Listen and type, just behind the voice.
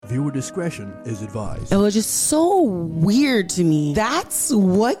Viewer discretion is advised. It was just so weird to me. That's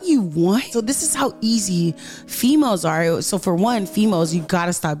what you want? So this is how easy females are. So for one, females, you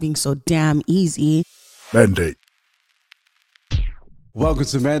gotta stop being so damn easy. Mandate. Welcome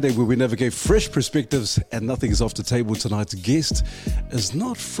to Mandate, where we navigate fresh perspectives and nothing is off the table. Tonight's guest is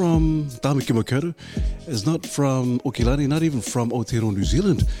not from Tamaki is not from Okilani, not even from Aotearoa, New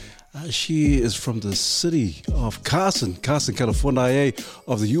Zealand. She is from the city of Carson California,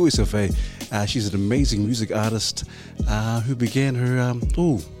 of the US of A. She's an amazing music artist who began her,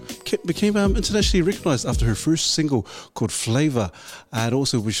 became internationally recognized after her first single called Flavor, and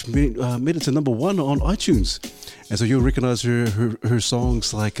also which made it to number 1 on iTunes. And so you'll recognize her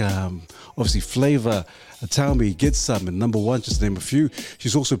songs like obviously Flavor, Tell Me, Get Some, and Number 1, just to name a few.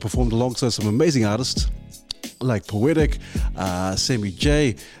 She's also performed alongside some amazing artists like Poetic, Sammy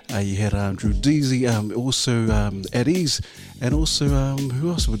J, you had Drew Deasy, also At Ease, and also who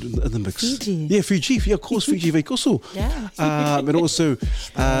else in the mix? Fiji. Yeah, Fiji. Yeah, of course, Fiji Veikoso. Yeah. And also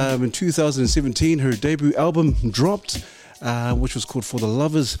in 2017, her debut album dropped, which was called For the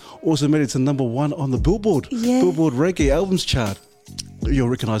Lovers. Also made it to number 1 on the Billboard Reggae Albums chart. You'll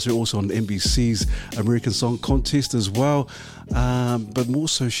recognize her also on NBC's American Song Contest as well. But more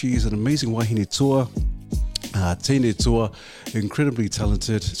so, she is an amazing wahine tour. Tēnei tour, incredibly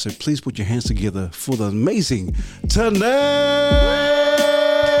talented. So please put your hands together for the amazing Tenelle!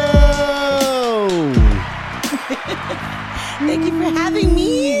 Thank you for having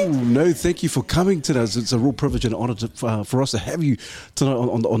me. No, thank you for coming today. It's a real privilege and honor for us to have you tonight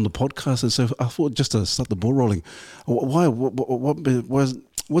on the podcast. And so I thought, just to start the ball rolling,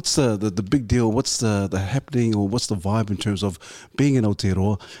 what's the big deal? What's the happening, or what's the vibe in terms of being in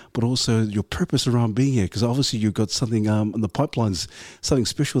Aotearoa, but also your purpose around being here? Because obviously you've got something in the pipelines, something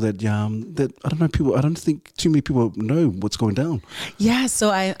special that that I don't know. I don't think too many people know what's going down. Yeah, so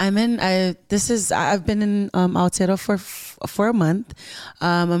I've been in Aotearoa for a month.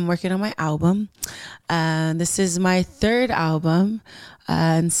 I'm working on my album, and this is my 3rd album,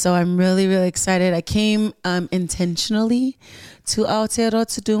 and so I'm really, really excited. I came intentionally to Aotearoa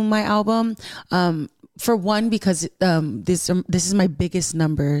to do my album. For one, because this is my biggest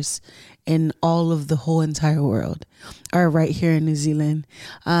numbers in all of the whole entire world are right here in New Zealand.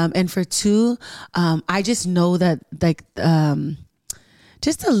 And for 2, I just know that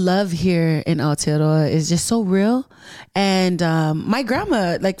just the love here in Aotearoa is just so real. And my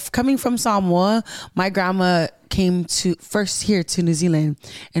grandma, coming from Samoa, my grandma came first here to New Zealand,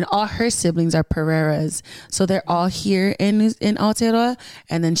 and all her siblings are Pereiras, so they're all here in Aotearoa.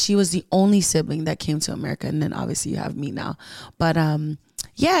 And then she was the only sibling that came to America, and then obviously you have me now. But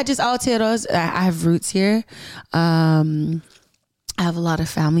just Aotearoa. I have roots here. I have a lot of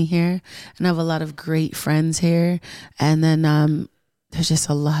family here, and I have a lot of great friends here. And then there's just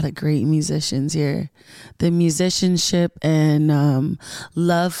a lot of great musicians here. The musicianship and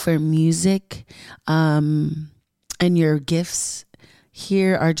love for music and your gifts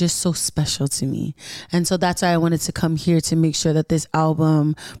here are just so special to me. And so that's why I wanted to come here, to make sure that this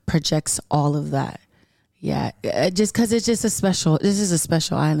album projects all of that. Yeah, just because this is a special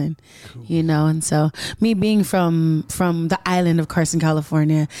island, cool. And so me being from the island of Carson,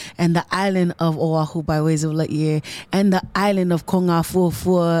 California, and the island of Oahu by ways of Laie, and the island of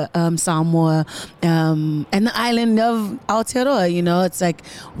Kongafuafua, Samoa, and the island of Aotearoa, it's like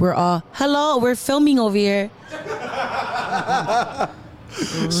we're filming over here.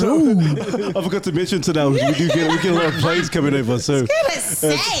 So I forgot to mention today we get a lot of planes coming over. So it's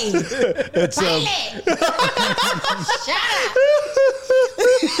Shut up.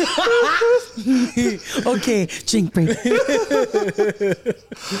 Okay, drink break.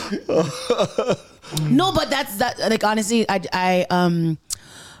 No, but that's that. Like, honestly, I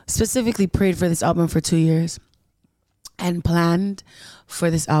specifically prayed for this album for 2 years and planned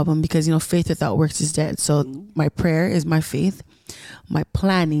for this album because faith without works is dead. So my prayer is my faith. My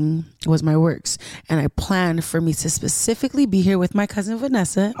planning was my works, and I planned for me to specifically be here with my cousin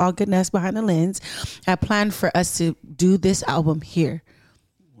Vanessa, all goodness behind the lens. I planned for us to do this album here.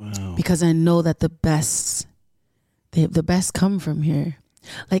 Wow. Because I know that the best come from here.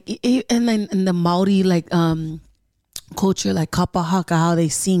 And then in the Maori, culture, like kapa haka, how they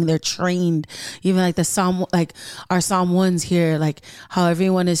sing, they're trained. Even our Psalm 1s here, how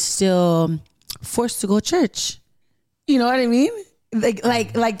everyone is still forced to go to church. You know what I mean?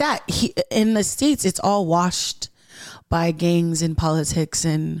 Like that. In the States, it's all washed by gangs and politics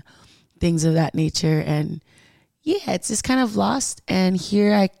and things of that nature. And yeah, it's just kind of lost. And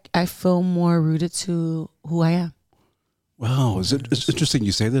here I feel more rooted to who I am. Wow, it's interesting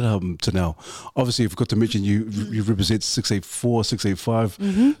you say that, Tenelle. Obviously, I've got to mention you represent 684,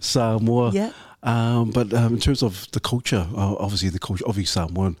 685 Samoa. Yeah. But in terms of the culture, obviously the culture of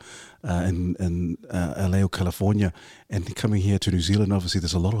Samoan in LA or California, and coming here to New Zealand, obviously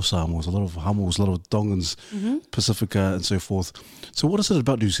there's a lot of Samoans, a lot of Hamos, a lot of Tongans, Pacifica, and so forth. So what is it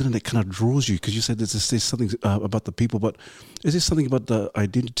about New Zealand that kind of draws you? Because you said there's something about the people, but is there something about the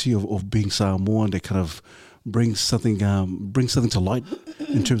identity of being Samoan that kind of brings something to light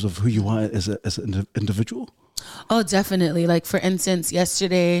in terms of who you are as an individual? Oh, definitely. Like, for instance,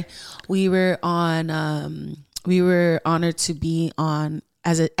 yesterday we were honored to be on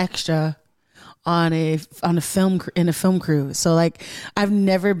as an extra on a film crew. So like, I've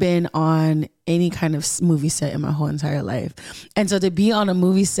never been on any kind of movie set in my whole entire life, and so to be on a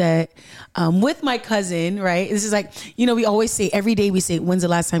movie set with my cousin, right? This is like, we always say, every day we say, when's the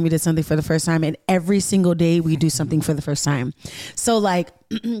last time we did something for the first time? And every single day we do something for the first time. So like,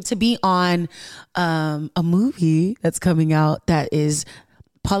 to be on a movie that's coming out that is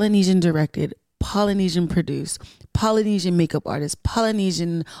Polynesian directed, Polynesian produced, Polynesian makeup artist,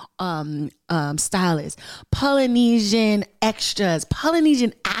 Polynesian stylist, Polynesian extras,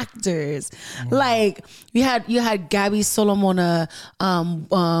 Polynesian actors. Like, you had Gabby Solomona,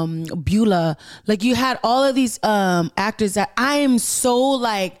 Beulah. Like, you had all of these actors that I am so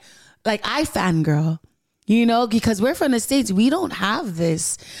like I fangirl. Because we're from the States, we don't have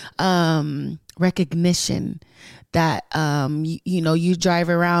this recognition that you drive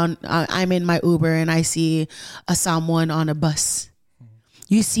around. I'm in my Uber and I see a Samoan on a bus.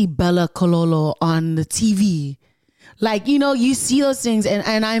 You see Bella Kololo on the TV. Like, you see those things,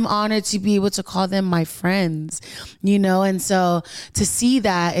 and I'm honored to be able to call them my friends, and so to see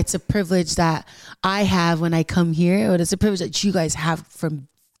that, it's a privilege that I have when I come here, or it's a privilege that you guys have from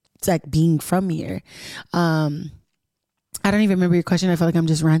like being from here. I don't even remember your question. I feel like I'm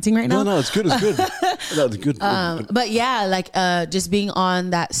just ranting right now. No, it's good. That's good. But yeah, like just being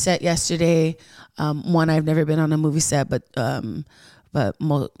on that set yesterday. One, I've never been on a movie set, but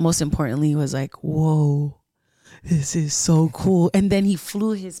most importantly was like, whoa, this is so cool. And then he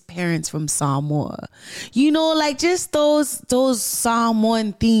flew his parents from Samoa. Like just those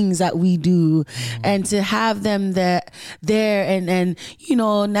Samoan things that we do, and to have them there, and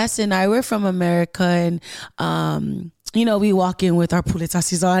Ness and I, we're from America, and we walk in with our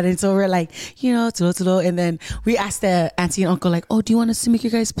puletasis on, and so we're like, tulo, and then we ask the auntie and uncle, like, oh, do you want us to make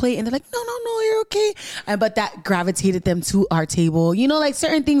your guys' plate? And they're like, no, you're okay. But that gravitated them to our table. Like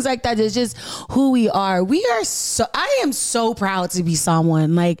certain things like that is just who we are. I am so proud to be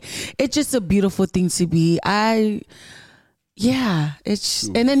someone. Like, it's just a beautiful thing to be. And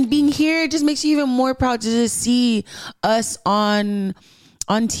then being here just makes you even more proud to just see us on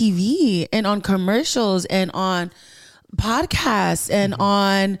TV and on commercials and on podcasts and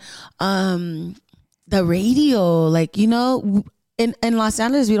on the radio. Like, in Los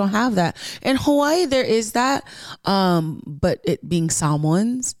Angeles we don't have that. In Hawaii there is that, but it being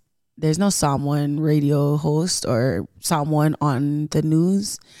Samoans, there's no Samoan radio host or Samoan on the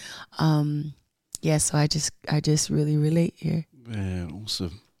news. So I just really relate here. Yeah,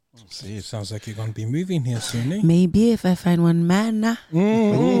 awesome. It sounds like you're going to be moving here soon, eh? Maybe if I find one man.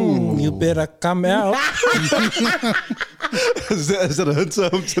 You better come out. Is that a hint to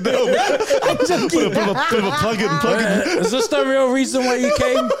Tenelle? Put a plug in. Is this the real reason why you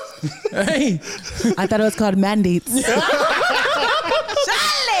came? Hey. I thought it was called mandates. Charlie!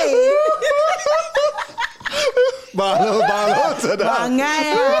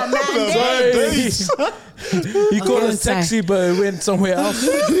 Mandates. You called it sexy, but it went somewhere else.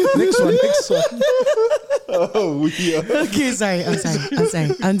 Next one. Oh, yeah. Okay, sorry.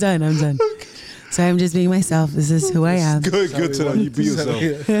 I'm done. So I'm just being myself. This is who I am. Good to know you be yourself.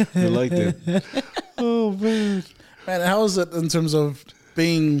 I like that. Oh, man, how is it in terms of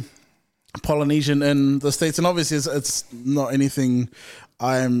being Polynesian in the States? And obviously it's not anything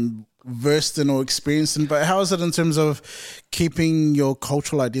I'm versed in or experienced in, but how is it in terms of keeping your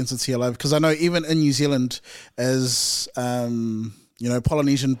cultural identity alive? Because I know even in New Zealand, as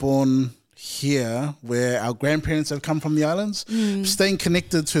Polynesian born here, where our grandparents have come from the islands, staying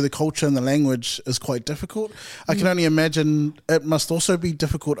connected to the culture and the language is quite difficult. I can only imagine it must also be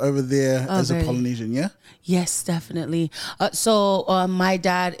difficult over there as a Polynesian. Yes, definitely. So my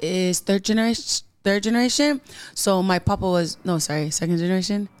dad is third generation. So my papa was second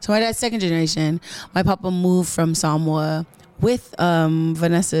generation. So my dad's second generation. My papa moved from Samoa with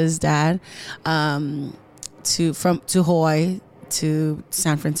Vanessa's dad to Hawaii to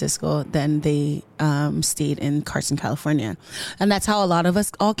San Francisco. Then they stayed in Carson, California, and that's how a lot of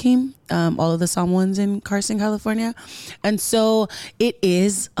us all came. All of the Samoans in Carson, California, and so it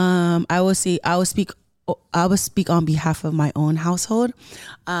is. I will speak on behalf of my own household.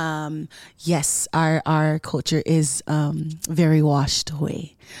 Yes, our culture is very washed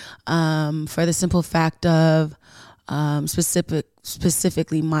away, for the simple fact of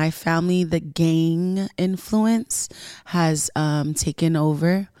specifically my family, the gang influence has taken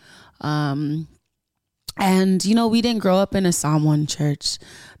over. And we didn't grow up in a Samoan church.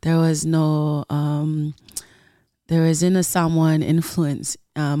 There wasn't a Samoan influence.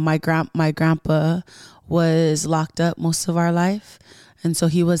 My grandpa was locked up most of our life. And so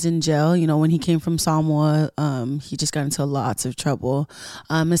he was in jail. When he came from Samoa, he just got into lots of trouble,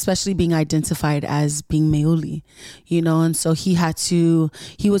 especially being identified as being Meuli, and so he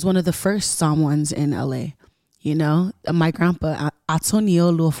was one of the first Samoans in LA. My grandpa,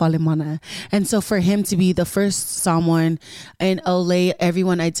 Atonio Luofalemana. And so for him to be the first Samoan in LA,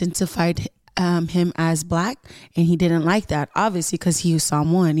 everyone identified him as black, and he didn't like that, obviously, because he was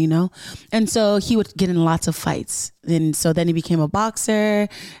Samoan, and so he would get in lots of fights. And so then he became a boxer, and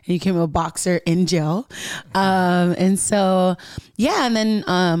he became a boxer in jail. And so, and then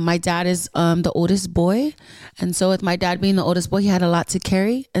my dad is the oldest boy. And so with my dad being the oldest boy, he had a lot to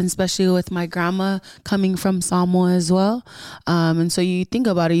carry, and especially with my grandma coming from Samoa as well. And so you think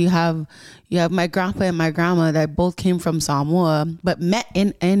about it, you have my grandpa and my grandma that both came from Samoa, but met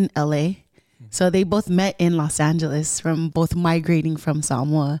in LA. So they both met in Los Angeles from both migrating from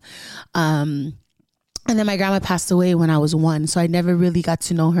Samoa. And then my grandma passed away when I was 1. So I never really got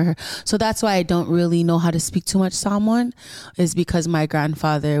to know her. So that's why I don't really know how to speak too much Samoan, is because my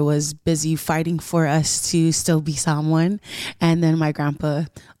grandfather was busy fighting for us to still be Samoan. And then my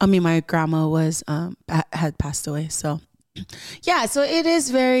grandma was, had passed away. So yeah, so it is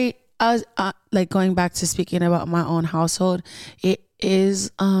very, like going back to speaking about my own household, it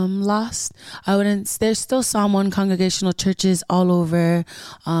is lost. There's still Samoan congregational churches all over,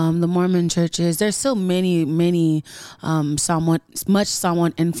 the Mormon churches. There's still many much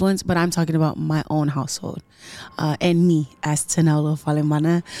Samoan influence, but I'm talking about my own household, and me as Tenelle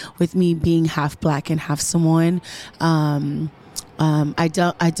Falemana, with me being half black and half Samoan. I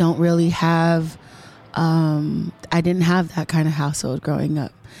don't really have, I didn't have that kind of household growing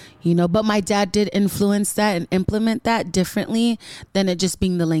up. But my dad did influence that and implement that differently than it just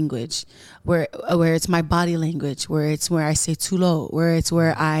being the language, where it's my body language, where it's where I say tulo, where it's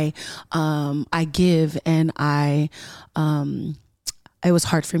where I give, and it was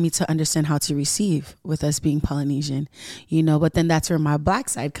hard for me to understand how to receive with us being Polynesian, but then that's where my black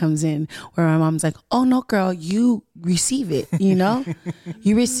side comes in, where my mom's like, oh no, girl, you receive it,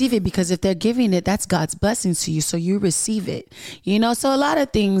 you receive it, because if they're giving it, that's God's blessings to you. So you receive it, so a lot of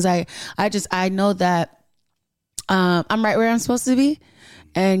things I know that, I'm right where I'm supposed to be.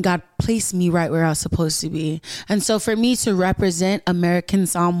 And God placed me right where I was supposed to be. And so for me to represent American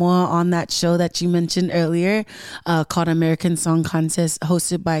Samoa on that show that you mentioned earlier, called American Song Contest,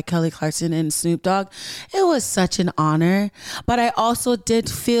 hosted by Kelly Clarkson and Snoop Dogg, it was such an honor. But I also did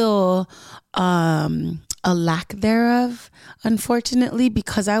feel a lack thereof, unfortunately,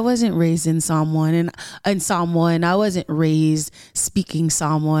 because I wasn't raised in Samoan, and I wasn't raised speaking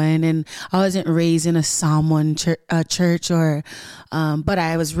Samoan, and I wasn't raised in a Samoan church, or but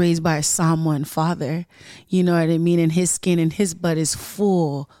I was raised by a Samoan father, you know what I mean, and his skin and his blood is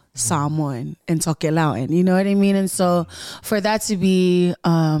full Samoan and Tokelauan, you know what I mean. And so for that to be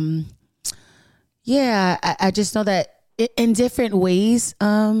I just know that in different ways,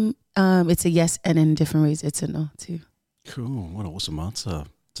 it's a yes, and in different ways it's a no too. Cool. What an awesome answer,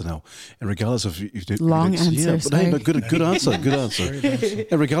 Tenelle. And regardless of if you don't, long answer, yeah, but hey, no, good answer, good answer.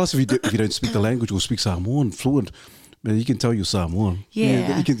 And regardless if you don't speak the language or speak Samoan fluent, man, you can tell you're Samoan.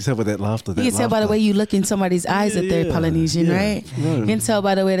 Yeah. You can tell by that laughter. You can tell by the way you look in somebody's eyes that they're Polynesian, right? You can tell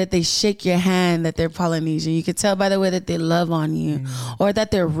by the way that they shake your hand that they're Polynesian. You can tell by the way that they love on you, or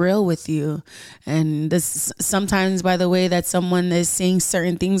that they're real with you. And this sometimes by the way that someone is saying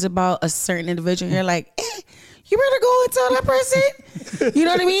certain things about a certain individual, you're like, you better go and tell that person. You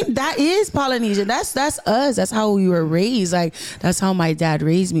know what I mean? That is Polynesian. That's us. That's how we were raised. Like, that's how my dad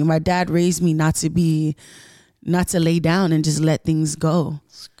raised me. My dad raised me not to lay down and just let things go.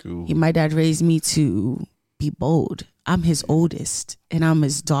 Cool. My dad raised me to be bold. I'm his oldest, and I'm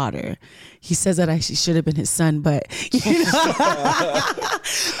his daughter. He says that I should have been his son, but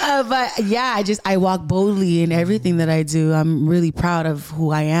but yeah, I walk boldly in everything that I do. I'm really proud of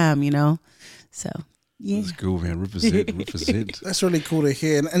who I am, So yeah, that's cool, man. Represent. That's really cool to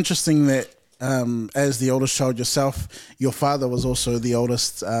hear, and interesting that as the oldest child yourself, your father was also the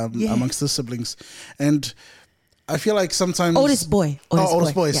oldest amongst the siblings, and I feel like sometimes Oldest boy.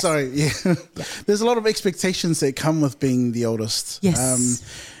 Oldest boy. Yes. Sorry, yeah. There's a lot of expectations that come with being the oldest. Yes.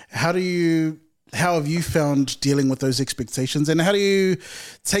 How have you found dealing with those expectations, and how do you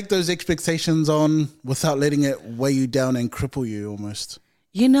take those expectations on without letting it weigh you down and cripple you almost?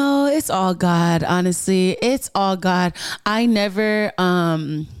 You know, it's all God, honestly. It's all God. I never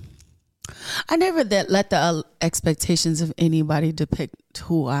let the expectations of anybody depict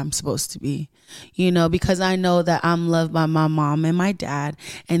who I'm supposed to be, you know, because I know that I'm loved by my mom and my dad,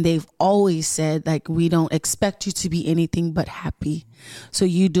 and they've always said, like, we don't expect you to be anything but happy. So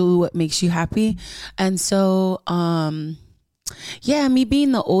you do what makes you happy. And so, me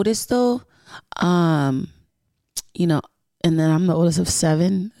being the oldest though, you know, and then I'm the oldest of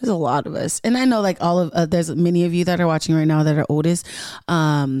 7. There's a lot of us. And I know like there's many of you that are watching right now that are oldest.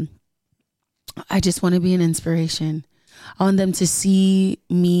 I just want to be an inspiration. I want them to see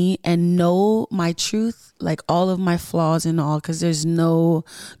me and know my truth, like all of my flaws and all, because there's no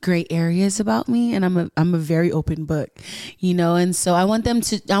gray areas about me, and I'm a very open book, you know. And so I want them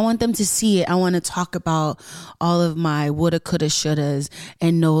to see it. I want to talk about all of my woulda, coulda, shouldas,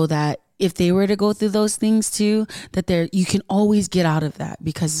 and know that if they were to go through those things too, that you can always get out of that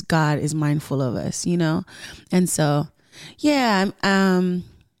because God is mindful of us, you know. And so, yeah.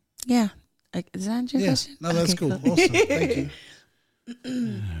 Like, is that your question? No, that's cool. Awesome. Thank you.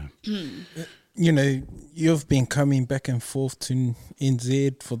 You know, you've been coming back and forth to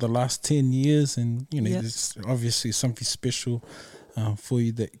NZ for the last 10 years, and, you know, there's obviously something special for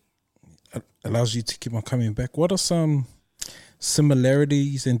you that allows you to keep on coming back. What are some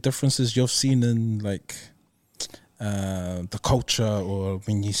similarities and differences you've seen in, like, the culture, or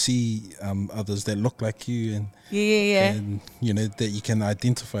when you see others that look like you and, and, you know, that you can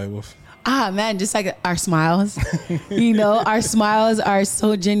identify with? Man, just like our smiles, you know, our smiles are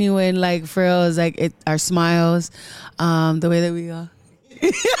so genuine, like for real. It's like our smiles, the way that we are.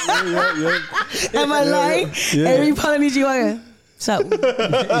 Am I lying? Yeah. Every Polynesian woman. So even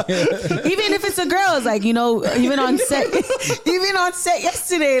if it's a girl, it's like, you know, even on set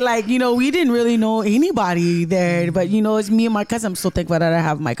yesterday, like, you know, we didn't really know anybody there, but, you know, it's me and my cousin. I'm so thankful that I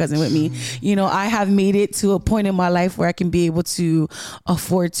have my cousin with me. You know, I have made it to a point in my life where I can be able to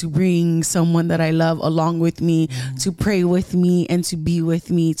afford to bring someone that I love along with me, to pray with me and to be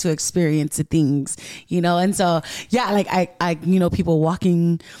with me, to experience the things, you know. And so, yeah, like I you know, people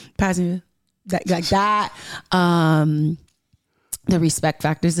walking past me like that, the respect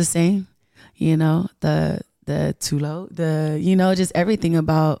factor is the same, you know, the tulo, you know, just everything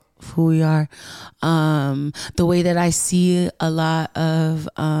about who we are. The way that I see a lot of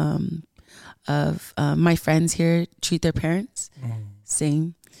my friends here treat their parents,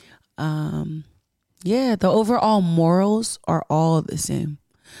 same. The overall morals are all the same.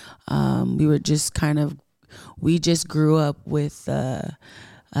 We just grew up with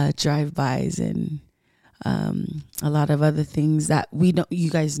drive-bys and a lot of other things that we don't,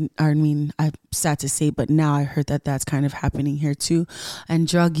 you guys are, I mean, I'm sad to say, but now I heard that that's kind of happening here too. And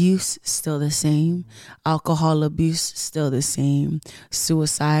drug use, still the same. Alcohol abuse, still the same.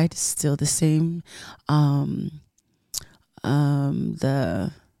 Suicide, still the same.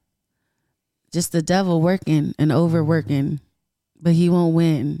 Just the devil working and overworking, but he won't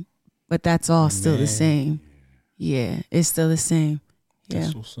win. But that's all still the same. Yeah, it's still the same. Yeah.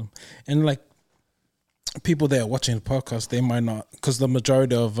 That's awesome. And like, people that are watching the podcast, they might not, because the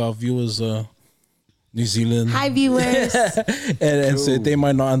majority of our viewers are New Zealand. Hi, viewers. and so they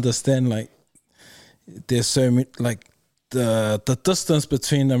might not understand, like, there's so many, like, the distance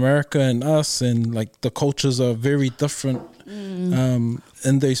between America and us, and like the cultures are very different in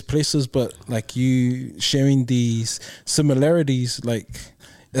those places, but like you sharing these similarities, like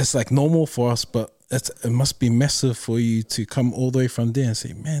it's like normal for us, but it must be massive for you to come all the way from there and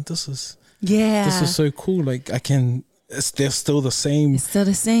say, man, this is so cool. Like they're still the same. It's still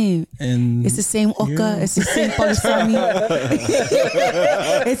the same. And it's the same oka. It's the same palusami.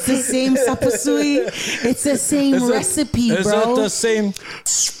 It's the same sapasui. It's the same recipe, bro. Is it the same?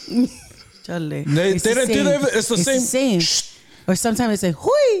 Charlie. They don't do that. It's the same. The same. Or sometimes it's like,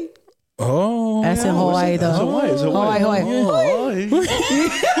 hui. Oh. That's in Hawaii, though. Hawaii.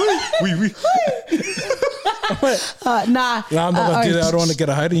 Nah, I'm not gonna do that. I don't want to get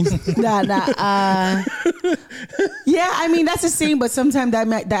a hiding. Nah. Yeah, I mean that's the same, but sometimes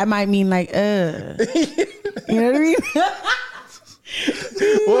that might mean like, you know what I mean?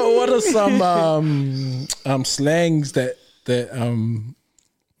 What are some slangs that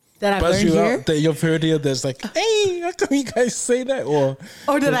I've learned here? That you've heard here? That's like, hey, how come you guys say that? Or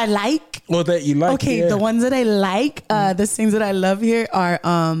that I like? Or that you like. Okay, the ones that I like, the things that I love here are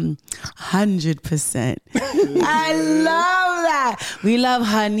 100%. I love that. We love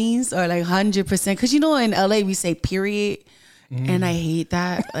honeys or like 100%. Because in LA we say period. And I hate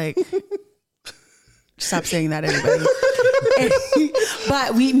that. Like, stop saying that, everybody.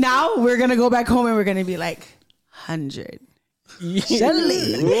 But we're going to go back home and we're going to be like 100.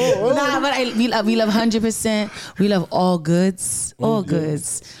 Shelly. But we love 100%. We love all goods. All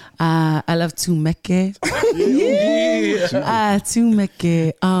goods. I love tumeke.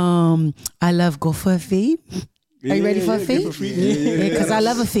 Tumeke. I love go for a fade. Are you ready for a fade? Because I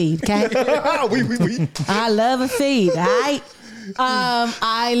love a fade, okay? I love a fade, all right?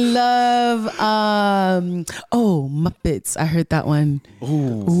 I love Muppets. I heard that one.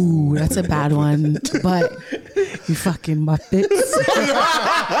 Ooh, that's a bad one. But you fucking Muppets.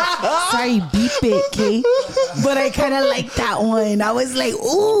 Sorry, beep it, okay? But I kind of like that one. I was like,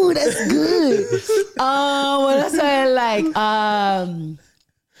 ooh, that's good. What else do I like?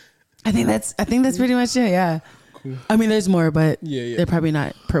 I think that's pretty much it. Yeah. Cool. I mean, there's more, but they're probably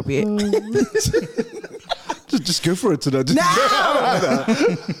not appropriate. Just go for it tonight.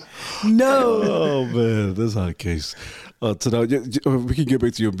 No. Oh man, that's our case. Tonight, we can get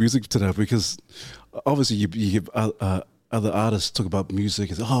back to your music tonight because obviously you have other artists talk about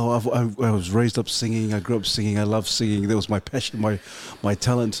music. It's, I was raised up singing. I grew up singing. I love singing. That was my passion, my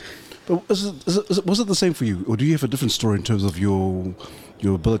talent. But was it the same for you, or do you have a different story in terms of your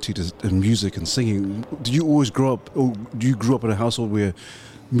ability in music and singing? Did you always grow up, or do you grow up in a household where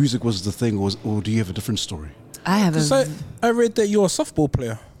music was the thing, or do you have a different story? I have I read that you're a softball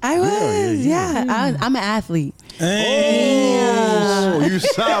player. I was, yeah. I'm an athlete. Hey. Oh, you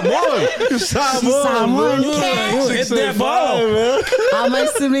Samoan. You Samoan. You hit that ball, man. All my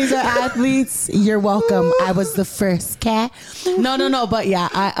siblings are athletes. You're welcome. I was the first cat. No. But yeah,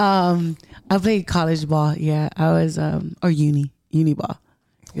 I played college ball. Yeah, I was or uni ball.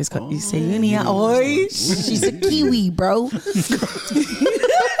 You say uni. Oi, she's a Kiwi, bro.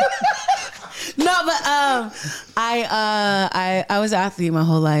 No, but I was an athlete my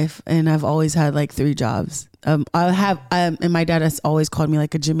whole life, and I've always had like 3 jobs. And my dad has always called me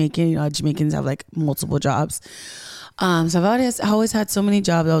like a Jamaican. Jamaicans have like multiple jobs. So I've always had so many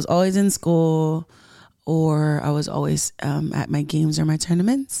jobs. I was always in school, or I was always at my games or my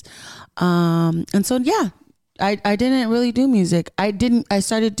tournaments. And so I didn't really do music. I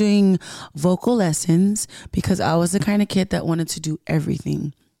started doing vocal lessons because I was the kind of kid that wanted to do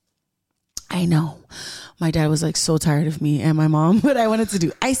everything. I know. My dad was like so tired of me and my mom, but I wanted to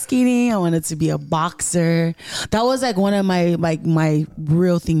do ice skating. I wanted to be a boxer. That was like one of my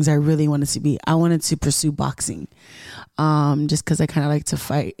real things I really wanted to be. I wanted to pursue boxing. Just because I kind of like to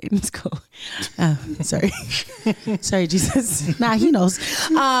fight in school. Sorry, Jesus. Nah, he knows.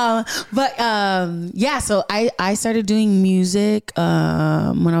 So I started doing music when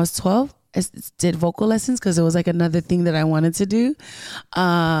I was 12. I did vocal lessons because it was like another thing that I wanted to do.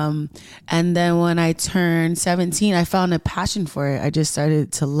 And then when I turned 17, I found a passion for it. I just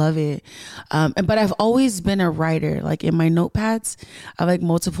started to love it. But I've always been a writer. Like in my notepads, I have like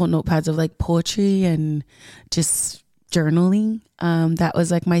multiple notepads of like poetry and just journaling. That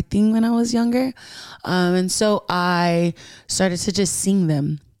was like my thing when I was younger. And so I started to just sing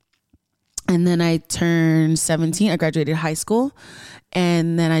them. And then I turned 17. I graduated high school.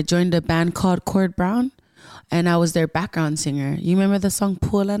 And then I joined a band called Cord Brown. And I was their background singer. You remember the song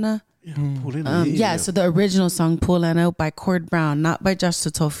Pulana? Yeah, Pulana. So the original song Pulana by Cord Brown, not by Josh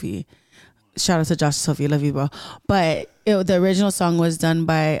Sotofi. Shout out to Josh Sotofi, love you, bro. But the original song was done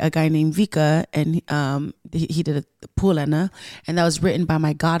by a guy named Vika, and he did a Pulana. And that was written by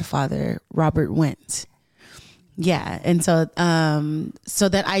my godfather, Robert Went. Yeah, and so then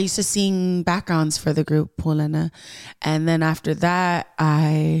I used to sing backgrounds for the group Pulana, and then after that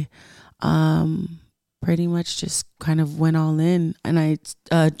I pretty much just kind of went all in, and I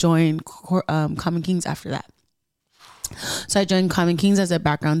joined Common Kings after that. So I joined Common Kings as a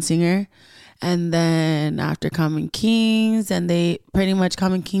background singer, and then after Common Kings, and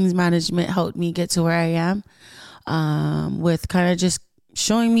Common Kings management helped me get to where I am, with kind of just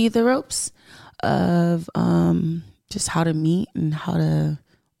showing me the ropes of just how to meet and how to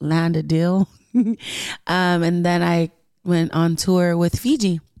land a deal. And then I went on tour with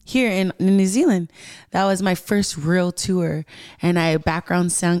Fiji here in New Zealand. That was my first real tour, and I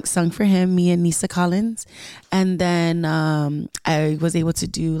background sung for him, me and Nisa Collins. And then I was able to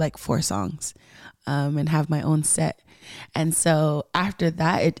do like 4 songs and have my own set. And so after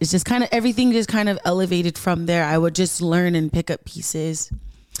that, it's just kind of everything just kind of elevated from there. I would just learn and pick up pieces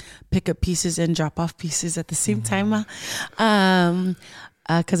and drop off pieces at the same time.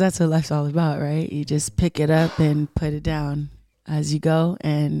 because that's what life's all about, right? You just pick it up and put it down as you go,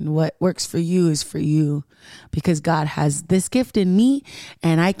 and what works for you is for you, because God has this gift in me,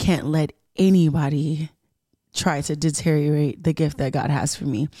 and I can't let anybody try to deteriorate the gift that God has for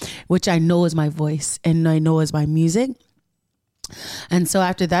me, which I know is my voice and I know is my music. And so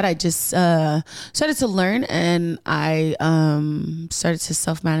after that, I just started to learn, and I started to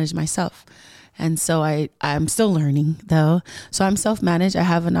self-manage myself. And so I'm still learning, though. So I'm self-managed. I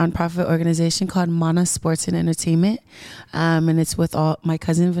have a nonprofit organization called Mana Sports and Entertainment. And it's with all my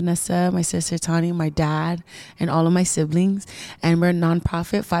cousin Vanessa, my sister Tani, my dad, and all of my siblings. And we're a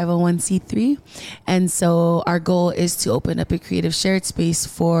nonprofit 501c3. And so our goal is to open up a creative shared space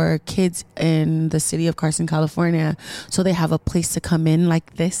for kids in the city of Carson, California, so they have a place to come in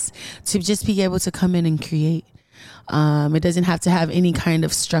like this, to just be able to come in and create. It doesn't have to have any kind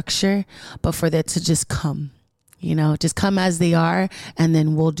of structure, but for that to just come, just come as they are, and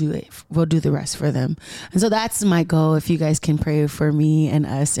then we'll do it. We'll do the rest for them. And so that's my goal. If you guys can pray for me and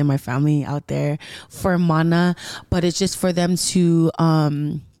us and my family out there for Mana, but it's just for them to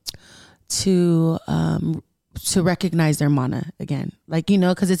recognize their Mana again,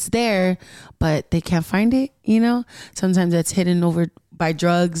 because it's there, but they can't find it. Sometimes it's hidden over by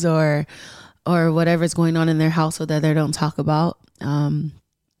drugs or whatever's going on in their household that they don't talk about. And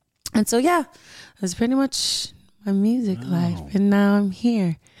so, yeah, that's pretty much my music life. And now I'm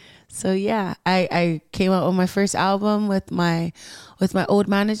here. So, yeah, I came out with my first album with my old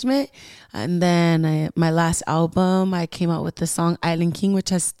management. And then my last album, I came out with the song Island King, which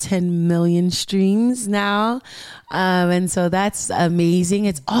has 10 million streams now. And so that's amazing.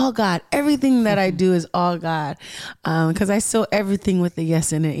 It's all God. Everything that I do is all God. Because I sow everything with a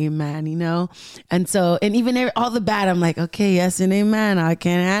yes and an amen, And so, and even all the bad, I'm like, okay, yes and amen. I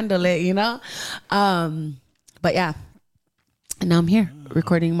can handle it, But yeah, and now I'm here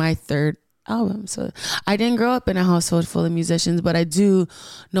recording my third album. So I didn't grow up in a household full of musicians, but I do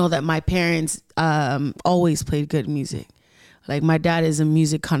know that my parents always played good music. Like my dad is a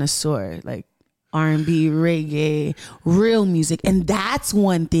music connoisseur, like R&B, reggae, real music. And that's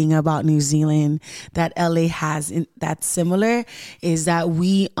one thing about New Zealand that LA has that's similar, is that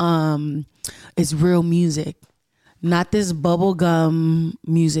we it's real music. Not this bubblegum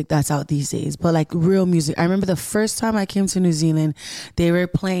music that's out these days, but like real music. I remember the first time I came to New Zealand, they were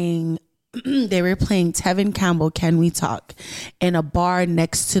playing Tevin Campbell, Can We Talk, in a bar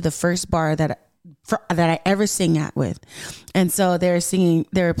next to the first bar that I ever sing at with. And so they were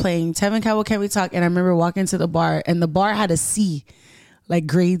playing Tevin Campbell, Can We Talk, and I remember walking to the bar, and the bar had a C, like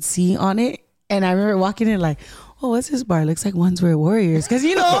grade C on it. And I remember walking in like, oh, what's this bar? It looks like Ones Were Warriors. Because,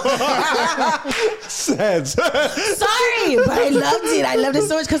 Sad. Sorry, but I loved it. I loved it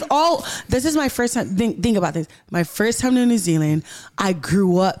so much because this is my first time. Think about this. My first time to New Zealand, I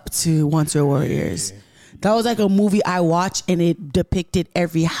grew up to Ones Were Warriors. That was like a movie I watched, and it depicted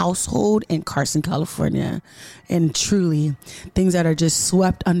every household in Carson, California. And truly, things that are just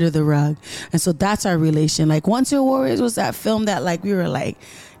swept under the rug. And so that's our relation. Like, Ones Were Warriors was that film that like we were like,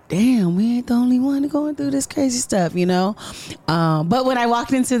 damn, we ain't the only one going through this crazy stuff, But when I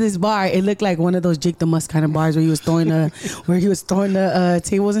walked into this bar, it looked like one of those Jake the Muss kind of bars where he was throwing the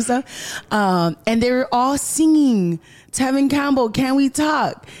tables and stuff. And they were all singing Tevin Campbell, Can We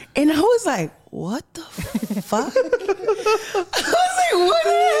Talk? And I was like, what the fuck? I was like, what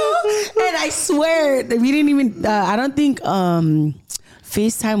the hell? And I swear that we didn't even, I don't think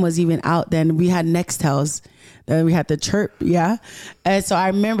FaceTime was even out then. We had Nextels. Then we had the chirp, yeah. And so I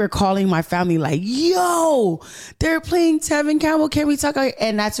remember calling my family like, yo, they're playing Tevin Campbell, Can We Talk?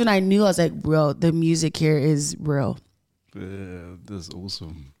 And that's when I knew, I was like, bro, the music here is real. Yeah, that's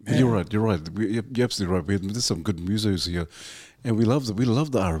awesome. Yeah. You're right. You're absolutely right. There's some good musos here, and we love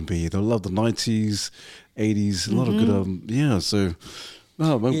the R&B. They love the 90s, 80s. A lot of good. So,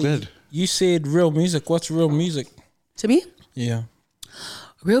 I'm glad. You said real music. What's real music to me? Yeah,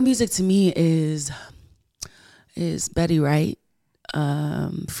 real music to me is Betty Wright,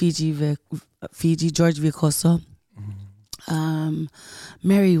 Fiji, George Vicoso,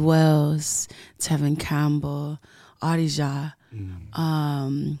 Mary Wells, Tevin Campbell, Adija.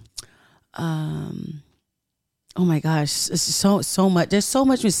 Oh my gosh, it's so much. There's so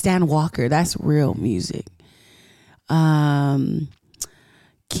much with Stan Walker. That's real music.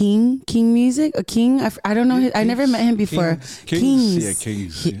 King music, a King. I don't know. I never met him before. Kings.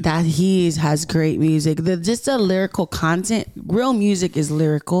 He has great music. Just the lyrical content. Real music is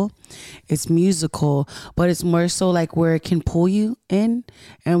lyrical, it's musical, but it's more so like where it can pull you in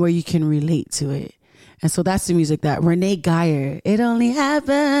and where you can relate to it. And so that's the music that Renee Geyer, it only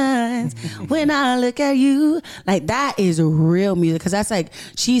happens when I look at you. Like that is real music. Because that's like,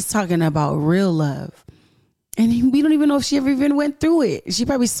 she's talking about real love. And we don't even know if she ever even went through it. She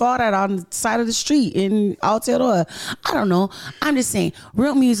probably saw that on the side of the street in Aotearoa. I don't know. I'm just saying,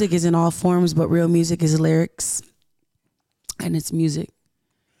 real music is in all forms, but real music is lyrics. And it's music.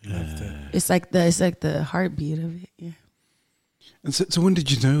 It's like the heartbeat of it. Yeah. And so when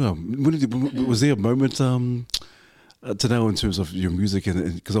did you know? Was there a moment to know in terms of your music?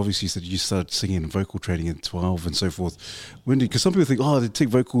 And because obviously you said you started singing vocal training at 12 and so forth. Because some people think, they take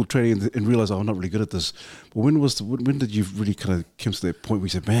vocal training and realize, I'm not really good at this. But when did you really kind of come to that point where you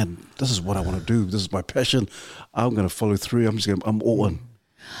said, man, this is what I want to do. This is my passion. I'm going to follow through. I'm all in.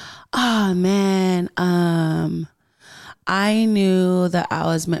 Oh man. I knew that I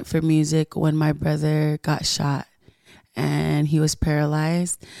was meant for music when my brother got shot and he was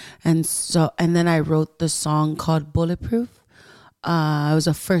paralyzed. And then I wrote the song called Bulletproof. It was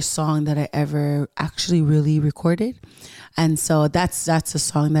the first song that I ever actually really recorded. And so that's a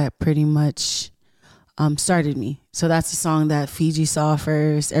song that pretty much started me. So that's a song that Fiji saw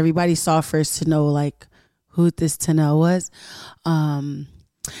first. Everybody saw first to know like who this Tenelle was.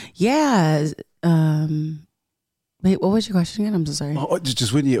 Wait, what was your question again? I'm so sorry.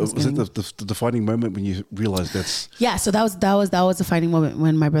 Just when was it the defining moment when you realized that's... Yeah, so that was the defining moment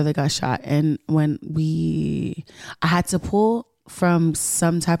when my brother got shot, and when I had to pull from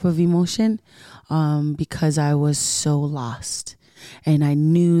some type of emotion because I was so lost, and I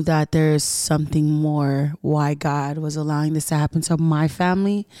knew that there's something more why God was allowing this to happen to my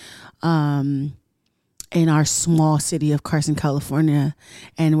family. In our small city of Carson, California,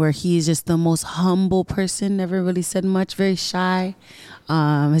 and where he's just the most humble person, never really said much, very shy.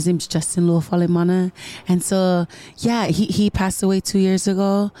 His name's Justin Luafalemana. And so, yeah, he passed away 2 years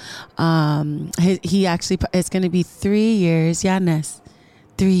ago. He actually, it's going to be 3 years, Ness,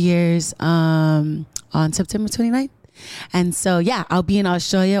 3 years on September 29th. And so, yeah, I'll be in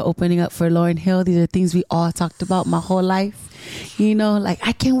Australia opening up for Lauryn Hill. These are things we all talked about my whole life. Like,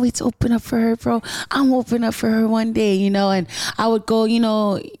 I can't wait to open up for her, bro. I'm opening up for her one day, and I would go, he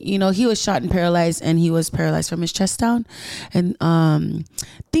was shot and paralyzed, and he was paralyzed from his chest down. And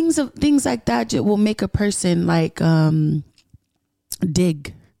things like that will make a person like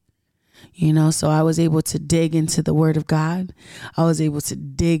dig. So I was able to dig into the word of God. I was able to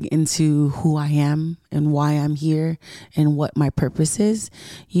dig into who I am and why I'm here and what my purpose is,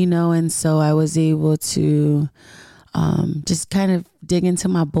 and so I was able to just kind of dig into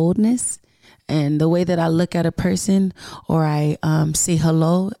my boldness and the way that I look at a person, or I say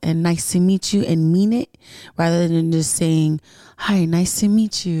hello and nice to meet you and mean it, rather than just saying, hi, nice to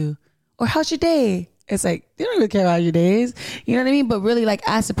meet you, or how's your day? It's like, you don't really care about your days. You know what I mean? But really like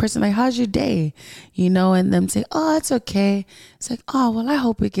ask the person like, how's your day? And them say, oh, it's okay. It's like, oh, well, I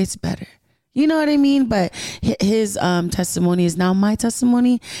hope it gets better. You know what I mean? But his testimony is now my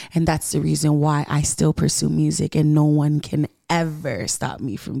testimony. And that's the reason why I still pursue music, and no one can ever stop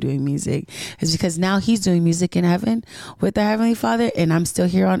me from doing music. It's because now he's doing music in heaven with the Heavenly Father, and I'm still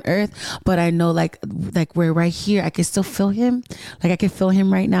here on earth. But I know like we're right here. I can still feel him. Like I can feel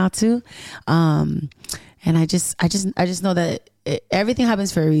him right now too. And I just know that everything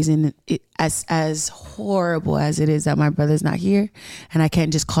happens for a reason. As horrible as it is that my brother's not here, and I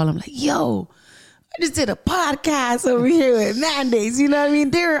can't just call him like, yo, I just did a podcast over here with Mandates. You know what I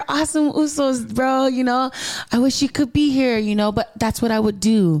mean? They're awesome Usos, bro. I wish you could be here, but that's what I would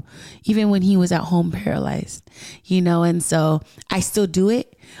do even when he was at home paralyzed, and so I still do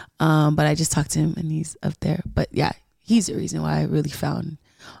it. But I just talked to him and he's up there. But yeah, he's the reason why I really found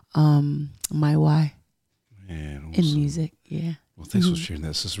my why. Man, awesome. In music. Yeah. Well, thanks for sharing that.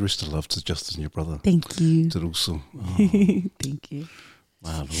 It's just rest of love to Justin, your brother. Thank you. To also. Oh. Thank you.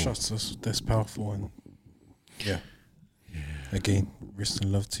 Wow, that's powerful, and yeah. Again, rest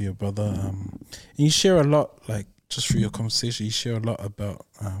in love to your brother. And you share a lot, like just through your conversation, you share a lot about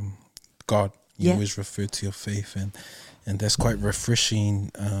God. You always refer to your faith, and that's quite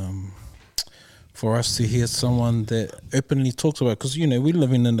refreshing for us to hear someone that openly talks about, because we're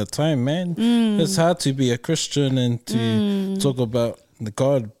living in a time, man. It's hard to be a Christian and to talk about the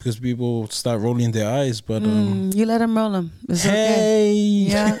God, because people start rolling their eyes. But you let them roll them. It's hey,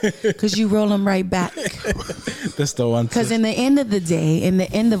 okay. Yeah, because you roll them right back. That's the one. Because in the end of the day, in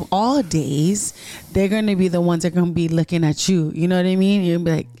the end of all days, they're going to be the ones that are going to be looking at you. You know what I mean? You'll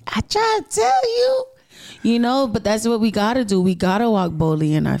be like, I tried to tell you. But that's what we gotta do. We gotta walk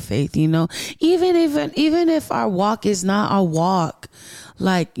boldly in our faith, even if our walk is not our walk.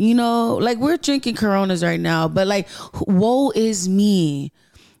 Like, like we're drinking Coronas right now, but like, woe is me.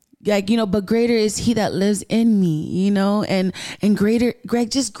 like, you know, but greater is he that lives in me, you know, and greater, Greg,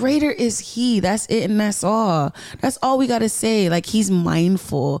 just greater is he. That's it. And that's all we got to say. Like, he's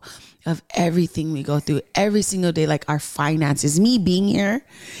mindful of everything we go through every single day, like our finances. Me being here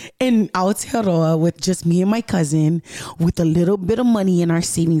in Aotearoa with just me and my cousin with a little bit of money in our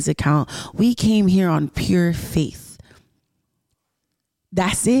savings account. We came here on pure faith.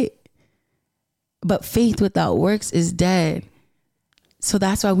 That's it. But faith without works is dead. So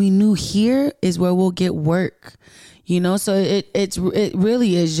that's why we knew here is where we'll get work, you know? So it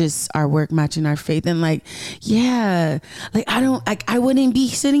really is just our work matching our faith. And like, yeah, like I wouldn't be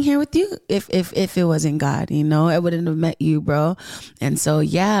sitting here with you if it wasn't God, you know? I wouldn't have met you, bro. And so,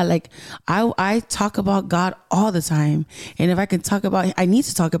 yeah, like I talk about God all the time. And if I can I need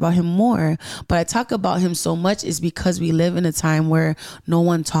to talk about him more, but I talk about him so much is because we live in a time where no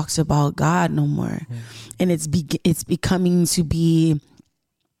one talks about God no more. And it's becoming to be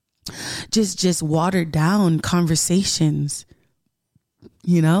just watered down conversations,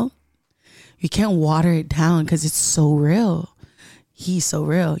 you know. You can't water it down because it's so real. He's so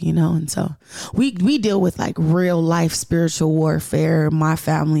real, you know. And so we deal with like real life spiritual warfare, my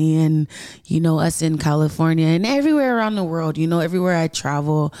family, and, you know, us in California and everywhere around the world, you know. Everywhere I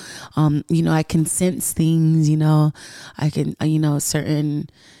travel, you know, I can sense things, you know. I can, you know, certain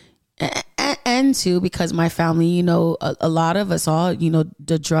and too, because my family, you know, a lot of us all, you know,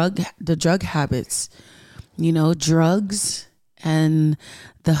 the drug habits, you know, drugs and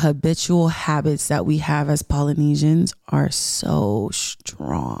the habitual habits that we have as Polynesians are so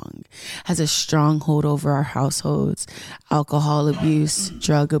strong, has a stronghold over our households. Alcohol abuse,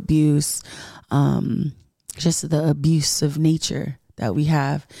 drug abuse, just the abusive nature that we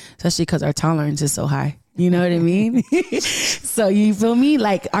have, especially because our tolerance is so high. You know what I mean? So you feel me?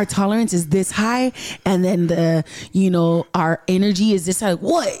 Like our tolerance is this high, and then our energy is this high.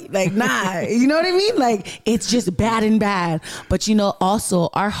 What? Like, nah, you know what I mean? Like it's just bad and bad. But you know, also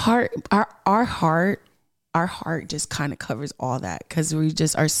our heart just kind of covers all that because we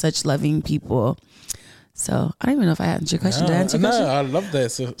just are such loving people. So I don't even know if I answered your question. Did I answer your question? No, I love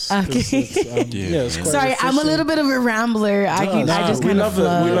that. It's quite Sorry, I'm a little bit of a rambler. I just kind of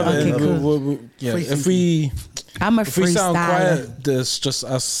flow. We love it. Okay, cool. If we sound freestyler. quiet, there's just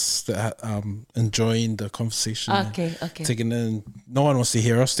us that enjoying the conversation. Okay. Taking in. No one wants to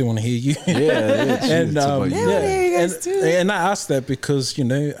hear us. They want to hear you. And and I asked that because you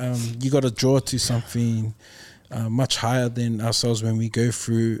know you got to draw to something much higher than ourselves when we go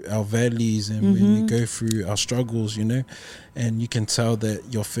through our valleys and when we go through our struggles, you know, and you can tell that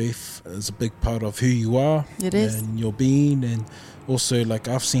your faith is a big part of who you are. It is. And your being. And also, like,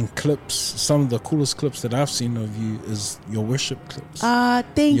 I've seen clips, some of the coolest clips that I've seen of you is your worship clips.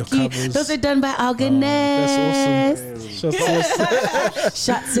 Thank you. Covers. Those are done by Al Ganesh. That's awesome.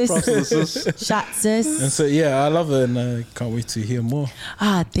 Shot sis. Shot sis. And so, yeah, I love it, and I can't wait to hear more.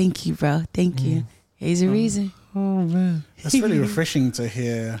 Thank you, bro. Thank you. Here's a reason. Oh, man. It's really refreshing to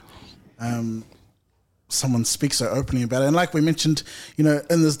hear someone speak so openly about it. And like we mentioned, you know,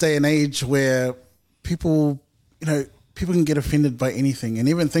 in this day and age where people can get offended by anything, and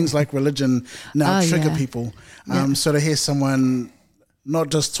even things like religion now trigger people. So to hear someone not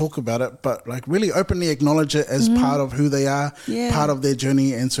just talk about it, but like really openly acknowledge it as part of who they are, part of their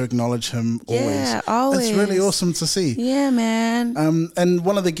journey, and to acknowledge him always. Yeah, always. It's really awesome to see. Yeah, man. And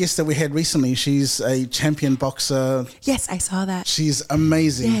one of the guests that we had recently, she's a champion boxer. Yes, I saw that. She's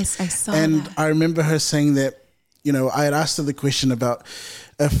amazing. Yes, I saw and that. I remember her saying that, you know, I had asked her the question about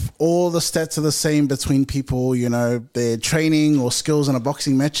if all the stats are the same between people, you know, their training or skills in a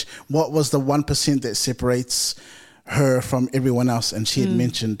boxing match, what was the 1% that separates her from everyone else? And she had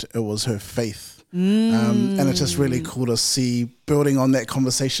mentioned it was her faith. And it's just really cool to see, building on that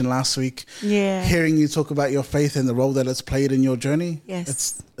conversation last week, hearing you talk about your faith and the role that it's played in your journey.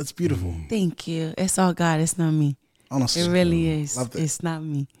 Yes. It's beautiful. Thank you. It's all God. It's not me. Honestly. It really is. Love that. It's not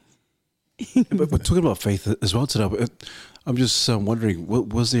me. But we're talking about faith as well today. But I'm just wondering,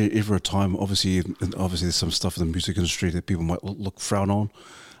 was there ever a time, obviously there's some stuff in the music industry that people might frown on,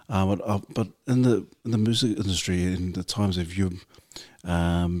 but in the music industry, in the times of you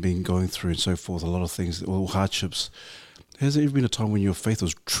been going through and so forth, a lot of things, all hardships, has there ever been a time when your faith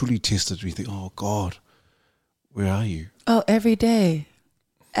was truly tested and you think, oh God, where are you? Oh, every day.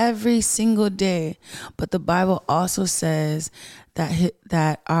 Every single day. But the Bible also says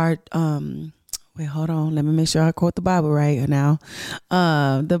that our wait, hold on. Let me make sure I quote the Bible right now.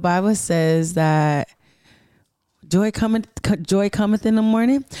 The Bible says that joy cometh in the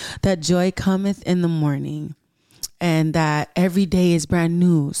morning. That joy cometh in the morning. And that every day is brand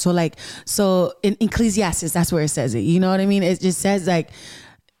new. So in Ecclesiastes, that's where it says it. You know what I mean? It just says like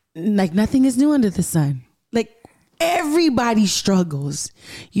like nothing is new under the sun. Like everybody struggles.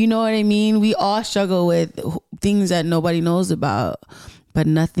 You know what I mean? We all struggle with things that nobody knows about, but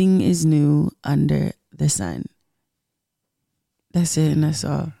nothing is new under the sun. That's it, and that's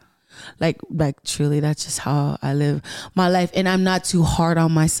all. Like truly, that's just how I live my life. And I'm not too hard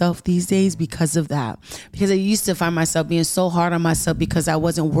on myself these days because of that. Because I used to find myself being so hard on myself because I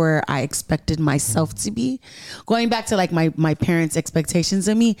wasn't where I expected myself to be. Going back to like my parents' expectations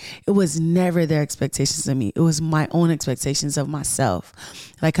of me, it was never their expectations of me. It was my own expectations of myself.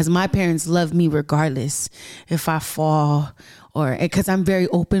 Like, because my parents love me regardless if I fall, or because I'm very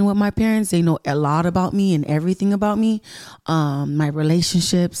open with my parents. They know a lot about me and everything about me. My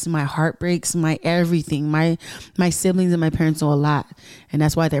relationships, my heartbreaks, my everything. My siblings and my parents know a lot. And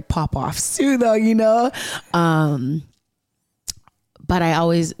that's why they're pop-offs too, though, you know? But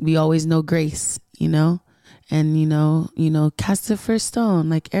we always know grace, you know? And, you know, cast the first stone.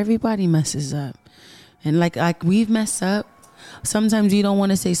 Like, everybody messes up. And like we've messed up. Sometimes you don't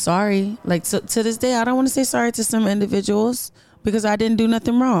want to say sorry. Like, to this day, I don't want to say sorry to some individuals because I didn't do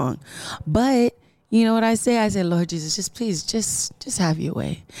nothing wrong. But you know what I say? I say, Lord Jesus, just please, just have your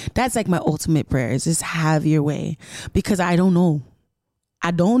way. That's like my ultimate prayer, is just have your way. Because I don't know.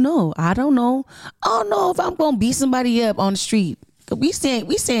 I don't know if I'm going to beat somebody up on the street. We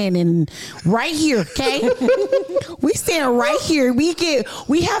standing right here, okay? We stand right here. We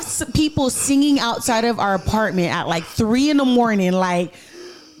have some people singing outside of our apartment at like 3 a.m. like,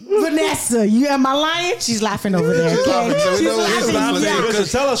 Vanessa, you am I lying? She's laughing over there, okay? She's laughing. Yeah.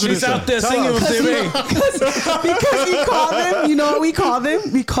 Tell us, she's out there singing with them. Because we call them, you know what we call them?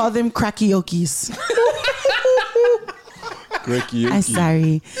 We call them crackyokis. I'm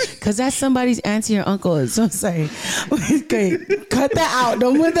sorry, because that's somebody's auntie or uncle. So I'm sorry. Okay, cut that out.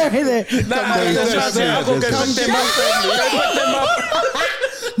 Don't put that in there.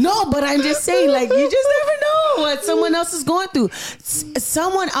 No, but I'm just saying, like, you just never know what someone else is going through.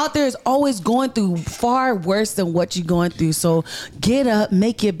 Someone out there is always going through far worse than what you're going through. So get up,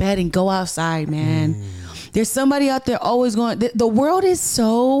 make your bed, and go outside, man. There's somebody out there always going. The world is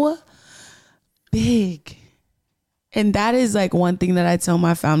so big. And that is like one thing that I tell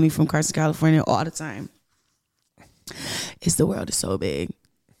my family from Carson, California all the time. Is the world is so big.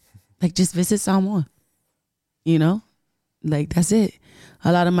 Like, just visit Samoa. You know? Like, that's it.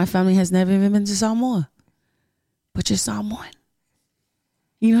 A lot of my family has never even been to Samoa. But you're Samoan.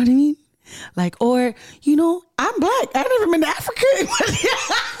 You know what I mean? Like, or, you know, I'm black. I've never been to Africa.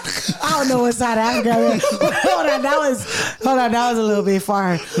 I don't know what side of Africa. Hold on, that was a little bit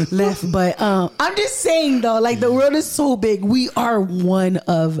far left. But I'm just saying, though, like, the world is so big. We are one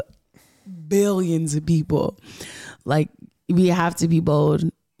of billions of people. Like, we have to be bold.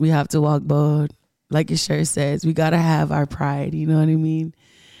 We have to walk bold. Like your shirt says, we got to have our pride. You know what I mean?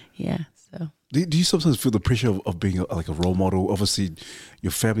 Yeah, so. Do you sometimes feel the pressure of being like a role model? Obviously,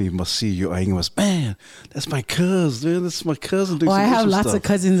 your family must see you and must, man, that's my cousin, man. That's my cousin. Oh, I have lots of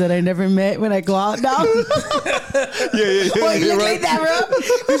cousins that I never met when I go out now. yeah. Well, you look like that, bro.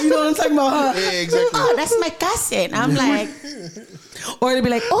 Because you know what I'm talking about, huh? Yeah, exactly. Oh, that's my cousin. I'm like, or they'll be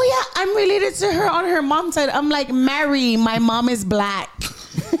like, oh yeah, I'm related to her on her mom's side. I'm like, Mary, my mom is black.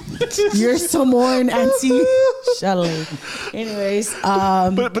 You're Samoan, auntie. Shelly. Anyways,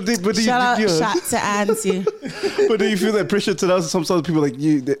 but shout to auntie. But do you feel that pressure to us? Sometimes people like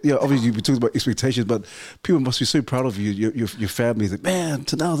you, obviously you've been talking about expectations, but people must be so proud of you. Your family is like, man,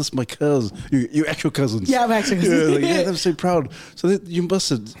 Tenelle, that's my cousin. Your actual cousins. Yeah, I'm actual cousins. Yeah, they're so proud. So you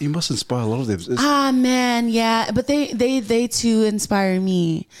must inspire a lot of them. Man, yeah, but they too inspire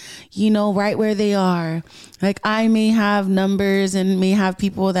me. You know, right where they are. Like, I may have numbers and may have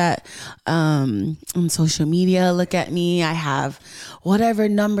people that on social media look at me. I have whatever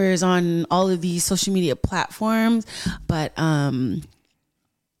numbers on all of these social media platforms. But I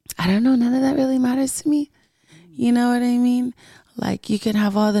don't know. None of that really matters to me. You know what I mean? Like, you can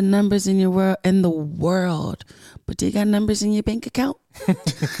have all the numbers in the world, but do you got numbers in your bank account?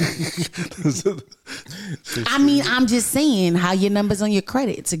 I mean, I'm just saying, how your numbers on your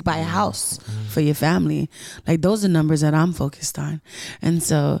credit to buy a house for your family. Like, those are numbers that I'm focused on. And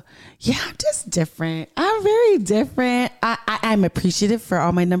so, yeah, I'm just different. I'm very different. I'm appreciative for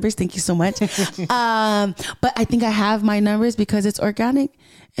all my numbers. Thank you so much. But I think I have my numbers because it's organic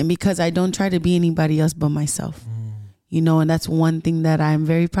and because I don't try to be anybody else but myself. You know, and that's one thing that I'm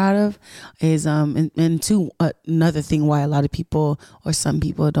very proud of is, and two, another thing why a lot of people or some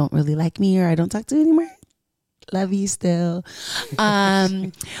people don't really like me or I don't talk to anymore. Love you still.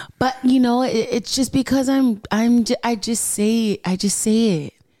 But you know, it's just because I just say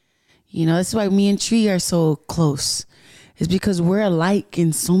it. You know, that's why me and Tree are so close. is because we're alike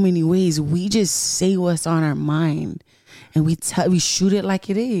in so many ways. We just say what's on our mind and we shoot it like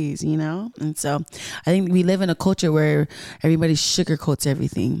it is, you know? And so I think we live in a culture where everybody sugarcoats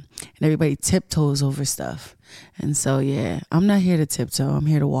everything and everybody tiptoes over stuff. And so, yeah, I'm not here to tiptoe. I'm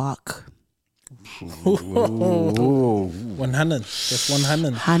here to walk. 100. That's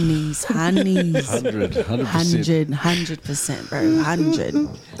 100. Honeys. 100%, bro. 100.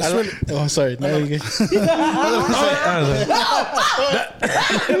 Oh, sorry. No, you go.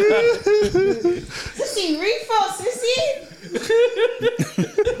 Sissy, refill, Sissy.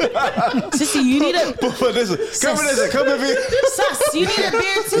 Sissy, you need a... Come with me. Sus, you need a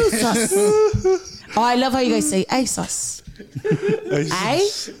beer too, sus. Oh, I love how you guys say, "Ay, sus." Ay?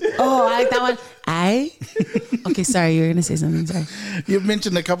 Oh, I like that one. Ay? Okay, sorry, you were going to say something. Sorry. You've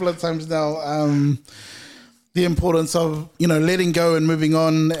mentioned a couple of times now the importance of, letting go and moving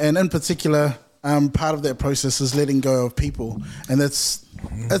on. And in particular, part of that process is letting go of people. And it's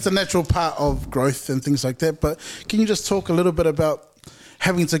a natural part of growth and things like that. But can you just talk a little bit about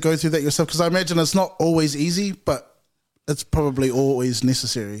having to go through that yourself? Because I imagine it's not always easy, but it's probably always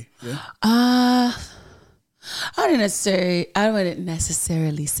necessary. Yeah. I wouldn't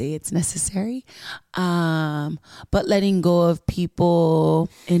necessarily say it's necessary, but letting go of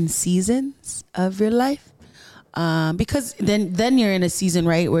people in seasons of your life, because then you're in a season,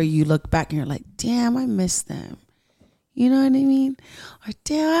 right, where you look back and you're like, damn, I miss them. You know what I mean? Or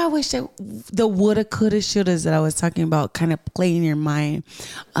damn, I wish that the woulda, coulda, shouldas that I was talking about kind of play in your mind.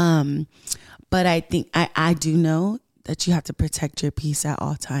 But I think I do know that you have to protect your peace at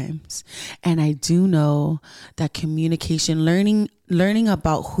all times. And I do know that communication, learning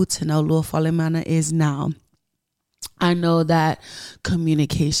about who Tenelle Falemana is now, I know that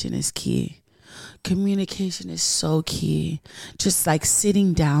communication is key. Communication is so key. Just like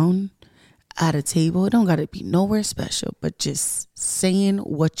sitting down at a table, it don't gotta be nowhere special, but just saying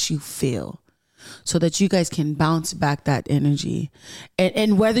what you feel, so that you guys can bounce back that energy,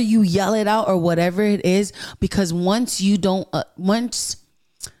 and whether you yell it out or whatever it is, because once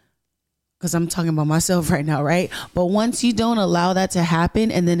because I'm talking about myself right now, right? But once you don't allow that to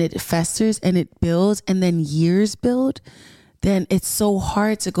happen, and then it festers and it builds, and then years build, then it's so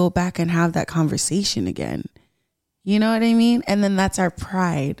hard to go back and have that conversation again. You know what I mean? And then that's our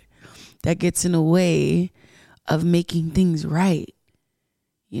pride that gets in the way of making things right,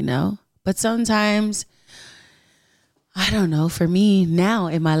 But sometimes, I don't know, for me now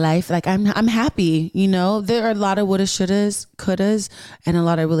in my life, like I'm happy, there are a lot of woulda, shouldas, couldas, and a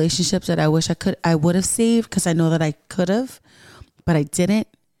lot of relationships that I wish I would have saved, because I know that I could have, but I didn't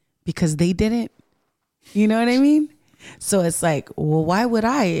because they didn't. You know what I mean? So it's like, well, why would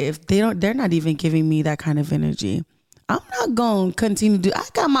I, if they're not even giving me that kind of energy? I'm not going to continue to I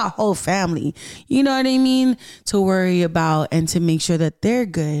got my whole family, you know what I mean, to worry about and to make sure that they're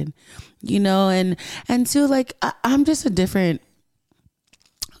good, and to like, I'm just a different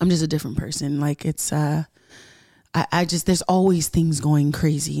person. Like it's, I just, there's always things going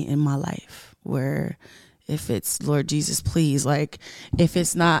crazy in my life where if it's Lord Jesus, please, like if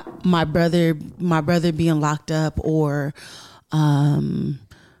it's not my brother being locked up, or,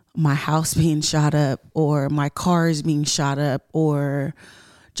 my house being shot up, or my cars being shot up, or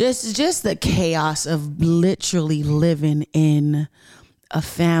just the chaos of literally living in a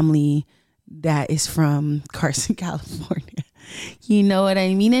family that is from Carson, California. You know what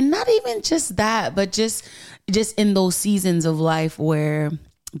I mean? And not even just that, but just in those seasons of life where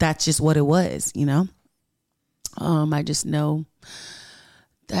that's just what it was, I just know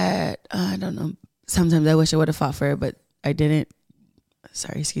that, I don't know, sometimes I wish I would have fought for it, but I didn't.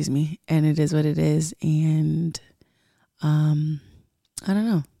 Sorry, excuse me. And it is what it is. And I don't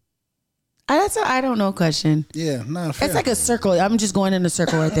know. That's a I don't know question. Yeah, no, fair. It's like a circle. I'm just going in a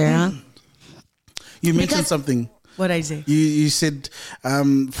circle right there, huh? You mentioned something. What'd I say? You said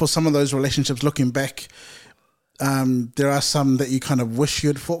for some of those relationships, looking back, there are some that you kind of wish you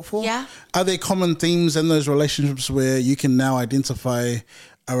had fought for. Yeah. Are there common themes in those relationships where you can now identify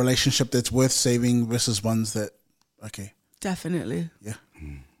a relationship that's worth saving versus ones that, okay. Definitely. Yeah.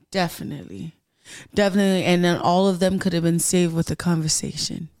 Definitely. And then all of them could have been saved with a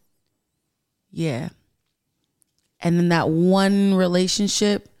conversation. Yeah. And then that one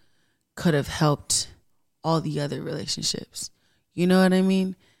relationship could have helped all the other relationships. You know what I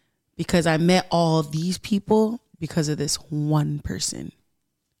mean? Because I met all these people because of this one person,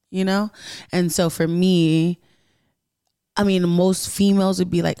 And so for me, I mean, most females would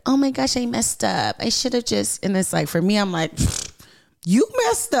be like, oh my gosh, I messed up. I should have just, and it's like, for me, I'm like, you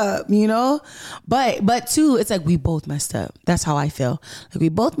messed up, you know? But too, it's like we both messed up. That's how I feel. Like we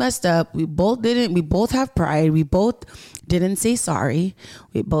both messed up. We both have pride. We both didn't say sorry.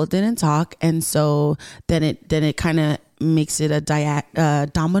 We both didn't talk. And so then it kind of makes it a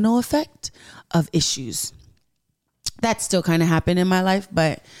domino effect of issues. That still kind of happened in my life,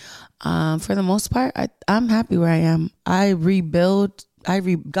 but for the most part, I'm happy where I am.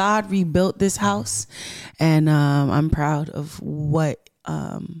 God rebuilt this house, and I'm proud of what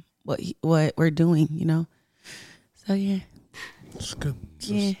we're doing, you know. So yeah, it's good.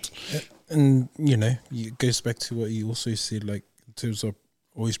 Yeah, and you know, it goes back to what you also said, like in terms of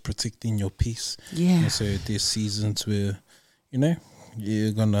always protecting your peace. Yeah. And so there's seasons where, you know,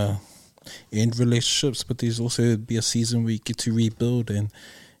 you're gonna end relationships, but there's also be a season where you get to rebuild, and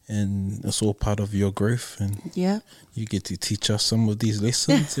it's all part of your growth, and you get to teach us some of these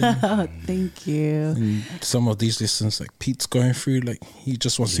lessons. And, thank you. And some of these lessons, like Pete's going through, like he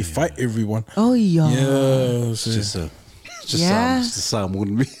just wants to fight everyone. Oh yeah, yeah. It's just Sam,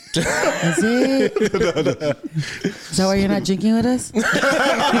 wouldn't be. Is it? Is that why you're not drinking with us?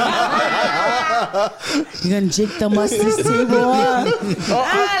 You're gonna jig the mustard table up.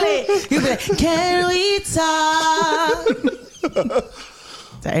 You be like, can we talk?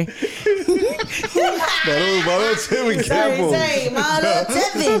 Sorry. Sorry.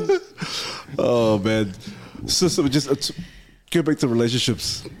 Oh man, sister, just go back to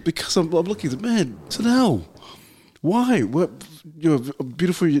relationships, because I'm looking at, man, Tenelle, why? What? You're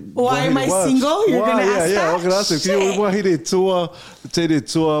beautiful. Why am I single? You're gonna ask that? I'm gonna ask you. Why he did tour?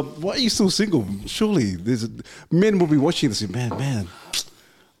 Why are you still single? Surely men will be watching this. Man.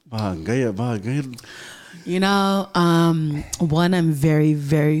 You know, one, I'm very,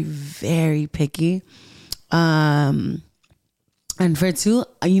 very, very picky. And for two,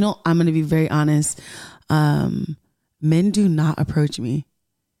 you know, I'm going to be very honest. Men do not approach me.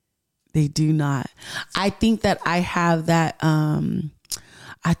 They do not. I think that I have that,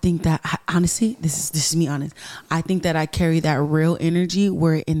 honestly, this is me honest. I think that I carry that real energy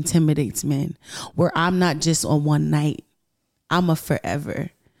where it intimidates men, where I'm not just a one night, I'm a forever.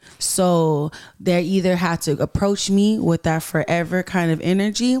 So they either have to approach me with that forever kind of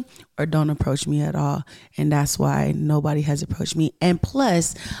energy or don't approach me at all. And that's why nobody has approached me. And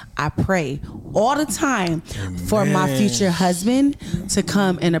plus, I pray all the time for my future husband to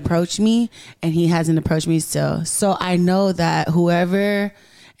come and approach me. And he hasn't approached me still. So I know that whoever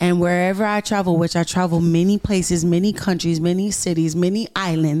and wherever I travel, which I travel many places, many countries, many cities, many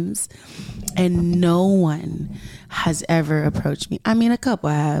islands, and no one has ever approached me. I mean, a couple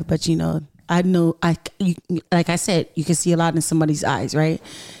have, but you know, like I said, you can see a lot in somebody's eyes, right?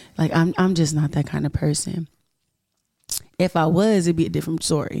 Like I'm just not that kind of person. If I was, it'd be a different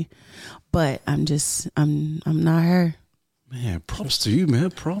story. But I'm not her. Man, props to you,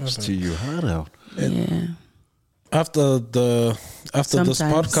 man. Props to you. Hard out. Yeah. After this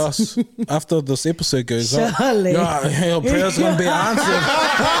podcast, after this episode goes up, your prayer's gonna be answered.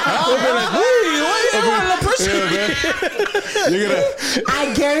 We'll be like, why you want to push me?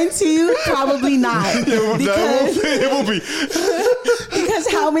 I guarantee you, probably not. It will be. Because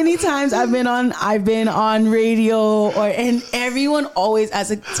how many times I've been on radio, and everyone always asks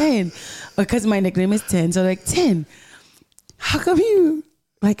like 10, because my nickname is 10. So like 10, how come you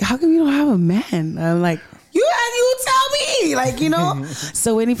don't have a man? I'm like, you tell me, like, you know.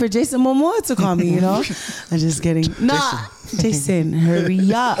 So waiting for Jason Momoa to call me, you know. I'm just kidding. Nah, Jason,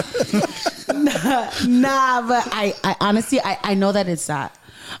 hurry up. Nah, but I honestly, I know that it's that.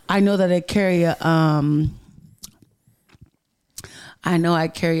 I know that I carry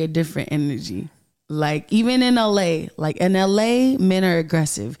a different energy. Like even in LA, men are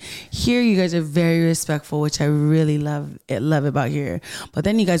aggressive. Here, you guys are very respectful, which I really love about here. But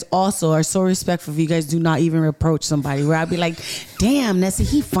then you guys also are so respectful. You guys do not even approach somebody. Where I'd be like, "Damn, Nessie,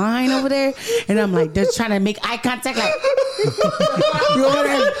 he fine over there," and I'm like, they're trying to make eye contact, like, what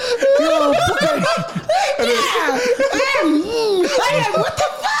the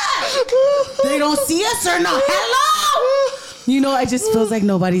fuck? They don't see us or no? Hello. You know, it just feels like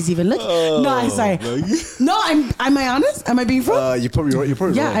nobody's even looking. No, I'm sorry. No, am I honest? Am I being frank? You're probably right.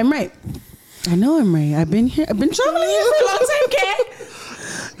 Yeah, right. I'm right. I know I'm right. I've been here. I've been traveling here for a long time,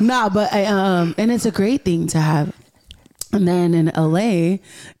 Kay. Nah, but and it's a great thing to have. And then in LA,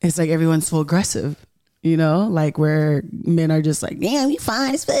 it's like everyone's so aggressive. You know, like where men are just like, damn, you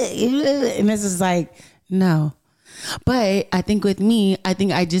fine as fuck. And this is like, no. But I think with me,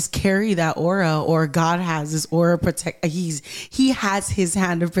 I just carry that aura, or God has this aura protect. He has his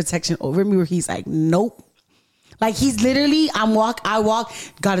hand of protection over me, where he's like, nope. Like he's literally, I walk.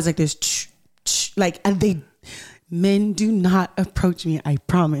 God is like this, like, and Men do not approach me. I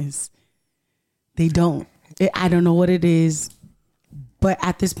promise. They don't. I don't know what it is. But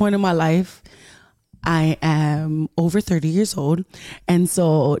at this point in my life, I am over 30 years old. And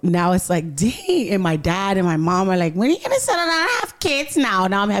so now it's like, dang. And my dad and my mom are like, when are you going to settle down and have kids now?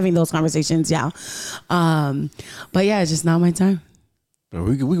 Now I'm having those conversations. Yeah. But yeah, it's just not my time. Bro,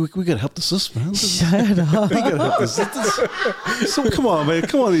 we gotta help the sis, man. Shut up. We gotta help the sis. So come on, man.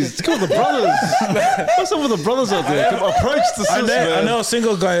 Come on, the brothers. What's up with the brothers out there? Come approach the sis, man. I know a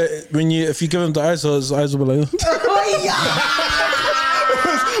single guy. If you give him the eyes, his eyes will be like.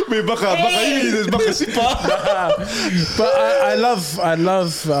 But I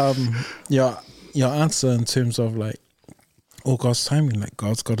love your answer in terms of like, oh, God's timing. Like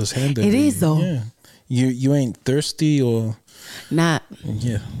God's got His hand in it. It is though. Yeah. You ain't thirsty or. Not.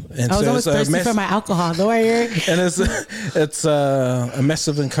 Yeah. And I was always thirsty for my alcohol, though. And it's a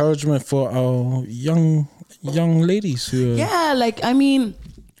massive encouragement for our young ladies who. Yeah, like I mean,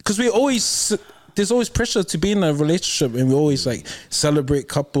 because there's always pressure to be in a relationship, and we always like celebrate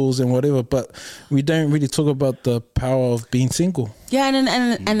couples and whatever, but we don't really talk about the power of being single. Yeah,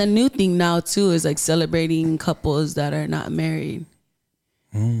 and the new thing now too is like celebrating couples that are not married.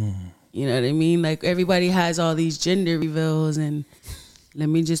 You know what I mean? Like everybody has all these gender reveals, and let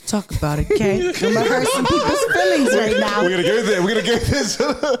me just talk about it, okay? I'm gonna hurt some people's feelings right now. We're gonna go this.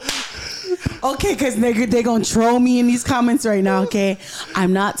 Okay, because they're gonna troll me in these comments right now, okay?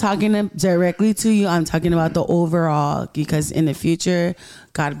 I'm not talking directly to you. I'm talking about the overall, because in the future,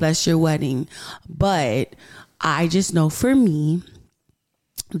 God bless your wedding. But I just know for me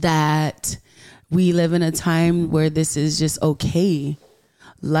that we live in a time where this is just okay.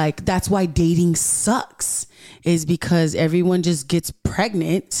 Like, that's why dating sucks, is because everyone just gets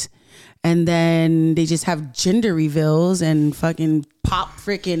pregnant and then they just have gender reveals and fucking pop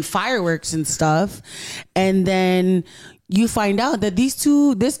freaking fireworks and stuff. And then you find out that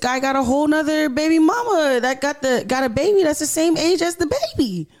this guy got a whole nother baby mama that got a baby that's the same age as the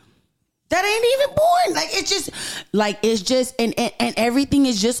baby. That ain't even born. It's just, and everything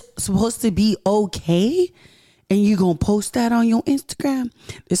is just supposed to be okay. And you gonna post that on your Instagram.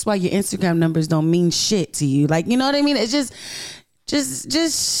 That's why your Instagram numbers don't mean shit to you. Like, you know what I mean? It's just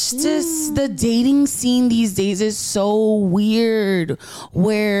the dating scene these days is so weird.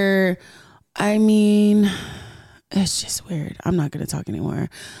 Where, I mean, it's just weird. I'm not gonna talk anymore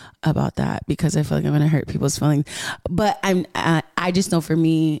about that because I feel like I'm gonna hurt people's feelings. But I just know for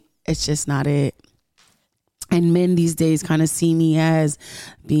me, it's just not it. And men these days kind of see me as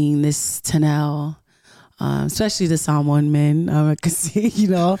being this Tenelle. Especially the Samoan men, I can see,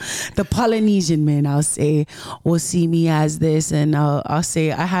 the Polynesian men, I'll say, will see me as this. And I'll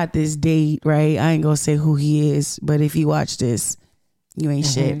say, I had this date, right? I ain't gonna say who he is, but if you watch this, you ain't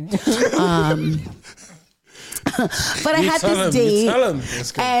shit. But I had this date,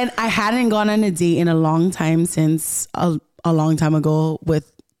 and I hadn't gone on a date in a long time since a long time ago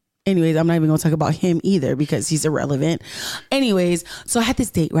with. Anyways, I'm not even going to talk about him either because he's irrelevant. Anyways, so I had this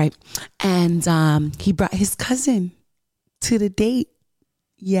date, right? And he brought his cousin to the date.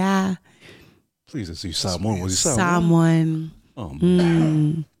 Yeah. Please, let's see Samoan. Was he Samoan? Oh,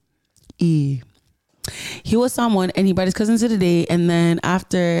 man. He was Samoan, and he brought his cousin to the date. And then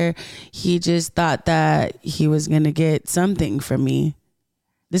after, he just thought that he was going to get something from me.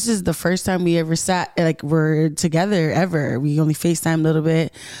 This is the first time we ever sat, like we're together ever. We only FaceTimed a little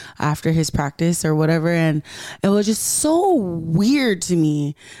bit after his practice or whatever. And it was just so weird to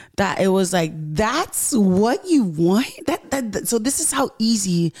me that it was like, that's what you want? So this is how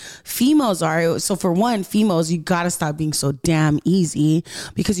easy females are. So for one, females, you got to stop being so damn easy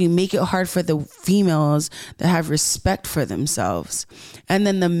because you make it hard for the females that have respect for themselves. And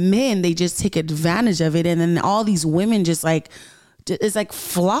then the men, they just take advantage of it. And then all these women just like, it's like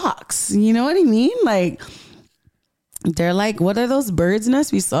flocks, you know what I mean? Like, they're like, what are those birds'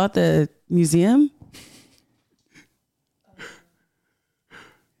 nests we saw at the museum?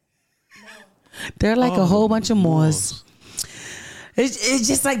 They're like a whole bunch of moths. It's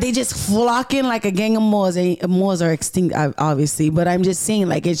just like they just flock in like a gang of moths. Moths are extinct, obviously, but I'm just saying,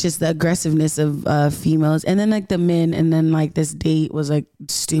 like, it's just the aggressiveness of females. And then like the men, and then like this date was like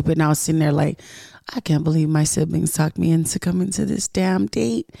stupid. And I was sitting there like, I can't believe my siblings talked me into coming to this damn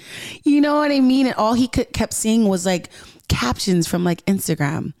date. You know what I mean? And all he kept seeing was like captions from like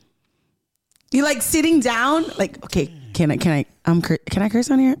Instagram. You like sitting down, like, okay, can I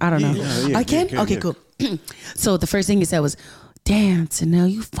curse on here? I don't know. Yeah, I can? Okay, cool. So the first thing he said was, damn, Tenelle,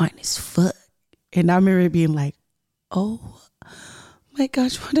 you fine as fuck. And I remember being like, oh my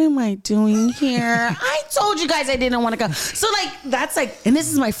gosh, what am I doing here? I told you guys I didn't want to go. So like, that's like, and this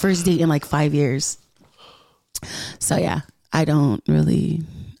is my first date in like 5 years. So yeah, I don't know.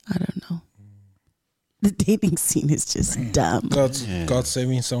 The dating scene is just dumb. God's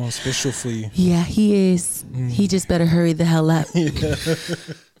saving someone special for you. Yeah, he is. He just better hurry the hell up.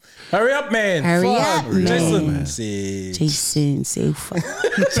 Hurry up, man. Hurry up, man. Jason, say fuck.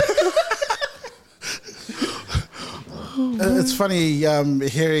 It's funny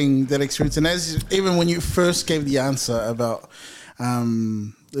hearing that experience, and even when you first gave the answer about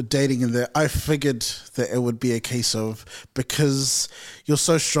the dating and that, I figured that it would be a case of, because you're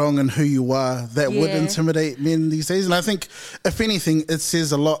so strong in who you are, that would intimidate men these days. And I think, if anything, it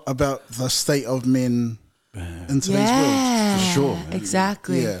says a lot about the state of men in today's world. For sure, man.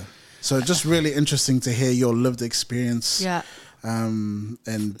 Exactly. Yeah. So just really interesting to hear your lived experience. Yeah.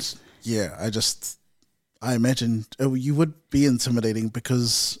 And yeah, I imagine you would be intimidating,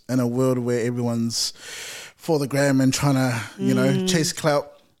 because in a world where everyone's for the gram and trying to, chase clout,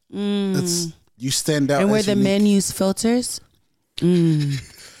 it's, you stand out. And where as the unique. men use filters,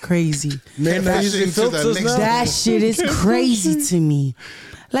 crazy. Men are using filters now. That shit is crazy to me.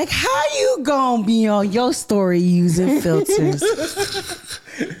 Like, how you gonna be on your story using filters?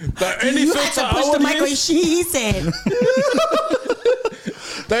 The only You filter had to push I the would mic when use, she said.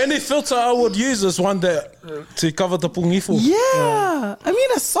 the only filter I would use is one that to cover the pungifo. Yeah. I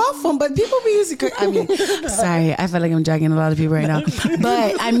mean, a soft one, but people be using. Sorry, I feel like I'm dragging a lot of people right now.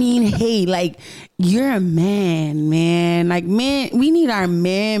 But I mean, hey, like, you're a man. Like, man, we need our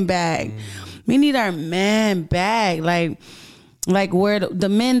man back. We need our man back. Like where the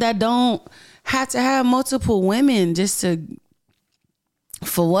men that don't have to have multiple women just to,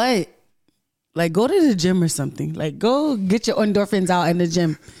 for what? Like, go to the gym or something. Like, go get your endorphins out in the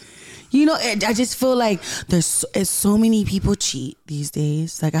gym. I just feel like there's so many people cheat these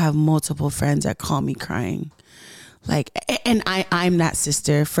days. Like, I have multiple friends that call me crying. Like, and I'm that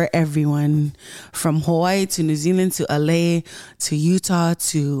sister for everyone, from Hawaii to New Zealand to LA to Utah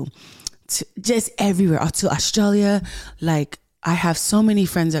to just everywhere, to Australia. Like, I have so many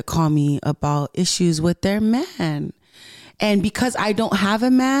friends that call me about issues with their man. And because I don't have a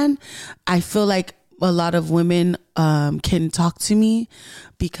man, I feel like a lot of women can talk to me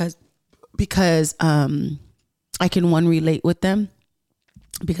because I can, one, relate with them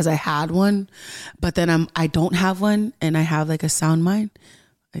because I had one, but then I don't have one, and I have like a sound mind.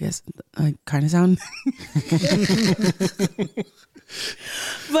 I guess I kind of sound.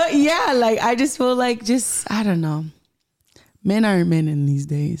 But yeah, like, I just feel like, I don't know. Men aren't men in these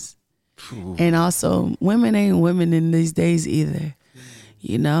days. And also, women ain't women in these days either.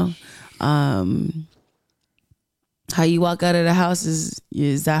 How you walk out of the house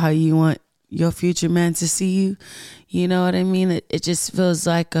is that how you want your future man to see you? You know what I mean? It just feels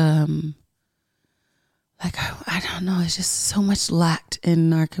like I don't know. It's just so much lacked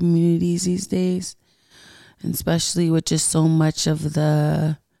in our communities these days, and especially with just so much of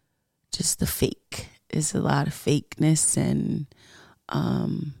the fake. It's a lot of fakeness and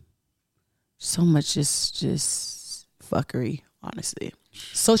so much just fuckery, honestly.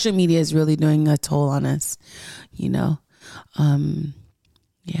 Social media is really doing a toll on us, Yeah.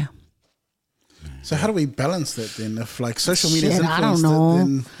 So how do we balance that then? If like social media is Shit, I don't know.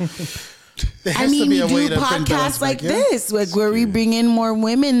 then there has to be a way do to bring balance podcasts back, like yeah? this, like where we bring in more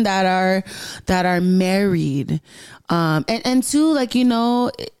women that are married, and too, like, I know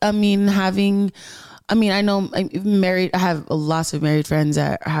I'm married. I have lots of married friends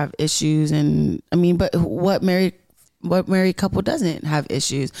that have issues, and but what married couple doesn't have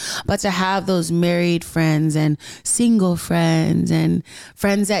issues? But to have those married friends and single friends and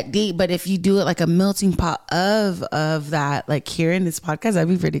friends that date, but if you do it like a melting pot of that, like here in this podcast, that'd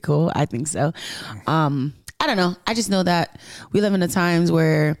be pretty cool. I think so. I don't know. I just know that we live in the times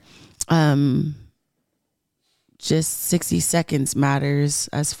where just 60 seconds matters,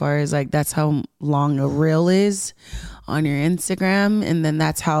 as far as like, that's how long a reel is on your Instagram. And then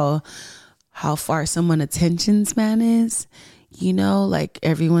that's how far someone's attention span is. Like,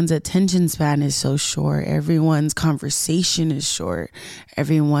 everyone's attention span is so short. Everyone's conversation is short.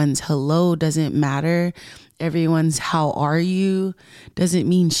 Everyone's hello doesn't matter. Everyone's how are you doesn't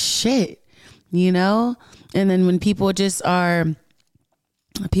mean shit, And then when people just are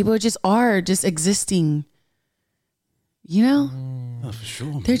just existing, Oh, for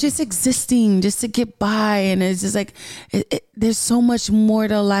sure. they're just existing just to get by. And it's just like, there's so much more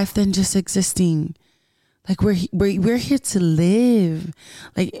to life than just existing. Like, we're here to live.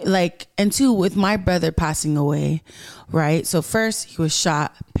 Like, and two, with my brother passing away, right? So first he was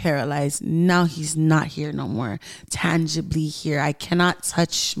shot, paralyzed. Now he's not here no more, tangibly here. I cannot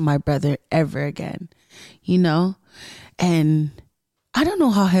touch my brother ever again, And I don't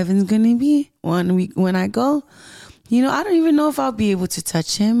know how heaven's gonna be when I go. You know, I don't even know if I'll be able to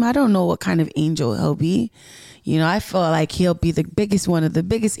touch him. I don't know what kind of angel he'll be. You know, I feel like he'll be one of the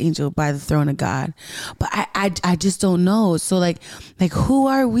biggest angel by the throne of God. But I just don't know. So like who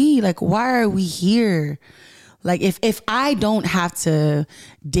are we? Like, why are we here? Like if I don't have to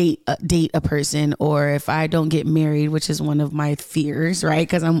date a person, or if I don't get married, which is one of my fears, right?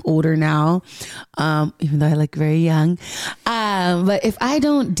 Because I'm older now, even though I look very young. But if I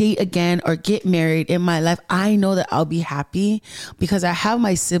don't date again or get married in my life, I know that I'll be happy because I have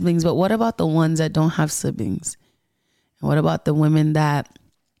my siblings. But what about the ones that don't have siblings? And what about the women that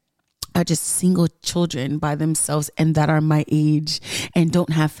are just single children by themselves and that are my age and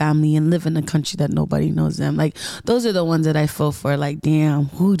don't have family and live in a country that nobody knows them? Like, those are the ones that I feel for. Like, damn,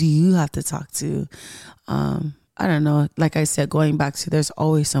 who do you have to talk to? I don't know. Like I said, going back to, there's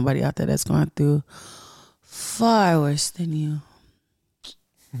always somebody out there that's going through far worse than you.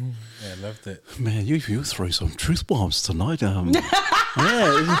 Yeah, I loved it. Man, you throw some truth bombs tonight. Yeah,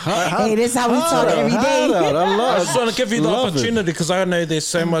 Hey, this is how we talk every day. I just want to give you the opportunity because I know there's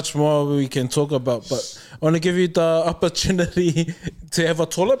so much more we can talk about, but I want to give you the opportunity to have a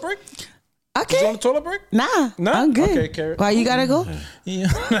toilet break. Okay. Do you want a toilet break? Nah, No? I'm good. Okay, Carrie. Why you gotta go? Yeah.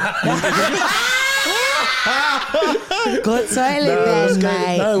 Go toilet then,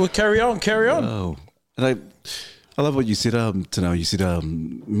 mate. No, we'll carry on. Oh, and I love what you said, Tenelle. You said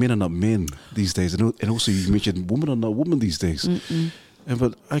men are not men these days, and also you mentioned women are not women these days.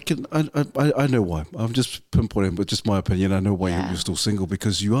 But I know why. I'm just pinpointing, but just my opinion. I know why you're still single,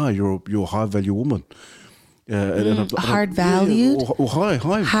 because you're a high value woman. Hard valued, or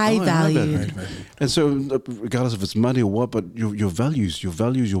high valued. And so, regardless if it's money or what, but your values,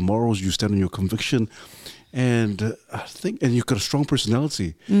 your morals, you stand on your conviction. And I think, and you've got a strong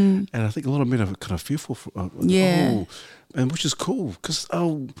personality, and I think a lot of men are kind of fearful for, and which is cool, because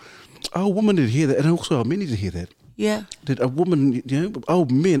our women need to hear that, and also our men need to hear that. Yeah, That a woman, our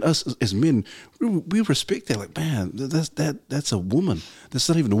men, us as men, we respect that. Like, man, that's a woman. That's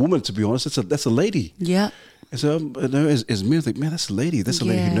not even a woman, to be honest. That's a lady. yeah. And so, as men, think, man, that's a lady. That's a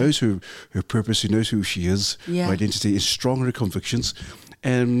lady who knows her purpose, who knows who she is, her identity, is strong in her convictions.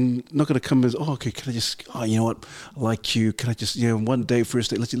 And not going to come as, oh, okay, can I just, you know what, I like you. Can I just, one day,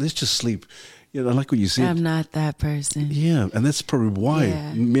 first day, let's just sleep. I like what you said. I'm not that person. Yeah, and that's probably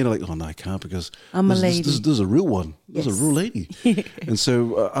why men are like, oh, no, I can't, because I'm a lady. This is a real one. This is a real lady. And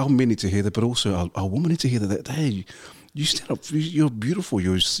so our men need to hear that, but also our women need to hear that, hey, you stand up, you're beautiful,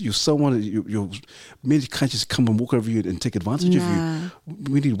 you're someone, men can't just come and walk over you and take advantage of you.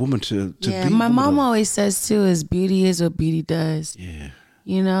 We need women to be. My mom always says too, is beauty is what beauty does. Yeah.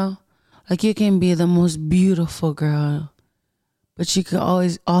 You know, like you can be the most beautiful girl, but you can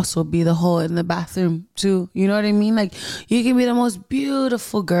always also be the hole in the bathroom too. You know what I mean? Like, you can be the most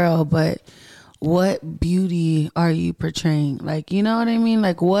beautiful girl, but what beauty are you portraying? Like, you know what I mean?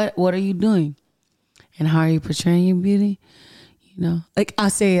 Like, what are you doing? And how are you portraying your beauty? You know, like I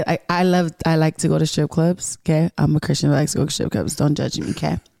say, I like to go to strip clubs. Okay. I'm a Christian that likes to go to strip clubs. Don't judge me.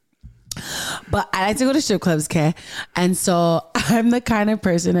 Okay. But I like to go to strip clubs, okay? And so I'm the kind of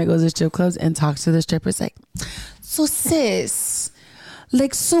person that goes to strip clubs and talks to the strippers like, so sis,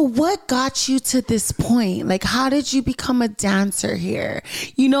 like, so what got you to this point? Like, how did you become a dancer here?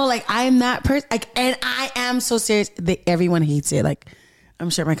 You know, like, I'm that person, like, and I am so serious. Everyone hates it. Like, I'm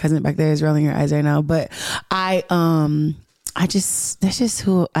sure my cousin back there is rolling her eyes right now, but that's just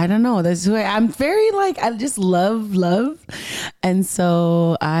who, I don't know. That's who I'm very like, I just love. And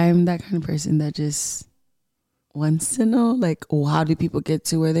so I'm that kind of person that just wants to know, like, how do people get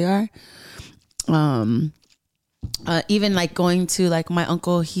to where they are? Even like going to, like, my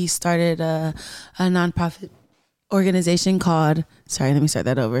uncle, he started a nonprofit organization called, sorry, let me start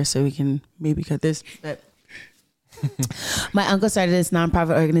that over so we can maybe cut this. But my uncle started this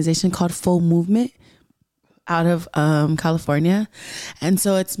nonprofit organization called Full Movement out of California, and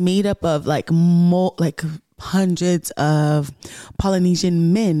so it's made up of like hundreds of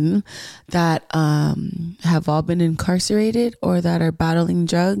Polynesian men that have all been incarcerated or that are battling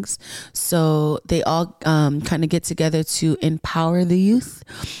drugs. So they all kind of get together to empower the youth.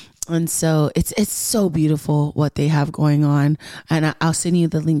 And so it's so beautiful what they have going on, and I'll send you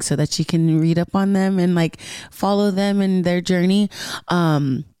the link so that you can read up on them and like follow them in their journey.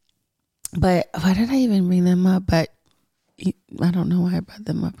 But why did I even bring them up? But I don't know why I brought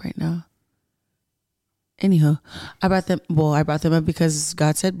them up right now. Anywho, I brought them. Well, I brought them up because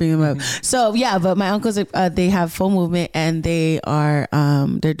God said bring them up. So yeah, but my uncles, they have full movement, and they are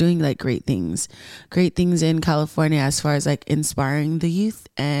they're doing like great things in California as far as like inspiring the youth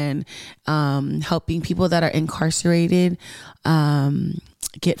and helping people that are incarcerated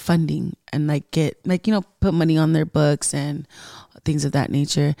get funding and like get like put money on their books and things of that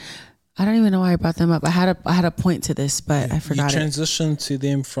nature. I don't even know why I brought them up. I had a point to this, but I forgot. You transitioned to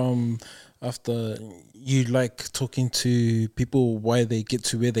them from after you like talking to people why they get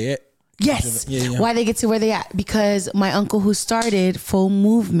to where they at. Yes, why they get to where they at, because my uncle who started Full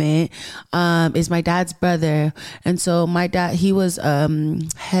Movement is my dad's brother, and so my dad, he was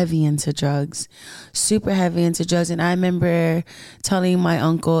heavy into drugs, super heavy into drugs, and I remember telling my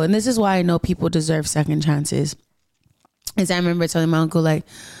uncle, and this is why I know people deserve second chances, is I remember telling my uncle like,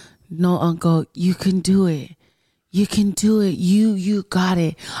 no, uncle, you can do it. You can do it. You got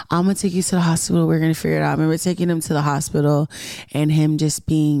it. I'm going to take you to the hospital. We're going to figure it out. I remember taking him to the hospital and him just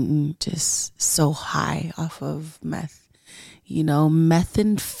being just so high off of meth.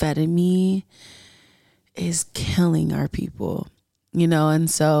 Methamphetamine is killing our people. And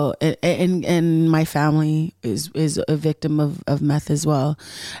so, and my family is a victim of meth as well.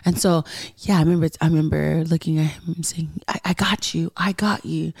 And so, yeah, I remember looking at him and saying, I got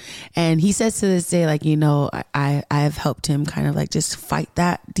you. And he says to this day, like, I have helped him kind of like just fight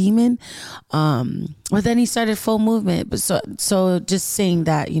that demon. But then he started Full Movement. But so just saying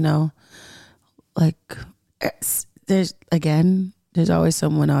that, like there's always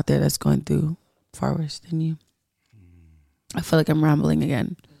someone out there that's going through far worse than you. I feel like I'm rambling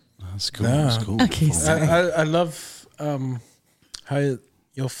again. That's cool. That's cool. Okay, sorry. I love how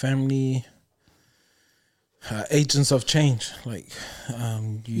your family agents of change. Like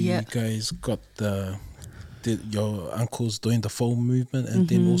you guys got your uncles doing the Full Movement, and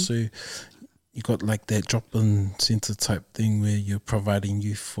then also you got like that drop-in center type thing where you're providing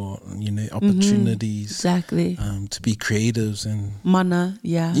youth for opportunities, exactly, to be creatives and Mana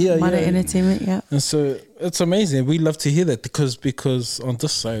Entertainment, and so it's amazing. We love to hear that because on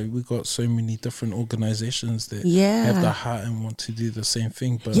this side we got so many different organizations that have the heart and want to do the same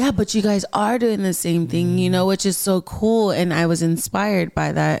thing. But you guys are doing the same thing, which is so cool, and I was inspired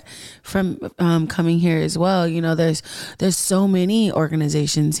by that from coming here as well. There's so many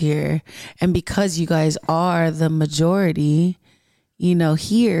organizations here, and because you guys are the majority,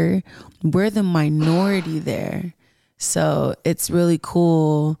 here we're the minority there, so it's really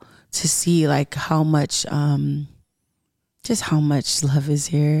cool to see like how much just how much love is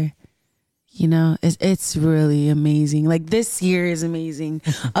here. It's really amazing. Like this year is amazing.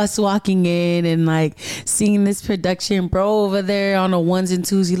 Us walking in and like seeing this production, bro over there on the ones and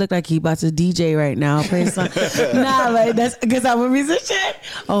twos. He looked like he about to DJ right now. Play a song. Nah, like that's because I'm a musician.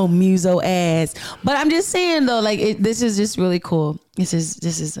 Oh, muso ass. But I'm just saying though, like this is just really cool. This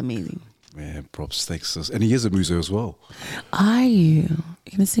is amazing. Man, props, thanks. And he is a muso as well. Are you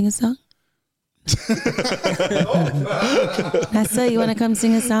gonna sing a song? Nasa, you wanna come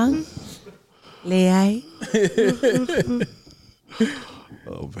sing a song? Leai.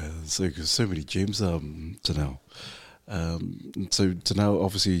 Oh man, so many gems, Tenelle. So Tenelle,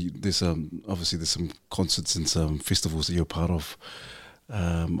 obviously there's some concerts and some festivals that you're part of.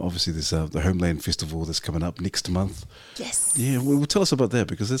 Obviously there's the Homeland Festival that's coming up next month. Yes. Yeah, well tell us about that,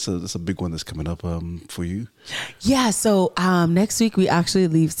 because that's a big one that's coming up for you. Yeah, so next week we actually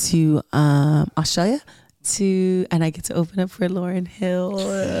leave to Australia and I get to open up for Lauryn Hill.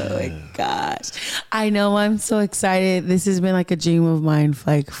 Oh my gosh. I know, I'm so excited. This has been like a dream of mine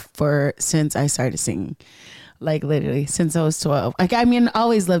since I started singing. Like literally since I was 12. Like I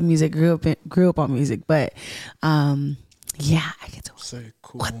always loved music, grew up on music, but I get to. So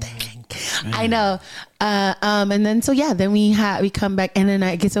cool. What the heck? I know. And then then we come back, and then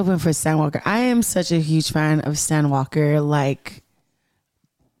I get to open for Stan Walker. I am such a huge fan of Stan Walker, like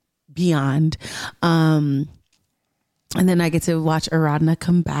beyond. And then I get to watch Aradna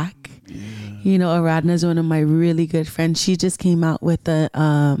come back. Aradna is one of my really good friends. She just came out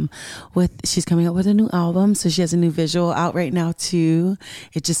she's coming out with a new album. So she has a new visual out right now too.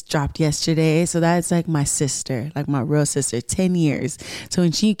 It just dropped yesterday. So that's like my sister, like my real sister, 10 years. So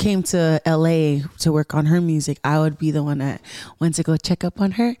when she came to LA to work on her music, I would be the one that went to go check up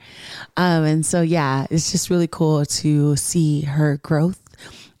on her. And so, it's just really cool to see her growth.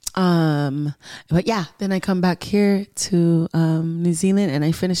 But then I come back here to New Zealand and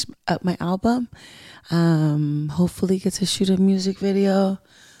I finish up my album. Hopefully get to shoot a music video.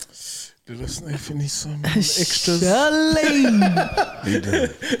 Let us know if you need some extras. I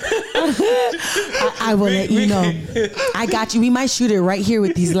will let you know. I got you. We might shoot it right here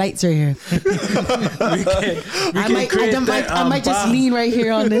with these lights right here. I might just lean right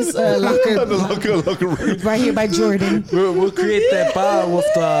here on this locker room. Right here by Jordan. We'll create that bar with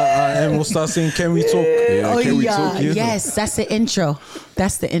the and we'll start saying, "Can we talk?" Yeah, we talk? Yeah. Yes, that's the intro.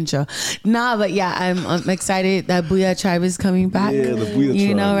 That's the intro. Nah, but yeah, I'm excited that Booyah Tribe is coming back. Yeah, the Booyah Tribe.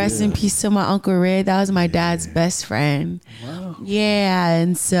 You know, rest in peace to my Uncle Red. That was my dad's best friend. Wow. Yeah,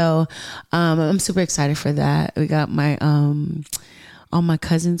 and so I'm super excited for that. We got my all my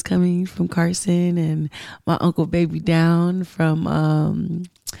cousins coming from Carson, and my Uncle Baby Down from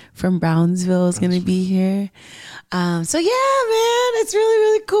Brownsville is gonna be here. So yeah, man, it's really,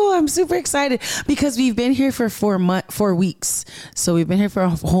 really cool. I'm super excited because we've been here for 4 weeks. So we've been here for a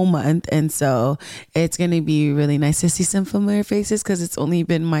whole month, and so it's gonna be really nice to see some familiar faces because it's only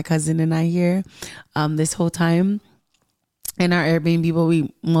been my cousin and I here this whole time. In our Airbnb, but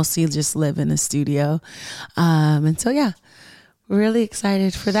we mostly just live in the studio. And so yeah, really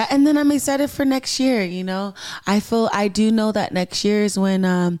excited for that. And then I'm excited for next year. You know, I do know that next year is when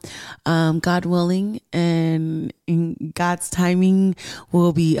God willing and in God's timing,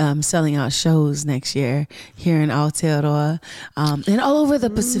 we'll be selling out shows next year here in Aotearoa and all over the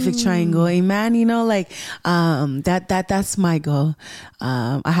Pacific Triangle. Amen. You know, like that's my goal.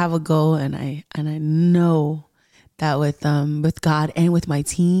 I have a goal, and I know that with God and with my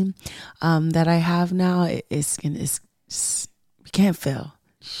team that I have now, it's we can't fail.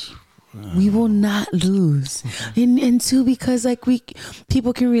 We will not lose. And two, because like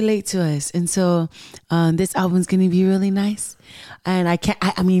people can relate to us. And so this album's going to be really nice. And I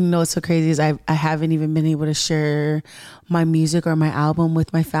mean, you know, what's so crazy is I haven't even been able to share my music or my album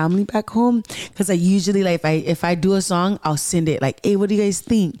with my family back home. Cause I usually like, if I do a song, I'll send it like, hey, what do you guys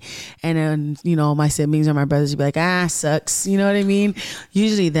think? And then, you know, my siblings or my brothers will be like, sucks. You know what I mean?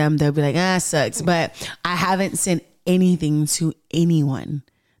 Usually they'll be like, sucks. But I haven't sent anything to anyone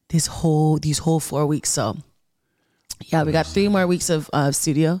these whole 4 weeks. So yeah, we got 3 more weeks of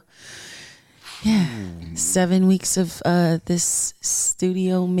studio. Yeah, 7 weeks of this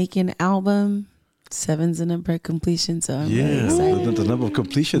studio making album. 7's the number of completion. So I'm really excited. The number of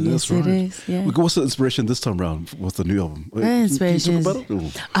completion. Yes, that's right. it is. Yeah. What's the inspiration this time around? What's the new album? Inspiration. Can you talk about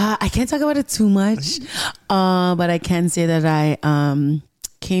it? I can't talk about it too much, but I can say that I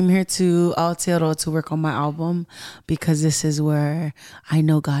came here to Aotearoa to work on my album because this is where I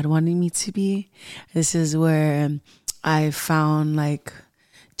know God wanted me to be. This is where I found like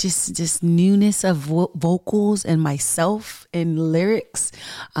just newness of vocals and myself in lyrics.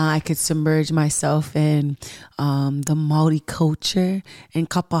 I could submerge myself in the Maori culture and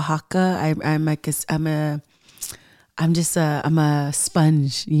kapahaka. I'm a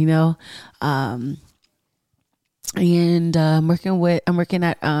sponge, you know. And I'm working with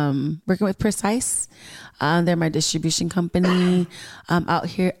Precise. They're my distribution company out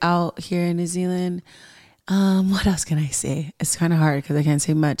here in New Zealand. What else can I say? It's kind of hard because I can't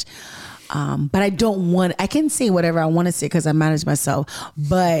say much. But I can say whatever I want to say because I manage myself.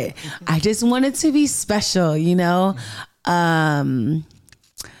 But I just want it to be special, you know?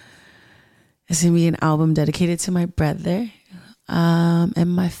 It's going to be an album dedicated to my brother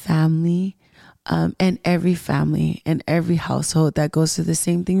and my family. And every family and every household that goes through the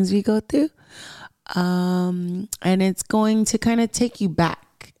same things we go through. And it's going to kind of take you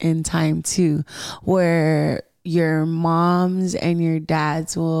back in time too, where your moms and your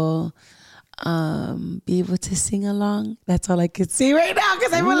dads will be able to sing along. That's all I could say right now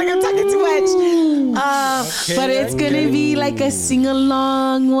because I feel like I'm talking too much. But it's gonna be like a sing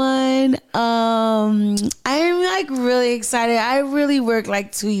along one. I'm like really excited. I really worked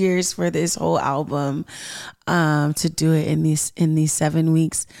like 2 years for this whole album to do it in these 7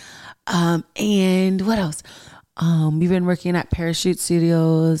 weeks. And what else? We've been working at Parachute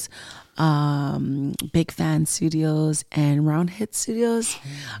Studios, Big Fan Studios, and Roundhead Studios.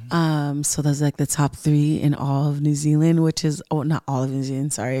 So those are like the top 3 in all of New Zealand, which is not all of New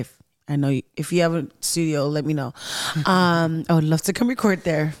Zealand. Sorry if you have a studio, let me know. I would love to come record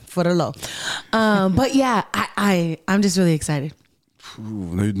there for the low. But yeah, I'm just really excited.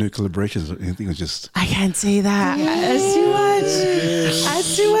 No collaborations or anything, or just I can't say that. That's too much.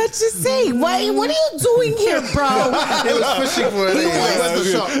 That's too much to say. What are you doing here, bro? He was fishing for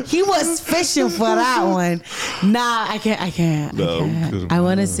it. He was fishing for that one. Nah, I can't. No, I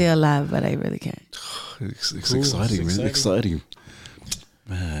want to say a lot, but I really can't. It's exciting, really exciting.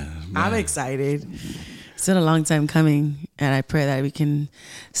 Man, I'm excited. It's been a long time coming, and I pray that we can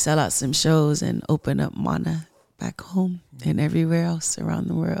sell out some shows and open up Mana back home and everywhere else around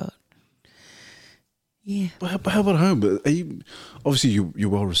the world. Yeah. But how about home? Are you, obviously, you're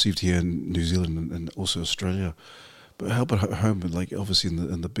well received here in New Zealand and also Australia. But how about home? Like obviously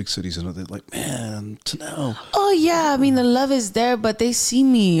in the big cities, and they're like, man, Tenelle. Oh yeah, I mean the love is there, but they see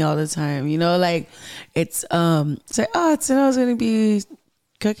me all the time. You know, like it's like, oh, Tenelle's gonna be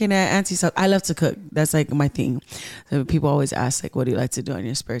cooking at Auntie's house. I love to cook. That's like my thing. So people always ask like, what do you like to do in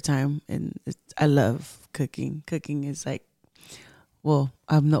your spare time? And I love cooking. Cooking is like, well,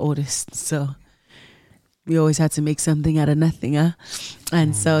 I'm the oldest, so we always had to make something out of nothing, huh?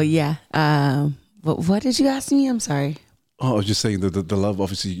 And so yeah. But what did you ask me? I'm sorry. Oh, I was just saying the love.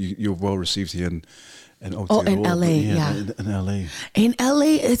 Obviously, you're well received here in Oh, in LA, yeah. In LA. In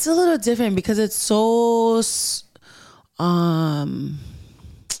LA, it's a little different because it's so how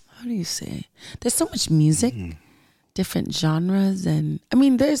do you say? There's so much music, different genres, and I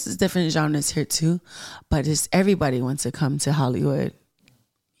mean, there's different genres here too, but it's everybody wants to come to Hollywood,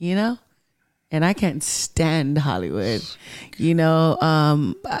 you know. And I can't stand Hollywood, you know.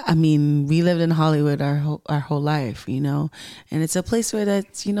 I mean, we lived in Hollywood our whole life, you know, and it's a place where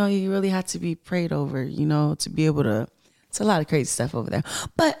that, you know, you really have to be prayed over, you know, to be able to. It's a lot of crazy stuff over there,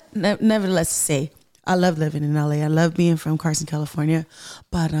 but nevertheless, say I love living in LA. I love being from Carson, California,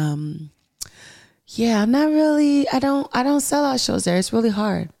 but yeah, I'm not really. I don't sell out shows there. It's really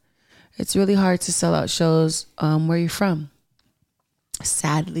hard. It's really hard to sell out shows where you're from.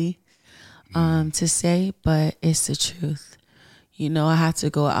 Sadly. To say, but it's the truth. You know, I have to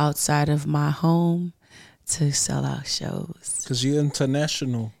go outside of my home to sell out shows. Because you're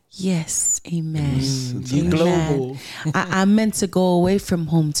international. Yes, amen. You're global. I meant to go away from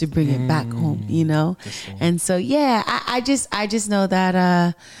home to bring it back home, you know? And so, yeah, I just know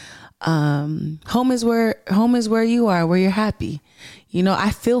that home is where you are, where you're happy. You know,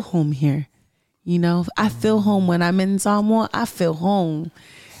 I feel home here. You know, I feel home when I'm in Samoa. I feel home.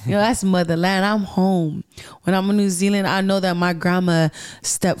 You know, that's motherland. I'm home. When I'm in New Zealand, I know that my grandma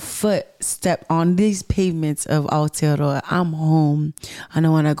stepped on these pavements of Aotearoa. I'm home. I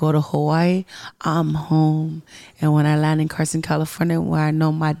know when I go to Hawaii, I'm home. And when I land in Carson, California, where I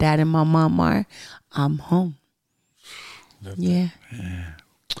know my dad and my mom are, I'm home. Yeah.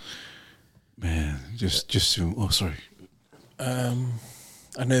 Man, just oh, sorry. I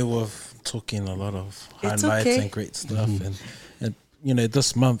know we're talking a lot of It's highlights okay. and great stuff, and you know,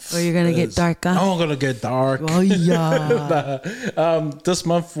 this month. Oh, you're gonna get dark, huh? I'm gonna get dark. Oh yeah. This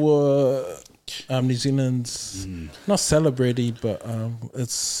month were New Zealand's not celebrated, but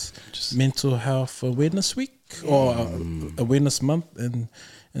it's just Mental Health Awareness Week or Awareness Month, and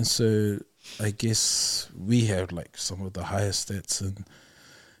so I guess we have like some of the highest stats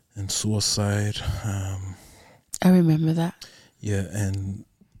in suicide. I remember that. Yeah, and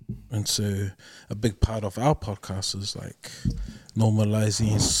so a big part of our podcast is like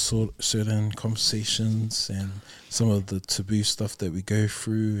normalizing certain conversations and some of the taboo stuff that we go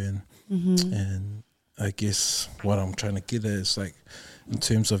through, and I guess what I'm trying to get at is like in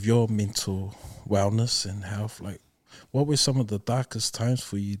terms of your mental wellness and health, like what were some of the darkest times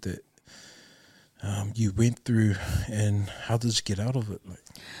for you that you went through, and how did you get out of it? Like,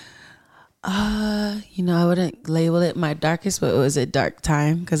 you know, I wouldn't label it my darkest, but it was a dark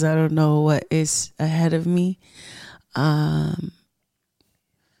time because I don't know what is ahead of me.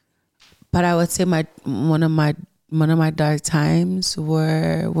 But I would say one of my dark times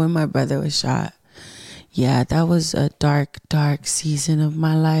were when my brother was shot. Yeah, that was a dark season of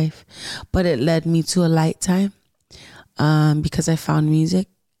my life, but it led me to a light time because I found music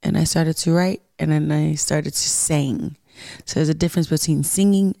and I started to write, and then I started to sing. So there's a difference between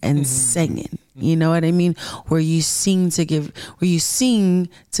singing and singing. You know what I mean? Where you sing to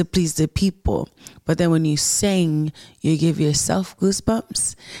please the people, but then when you sing, you give yourself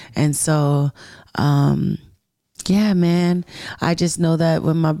goosebumps. And so, yeah, man, I just know that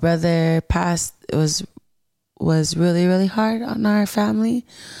when my brother passed, it was really, really hard on our family.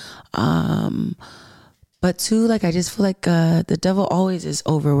 But too, like, I just feel like the devil always is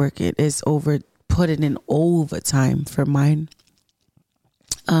overworking, putting in overtime for mine.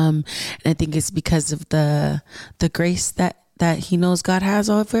 And I think it's because of the grace that he knows God has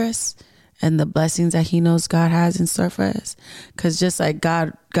over us, and the blessings that he knows God has in store for us. Because just like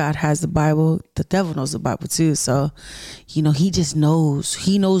God has the Bible, the devil knows the Bible too. So, you know, he knows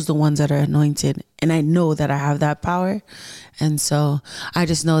the ones that are anointed, and I know that I have that power. And so I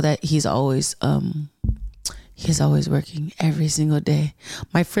just know that he's always He's always working every single day.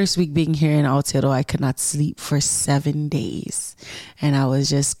 My first week being here in Aotearoa, I could not sleep for 7 days. And I was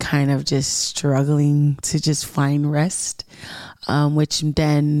just kind of just struggling to just find rest, which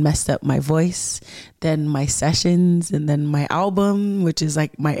then messed up my voice, then my sessions, and then my album, which is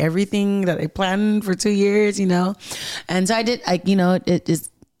like my everything that I planned for 2 years, you know. And so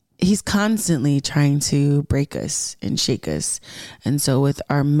he's constantly trying to break us and shake us. And so with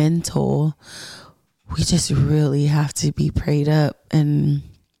our mental, we just really have to be prayed up and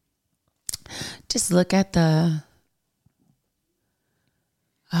just look at the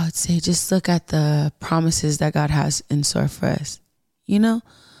promises that God has in store for us, you know,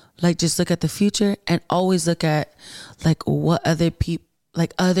 like just look at the future and always look at like what other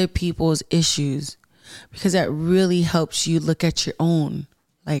people's issues, because that really helps you look at your own,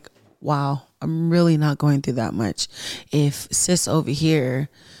 like, wow, I'm really not going through that much. If sis over here,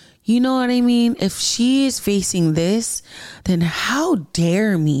 you know what I mean? If she is facing this, then how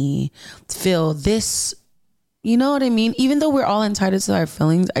dare me feel this? You know what I mean? Even though we're all entitled to our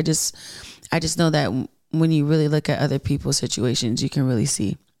feelings, I just know that when you really look at other people's situations, you can really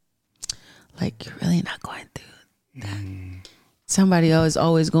see, like, you're really not going through that. Somebody else is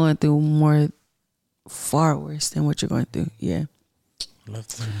always going through far worse than what you're going through. Yeah. Love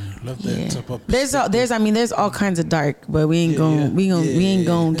that Yeah. type of There's all kinds of dark, but we ain't gonna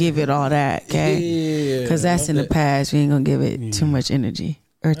give it all that, okay? Because that's in the past. We ain't gonna give it too much energy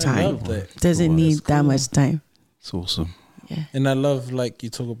or time. love that. Doesn't need that much time. It's awesome. Yeah, And I love, like, you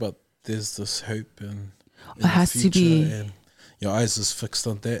talk about there's this hope and it has to be. and your eyes is fixed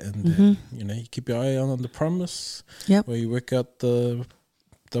on that, and then, you know, you keep your eye on the promise. Yep. Where you work out the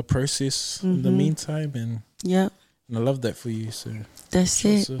process in the meantime, and Yep. I love that for you. So That's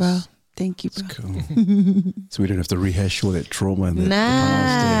Trust it, us. bro. Thank you, bro. Cool. So we don't have to rehash all that trauma and that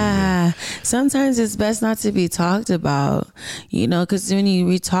past. Nah. Sometimes it's best not to be talked about, you know, because when you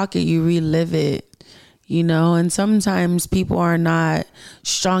re-talk it, you relive it, you know, and sometimes people are not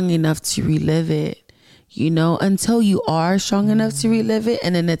strong enough to relive it, you know, until you are strong enough to relive it.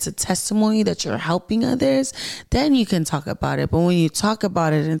 And then it's a testimony that you're helping others. Then you can talk about it. But when you talk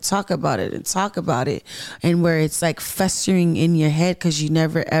about it and talk about it and talk about it, and where it's like festering in your head because you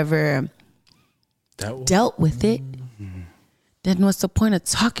never ever dealt with it, then what's the point of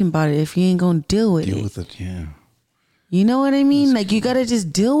talking about it if you ain't gonna deal with it? Yeah. You know what I mean? Like, you gotta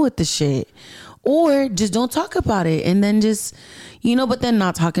just deal with the shit, or just don't talk about it, and then just, you know. But then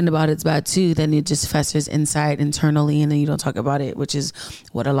not talking about it's bad too. Then it just festers inside internally, and then you don't talk about it, which is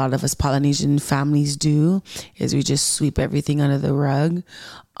what a lot of us Polynesian families do. Is we just sweep everything under the rug.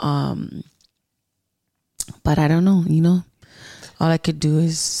 But I don't know. You know, all I could do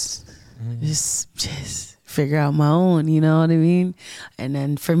is just figure out my own. You know what I mean? And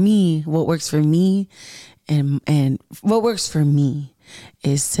then for me, what works for me, and what works for me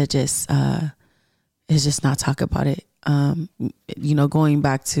is to just not talk about it. You know, going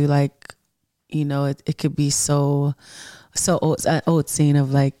back to, like, you know, it could be so old saying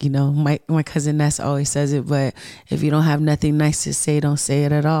of, like, you know, my cousin Ness always says it, but if you don't have nothing nice to say, don't say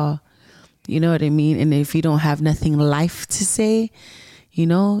it at all. You know what I mean? And if you don't have nothing life to say, you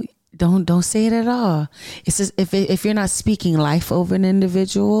know, don't say it at all. It's just, if you're not speaking life over an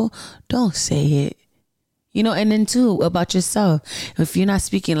individual, don't say it. You know, and then too about yourself. If you're not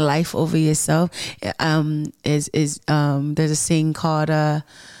speaking life over yourself, there's a saying called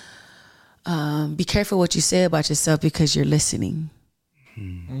be careful what you say about yourself because you're listening.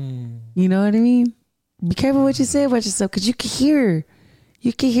 You know what I mean? Be careful what you say about yourself because you can hear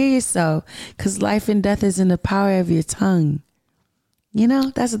yourself, because life and death is in the power of your tongue. You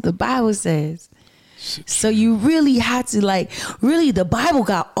know, that's what the Bible says. So you really had to, like, really, the Bible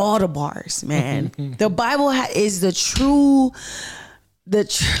got all the bars, man. The Bible is the truth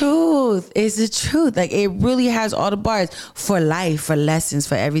is the truth. Like, it really has all the bars for life, for lessons,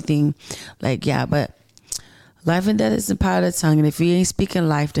 for everything. Like, yeah, but life and death is the power of the tongue. And if you ain't speaking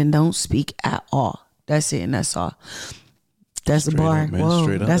life, then don't speak at all. That's it, and that's all. That's the bar. Up, man. Whoa,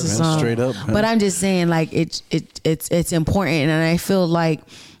 Straight up, that's a man. song. Straight up, man. But I'm just saying, like, it's important, and I feel like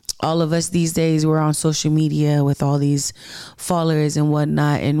all of us these days, we're on social media with all these followers and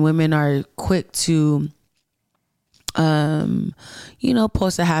whatnot, and women are quick to, you know,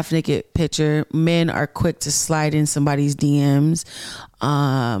 post a half naked picture. Men are quick to slide in somebody's DMs.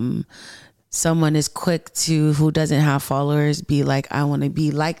 Someone is quick to, who doesn't have followers, be like, I want to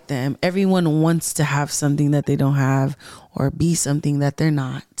be like them. Everyone wants to have something that they don't have, or be something that they're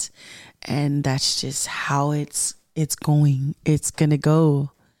not. And that's just how it's going. It's going to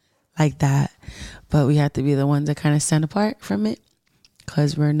go like that. But we have to be the ones that kind of stand apart from it,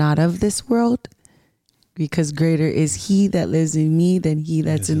 because we're not of this world. because greater is he that lives in me than he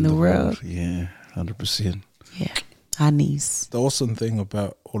that's in the world. Yeah, 100%. Yeah, Anis. The awesome thing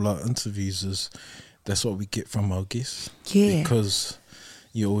about all our interviews is that's what we get from our guests. Yeah. Because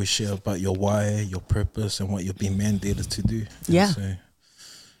you always share about your why, your purpose, and what you've been mandated to do. Yeah. And so,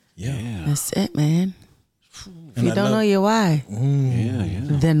 yeah. That's it, man. If And you I don't love- know your why,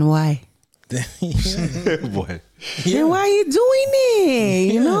 then why? Boy. Then why are you doing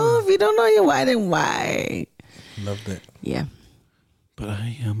it? You know, if you don't know your why, then why? Love that. Yeah. But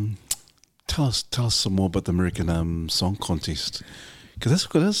tell us some more about the American Song Contest, because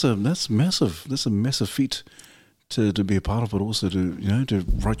that's massive. That's a massive feat to be a part of, but also to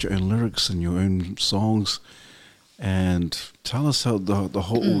write your own lyrics and your own songs. And tell us how the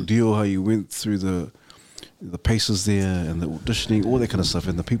whole ordeal, how you went through the paces there and the auditioning, all that kind of stuff,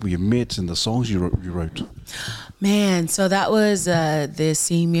 and the people you met and the songs you wrote. Man, so that was the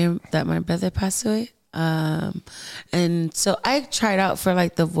same year that my brother passed away. And so I tried out for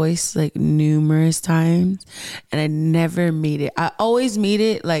like The Voice like numerous times, and I never made it. I always made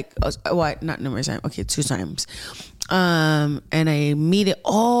it like not numerous times. Okay, 2 times. And I made it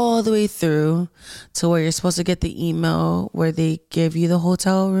all the way through to where you're supposed to get the email where they give you the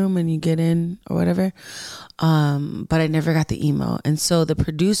hotel room and you get in or whatever. But I never got the email. And so the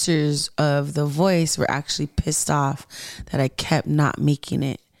producers of The Voice were actually pissed off that I kept not making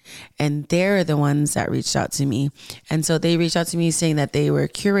it. And they're the ones that reached out to me. And so they reached out to me saying that they were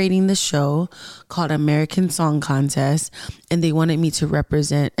curating the show called American Song Contest, and they wanted me to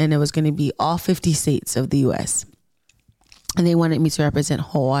represent, and it was going to be all 50 states of the U.S., and they wanted me to represent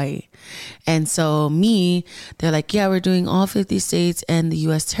Hawaii. And so they're like, yeah, we're doing all 50 states and the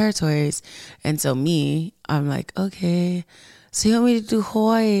U.S. territories. And so I'm like, okay, so you want me to do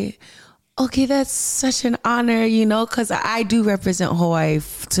Hawaii? Okay, that's such an honor, because I do represent Hawaii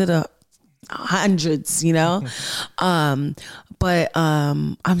to the hundreds, but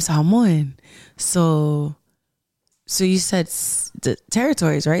I'm Samoan. So you said the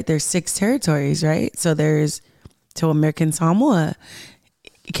territories, right? There's 6 territories, right? So there's to American Samoa.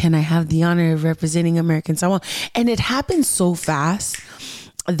 Can I have the honor of representing American Samoa? And it happened so fast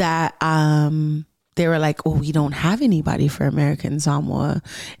that they were like, oh, we don't have anybody for American Samoa.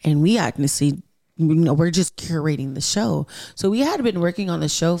 And we honestly, we're just curating the show. So we had been working on the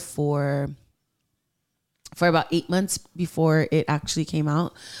show for about 8 months before it actually came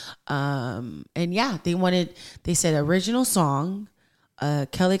out. And yeah, they said original song.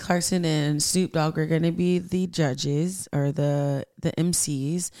 Kelly Clarkson and Snoop Dogg are going to be the judges or the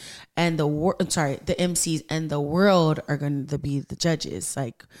MCs, and the MCs and the world are going to be the judges.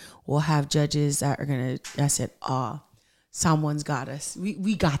 Like, we'll have judges that are going to, I said, someone's got us.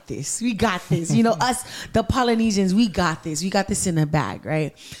 We got this. We got this. Us, the Polynesians, we got this. We got this in the bag,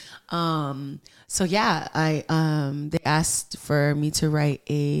 right? So yeah, they asked for me to write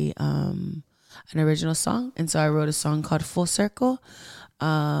an original song, and so I wrote a song called Full Circle,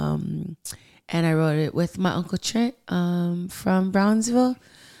 and I wrote it with my Uncle Trent from Brownsville,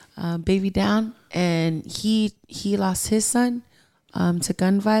 Baby Down, and he lost his son to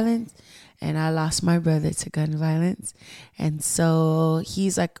gun violence, and I lost my brother to gun violence, and so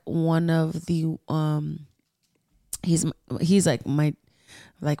he's like one of the he's like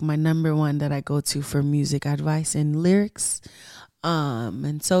my number one that I go to for music advice and lyrics.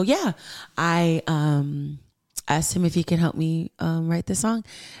 And so, yeah, I asked him if he can help me write the song.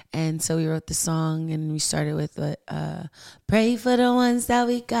 And so we wrote the song, and we started with pray for the ones that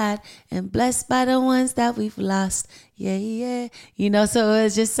we got and blessed by the ones that we've lost. Yeah, yeah. So it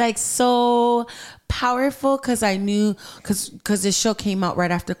was just like so powerful because I knew, because this show came out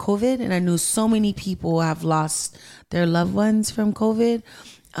right after COVID, and I knew so many people have lost their loved ones from COVID.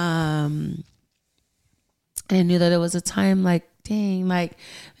 And I knew that it was a time like, dang, like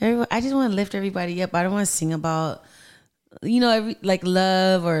I just want to lift everybody up. I don't want to sing about, like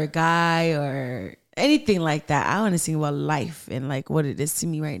love or a guy or anything like that. I want to sing about life and like what it is to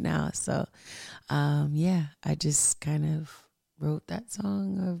me right now. So, yeah, I just kind of wrote that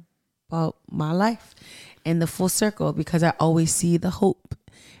song about my life and the full circle, because I always see the hope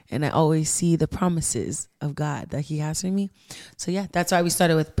and I always see the promises of God that he has for me. So yeah, that's why we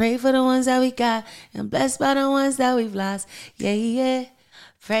started with pray for the ones that we got and blessed by the ones that we've lost. Yeah, yeah.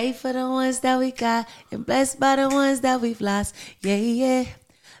 Pray for the ones that we got and blessed by the ones that we've lost. Yeah, yeah.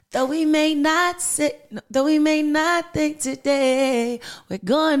 Though we may not think today, we're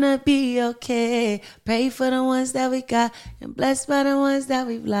gonna be okay. Pray for the ones that we got and blessed by the ones that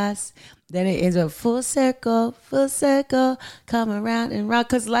we've lost. Then it ends up full circle, come around and round,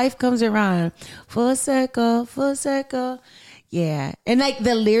 because life comes around. Full circle. Yeah. And like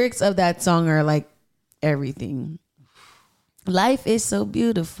the lyrics of that song are like everything. Life is so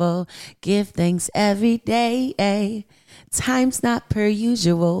beautiful. Give thanks every day. Time's not per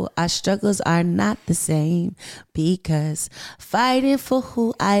usual. Our struggles are not the same, because fighting for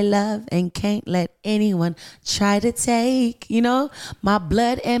who I love and can't let anyone try to take, my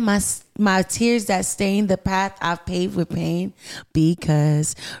blood and my tears that stain the path I've paved with pain.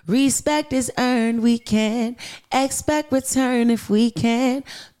 Because respect is earned, we can expect return if we can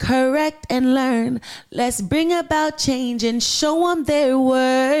correct and learn. Let's bring about change and show them their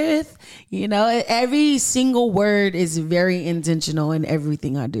worth. Every single word is very intentional in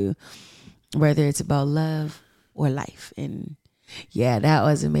everything I do, whether it's about love or life. And yeah, that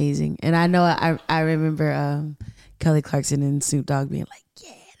was amazing. And I know I remember Kelly Clarkson and Snoop Dogg being like,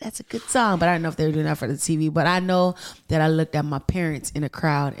 yeah, that's a good song. But I don't know if they were doing that for the TV. But I know that I looked at my parents in a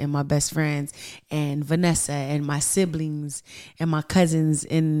crowd and my best friends and Vanessa and my siblings and my cousins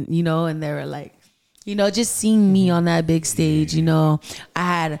and, and they were like, just seeing me on that big stage, I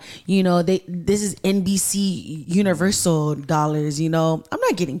had, this is NBC Universal dollars, I'm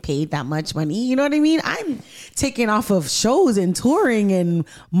not getting paid that much money. You know what I mean? I'm taking off of shows and touring and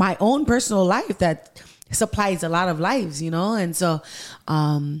my own personal life that supplies a lot of lives, And so,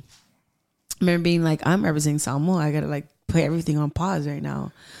 I remember being like, I'm representing Samoa. I got to put everything on pause right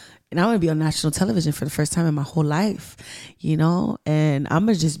now. And I'm going to be on national television for the first time in my whole life, and I'm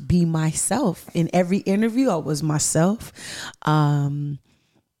going to just be myself. In every interview, I was myself. In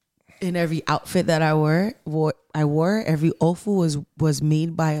every outfit that I wore, every ofu was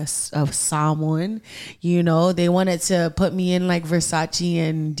made by a Samoan. They wanted to put me in like Versace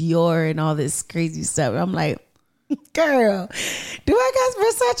and Dior and all this crazy stuff. I'm like, girl, do I got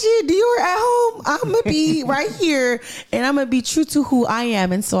Versace and Dior at home? I'm gonna be right here and I'm gonna be true to who I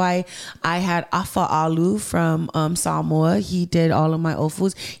am. And so I had Afa Alu from Samoa. He did all of my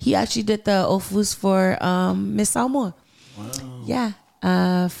ofus. He actually did the ofus for Miss Samoa. Wow. Yeah.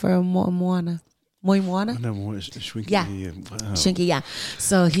 For Moana. Moana? Yeah. Wow. Shinky, yeah.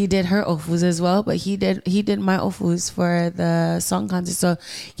 So he did her ofus as well, but he did my ofus for the song contest. So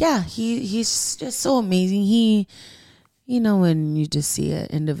yeah, he's just so amazing. He, when you just see an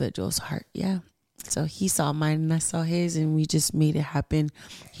individual's heart, yeah. So he saw mine and I saw his, and we just made it happen.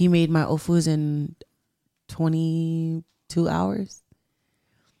 He made my ofus in 22 hours.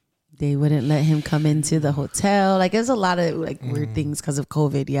 They wouldn't let him come into the hotel. There's a lot of weird things because of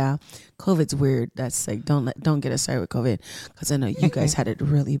COVID. Yeah, COVID's weird. That's don't get us started with COVID, because I know you guys had it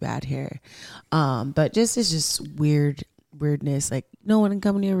really bad here. But it's just weirdness. No one can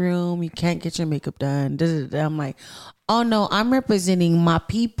come in your room. You can't get your makeup done. I'm like, oh no, I'm representing my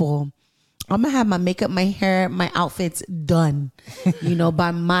people. I'm gonna have my makeup, my hair, my outfits done,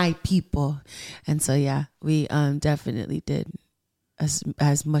 by my people. And so yeah, we definitely did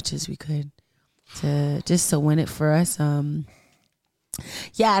as much as we could to win it for us.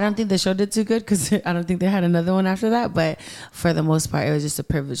 Yeah, I don't think the show did too good because I don't think they had another one after that. But for the most part, it was just a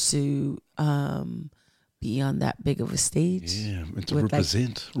privilege to be on that big of a stage. Yeah, and to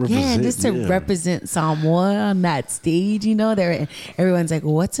represent. Yeah, and just to represent Samoa on that stage. Everyone's like,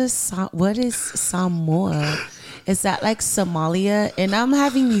 what is Samoa? Is that like Somalia? And I'm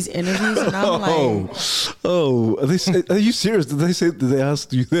having these interviews and I'm are you serious? Did they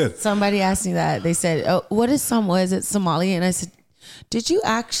ask you that? Somebody asked me that. They said, oh, what is Samoa? Is it Somalia? And I said, did you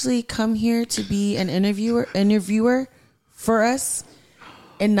actually come here to be an interviewer for us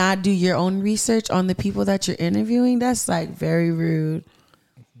and not do your own research on the people that you're interviewing? That's very rude.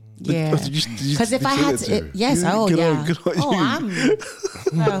 Yeah, because if I had to, yes, yeah.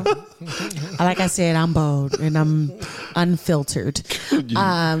 Like I said, I'm bold and I'm unfiltered.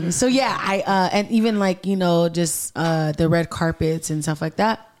 So yeah, I and even just the red carpets and stuff like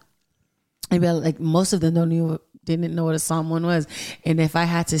that. I mean, most of them didn't know what a Samoan was, and if I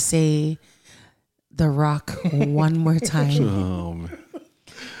had to say The Rock one more time. Oh, man.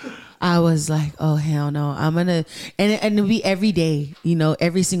 I was like, oh hell no! I'm gonna and it'll be every day,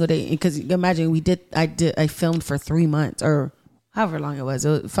 every single day. Because imagine I filmed for 3 months or however long it was.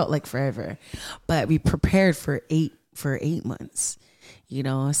 It felt like forever, but we prepared for 8 months. So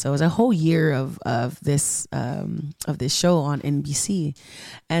it was a whole year of this show on NBC,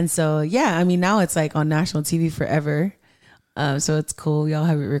 and so yeah, I mean now it's on national TV forever. So it's cool. Y'all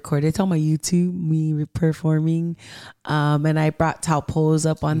have it recorded. It's on my YouTube, me performing. And I brought Taupos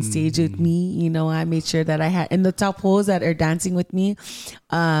up on stage with me. I made sure that I had, and the Taupos that are dancing with me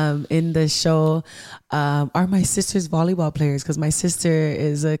in the show are my sister's volleyball players, because my sister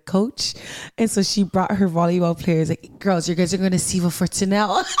is a coach. And so she brought her volleyball players, girls, you guys are going to see for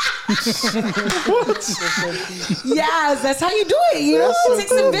Tenelle. Yes, that's how you do it. It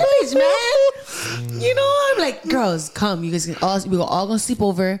takes a village, man. You know, I'm like, girls, come. You guys can we were all gonna sleep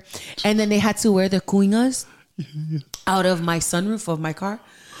over, and then they had to wear the cuingas out of my sunroof of my car.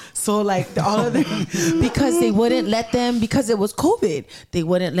 So like all of them, because they wouldn't let them, because it was COVID, they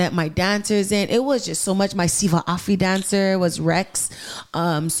wouldn't let my dancers in. It was just so much. My Siva Afi dancer was Rex.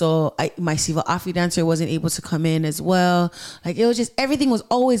 So my Siva Afi dancer wasn't able to come in as well. Like it was just, everything was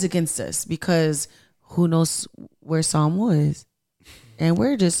always against us because who knows where Samoa is. And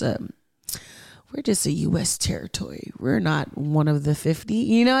we're just a U.S. territory. We're not one of the 50.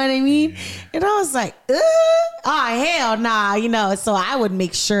 You know what I mean? And I was like, hell nah. You know, so I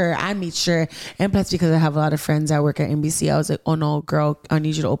made sure. And plus, because I have a lot of friends that work at NBC, I was like, oh no, girl, I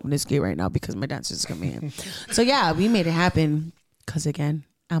need you to open this gate right now because my dancers are coming in. So yeah, we made it happen. Because again,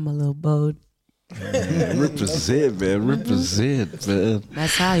 I'm a little bold. Represent, man. Represent, man.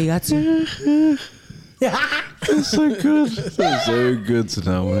 That's how you got to. That's so good. That's so good to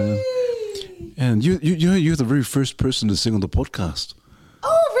know, man. And you're the very first person to sing on the podcast.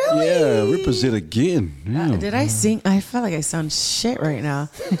 Oh, really? Yeah, represent again. Yeah. Did I sing? I felt like I sound shit right now.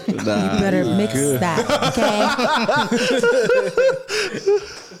 Nah, you better mix good. that,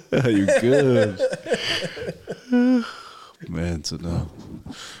 okay? You're good. Man, to know.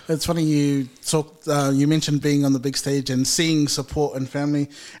 It's funny you talked. You mentioned being on the big stage and seeing support and family.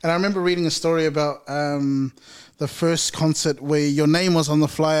 And I remember reading a story about the first concert where your name was on the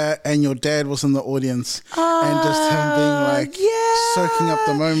flyer and your dad was in the audience, and just him being like soaking up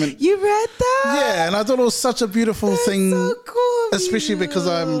the moment. You read that? Yeah, and I thought it was such a beautiful thing, so cool, especially because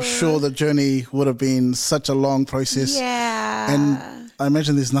I'm sure the journey would have been such a long process. Yeah, and I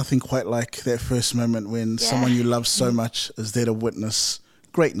imagine there's nothing quite like that first moment when someone you love so much is there to witness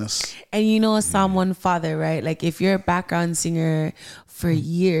greatness. And you know, someone father, right? Like if you're a background singer for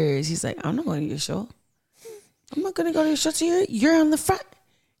years, he's like, I'm not going to your show. I'm not going to go to your show. So you're on the front.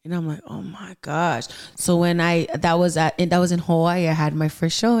 And I'm like, oh my gosh. So when that was in Hawaii, I had my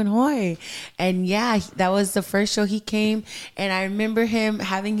first show in Hawaii. And yeah, that was the first show he came. And I remember him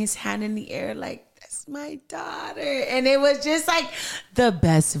having his hand in the air like, that's my daughter. And it was just like the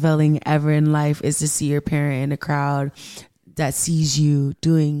best feeling ever in life is to see your parent in a crowd that sees you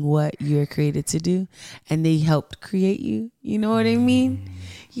doing what you're created to do. And they helped create you. You know what I mean?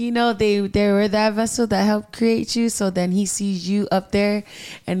 You know, they were that vessel that helped create you. So then he sees you up there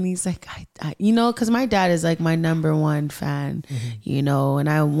and he's like, you know, because my dad is like my number one fan, you know, and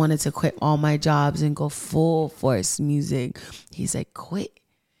I wanted to quit all my jobs and go full force music. He's like, quit.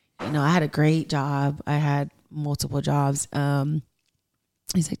 You know, I had a great job. I had multiple jobs.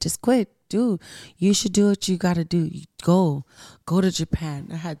 He's like, just quit. Dude, you should do what you got to do. Go to Japan.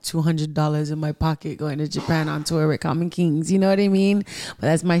 I had $200 in my pocket going to Japan on tour with Common Kings. You know what I mean? But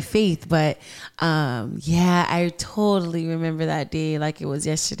that's my faith. But yeah, I totally remember that day like it was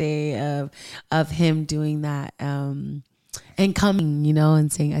yesterday of him doing that and coming, you know,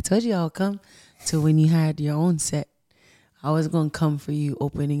 and saying, I told you I'll come to when you had your own set. I was going to come for you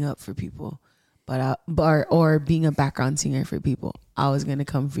opening up for people. Or being a background singer for people. I was going to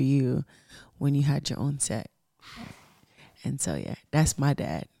come for you when you had your own set. And so, yeah, that's my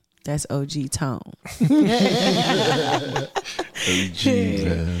dad. That's OG Tone. OG,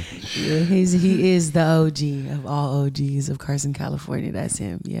 man. Yeah, he is the OG of all OGs of Carson, California. That's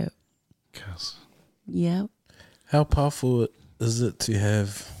him. Yep. Carson. Yep. How powerful is it to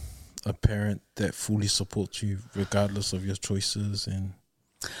have a parent that fully supports you regardless of your choices? And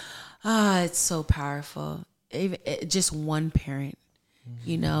it's so powerful. Even just one parent,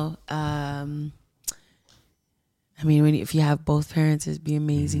 you know. I mean, if you have both parents, it'd be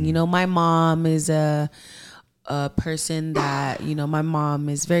amazing. You know, my mom is a person that, you know, my mom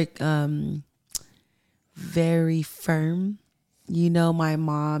is very, very firm. You know, my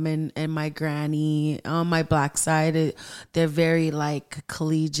mom and my granny on my black side, they're very like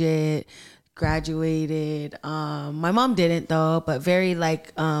collegiate, graduated. My mom didn't though, but very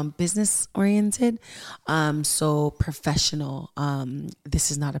like business oriented. So professional. This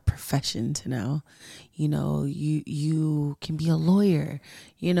is not a profession to know. You know, you can be a lawyer,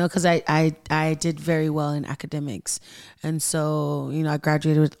 you know, because I did very well in academics. And so, you know, I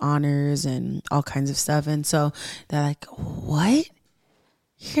graduated with honors and all kinds of stuff. And so they're like, what?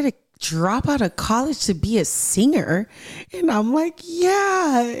 You're going to drop out of college to be a singer? And I'm like,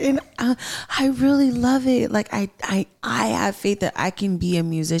 yeah. And I really love it. Like I have faith that I can be a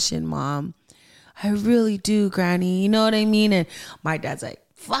musician, Mom. I really do, Granny. You know what I mean? And my dad's like,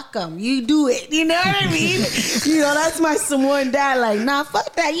 fuck them, you do it. You know what I mean? You know, that's my Samoan dad. Like, nah,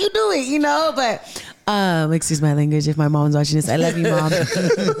 fuck that, you do it. You know, but Excuse my language if my mom's watching this. I love you, Mom.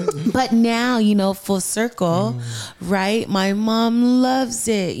 But now, you know, full circle, right? My mom loves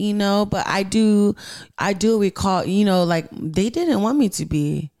it, you know, but I do recall, you know, like they didn't want me to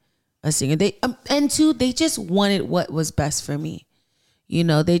be a singer. And two, they just wanted what was best for me. You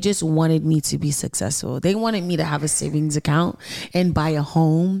know, they just wanted me to be successful. They wanted me to have a savings account and buy a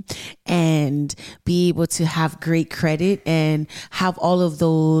home and be able to have great credit and have all of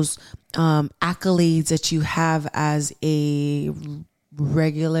those accolades that you have as a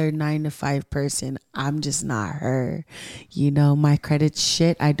regular 9-to-5 person. I'm just not her. You know, my credit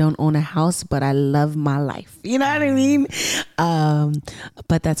shit. I don't own a house, but I love my life. You know what I mean?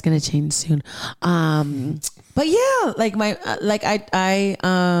 But that's gonna change soon. But yeah, like I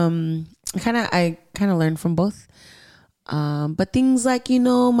kind of learned from both. But things like, you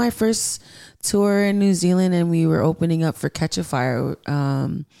know, my first tour in New Zealand and we were opening up for Catch a Fire.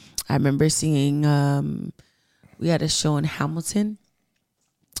 I remember singing. We had a show in Hamilton.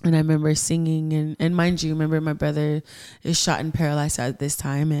 And I remember singing, and mind you, remember my brother is shot and paralyzed at this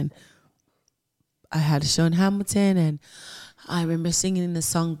time, and I had a show in Hamilton, and I remember singing the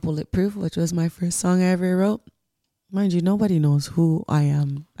song Bulletproof, which was my first song I ever wrote. Mind you, nobody knows who I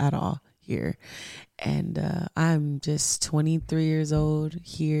am at all here. And I'm just 23 years old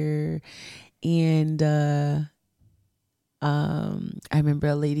here. And I remember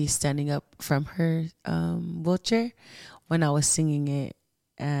a lady standing up from her wheelchair when I was singing it.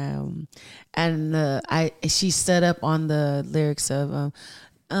 She stood up on the lyrics of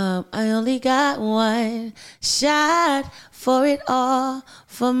I only got one shot for it all,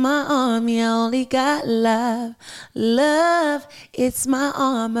 for my army I only got love, it's my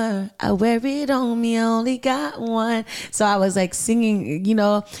armor, I wear it on me, I only got one. So I was like singing, you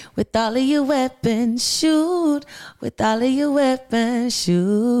know, with all of your weapons, shoot, with all of your weapons,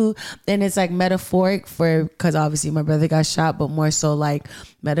 shoot. And it's like metaphoric because obviously my brother got shot, but more so like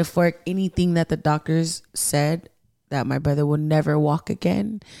metaphoric, anything that the doctors said that my brother will never walk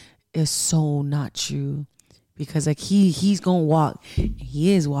again is so not true, because like he's gonna walk,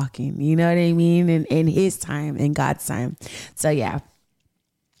 he is walking, you know what I mean, in his time, in God's time. So yeah,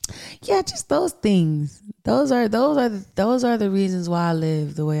 just those things. Those are the reasons why I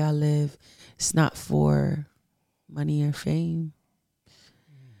live the way I live. It's not for money or fame.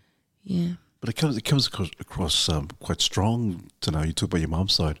 Yeah. But it comes across quite strong to know. You talk about your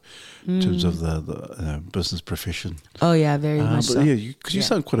mom's side in terms of the business profession. Oh yeah, very much but so. Yeah, you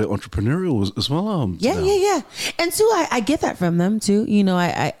sound quite entrepreneurial as well. Yeah. And too, I get that from them too. You know,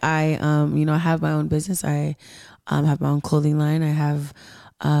 I have my own business. I have my own clothing line. I have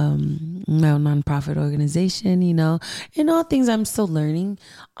my own nonprofit organization, you know, and all things I'm still learning.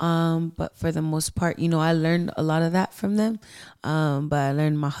 But for the most part, you know, I learned a lot of that from them. But I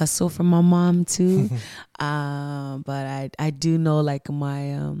learned my hustle from my mom too. But I do know like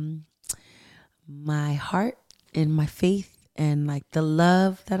my heart and my faith and like the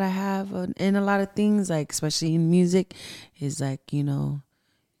love that I have in a lot of things, like especially in music, is like, you know,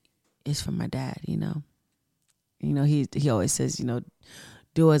 it's from my dad, you know. You know, he always says, you know,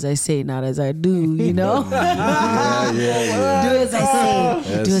 do as I say, not as I do, you know? Yeah. Do as I say.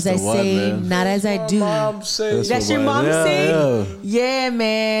 That's do as I the one, say, man. not as I do. That's your mom say? Yeah,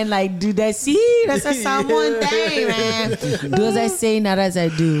 man. Like, do that. See, that's a someone thing, man. Do as I say, not as I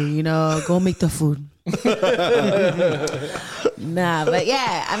do. You know, go make the food. Nah, but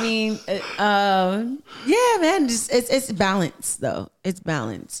yeah, I mean, yeah, man, just it's balance though. It's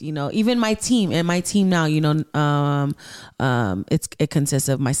balance, you know. Even my team now, you know, it consists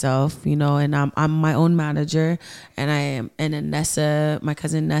of myself, you know, and I'm my own manager, and then Nessa, my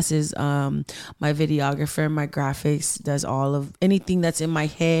cousin Ness is my videographer, my graphics, does all of anything that's in my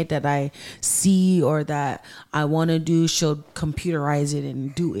head that I see or that I want to do. She'll computerize it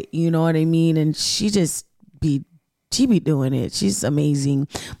and do it, you know what I mean? And she be doing it. She's amazing.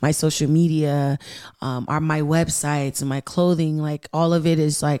 My social media, are my websites and my clothing, like all of it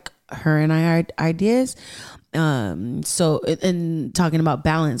is like her and I ideas. So and talking about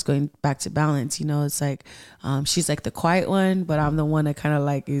balance, going back to balance, you know, it's like, she's like the quiet one, but I'm the one that kind of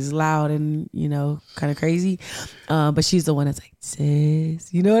like is loud and, you know, kind of crazy. But she's the one that's like,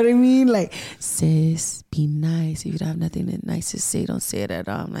 sis, you know what I mean? Like, sis, be nice. If you don't have nothing nice to say, don't say it at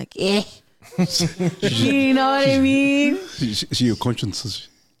all. I'm like, eh. You know what I mean? She your conscience.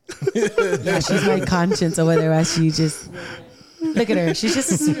 Yeah, she's my conscience over there. As she just look at her. She's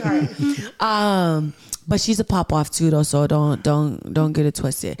just a sweetheart. But she's a pop off too, though. So don't get it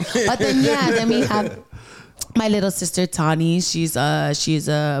twisted. But then we have my little sister Tani. She's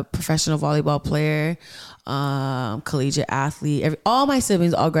a professional volleyball player. collegiate athlete. All my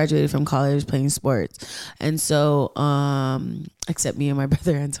siblings all graduated from college playing sports. And so, except me and my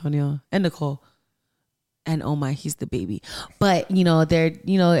brother Antonio and Nicole. And oh my, he's the baby. But, they're,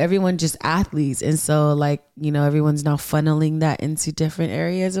 everyone just athletes. And so like, everyone's now funneling that into different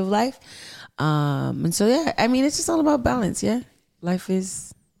areas of life. And so, yeah, I mean, it's just all about balance. Yeah. Life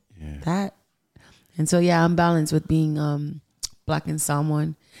is that. And so, yeah, I'm balanced with being Black and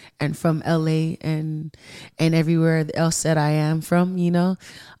Samoan and from LA and everywhere else that I am from,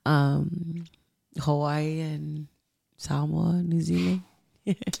 Hawaii and Samoa, New Zealand.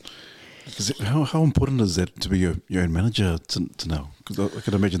 How important is that to be your own manager to know? Because I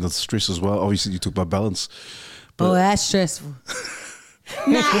can imagine the stress as well. Obviously, you talk about balance. But that's stressful.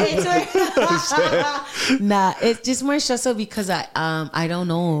 It's just more stressful because I don't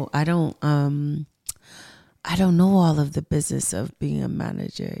know. I don't know all of the business of being a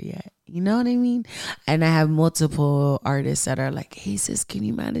manager yet. You know what I mean? And I have multiple artists that are like, hey sis, can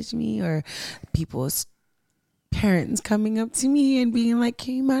you manage me? Or people's parents coming up to me and being like,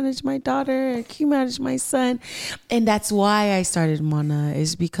 can you manage my daughter? Or can you manage my son? And that's why I started Mana,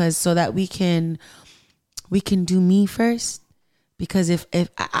 is because so that we can do me first. Because if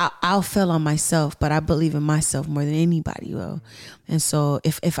I'll fail on myself, but I believe in myself more than anybody will. And so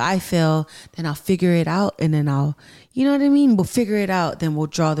if I fail, then I'll figure it out, and then you know what I mean? We'll figure it out, then we'll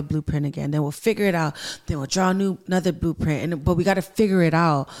draw the blueprint again. Then we'll figure it out, then we'll draw another blueprint. But we got to figure it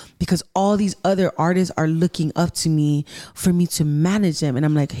out because all these other artists are looking up to me for me to manage them. And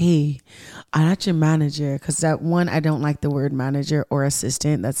I'm like, hey, I'm not your manager. Because that one, I don't like the word manager or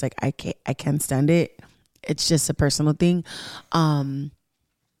assistant. That's like, I can't stand it. It's just a personal thing.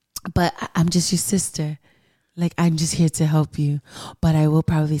 But I'm just your sister. Like, I'm just here to help you. But I will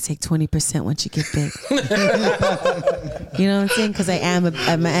probably take 20% once you get big. You know what I'm saying? Because I am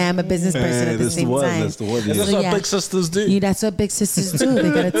a business person at the same time. That's the one. That's So, what big sisters do. Yeah, that's what big sisters do. They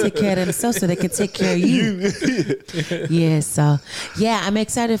got to take care of themselves so they can take care of you. Yeah, so, yeah, I'm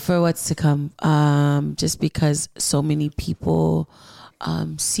excited for what's to come. Just because so many people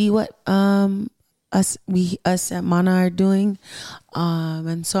see what us at Mana are doing,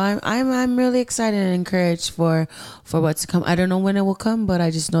 and so I'm really excited and encouraged for what's to come. I don't know when it will come, but I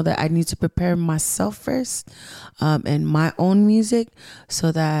just know that I need to prepare myself first, and my own music,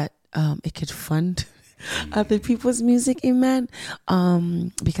 so that it could fund other people's music. Amen.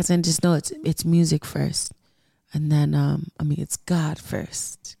 Because I just know it's music first, and then it's God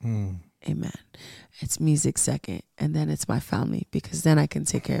first. Amen. It's music second, and then it's my family, because then I can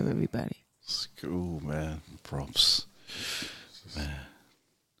take care of everybody. Cool, man. Props, man.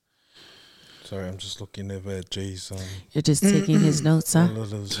 Sorry, I'm just looking over at Jay's. You're just taking his notes, huh? I want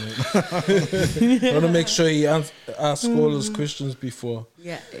to make sure he asks all his questions before.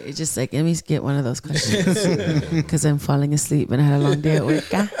 Yeah, it's just like, let me get one of those questions because I'm falling asleep and I had a long day at work.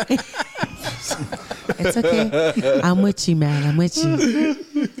 Huh? It's okay. I'm with you, man. I'm with you.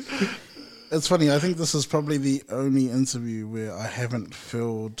 It's funny. I think this is probably the only interview where I haven't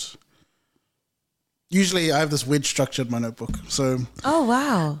filled. Usually I have this weird structure in my notebook. So oh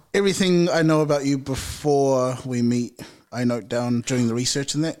wow. Everything I know about you before we meet, I note down during the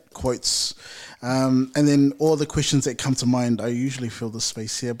research and that, quotes. And then all the questions that come to mind, I usually fill the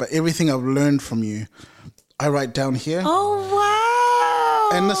space here. But everything I've learned from you, I write down here. Oh wow.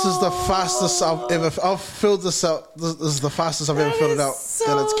 And this is the fastest I've filled this out. This is the fastest I've ever filled it out,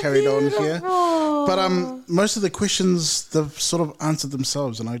 so that it's carried beautiful. on here. But most of the questions, they've sort of answered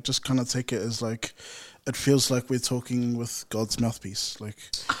themselves, and I just kind of take it as like, it feels like we're talking with God's mouthpiece. Like,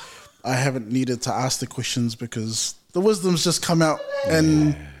 I haven't needed to ask the questions because the wisdom's just come out,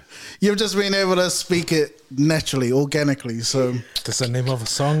 and you've just been able to speak it naturally, organically. So that's the name of a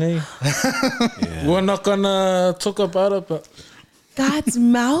song, eh? We're not gonna talk about it, but God's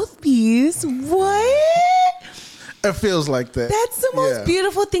mouthpiece. What? it feels like that. That's the most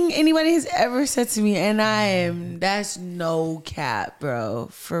beautiful thing anybody has ever said to me. And that's no cap, bro.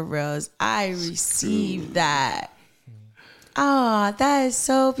 For reals. I received that. Oh, that is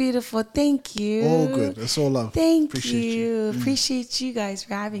so beautiful. Thank you. All good. It's all love. Appreciate you. Appreciate you guys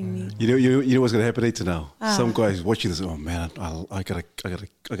for having me. You know what's gonna happen later now? Some guy's watching this. Oh man, I gotta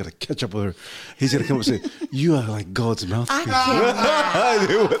catch up with her. He's gonna come up and say, "You are like God's mouthpiece."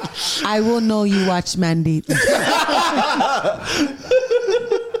 I will know you watch Mandate,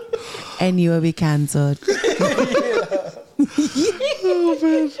 and you will be cancelled. Oh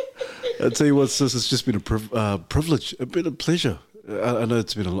man. I tell you what, sis, it's just been a privilege, a bit of pleasure. I know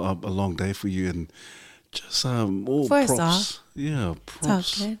it's been a long day for you, and just all First props. off, Yeah,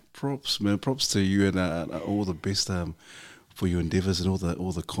 props, man. Props to you, and all the best for your endeavors and all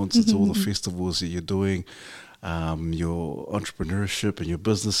the concerts, all the festivals that you're doing, your entrepreneurship and your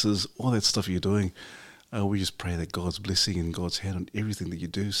businesses, all that stuff you're doing. We just pray that God's blessing and God's hand on everything that you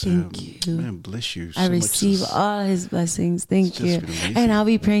do. So, Thank you. man, bless you. I so receive much. all His blessings. Thank It's you. just been amazing. And I'll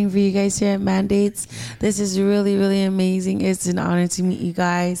be praying for you guys here at Mandates. This is really, really amazing. It's an honor to meet you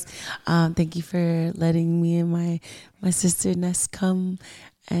guys. Thank you for letting me and my sister Ness come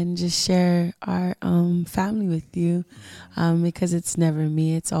and just share our family with you, because it's never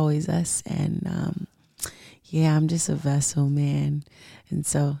me, it's always us. And yeah, I'm just a vessel, man. And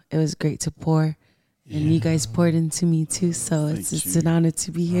so it was great to pour. And you guys poured into me too, so it's an honor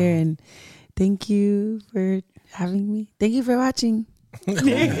to be here. And thank you for having me. Thank you for watching.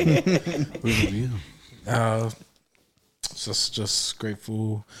 Just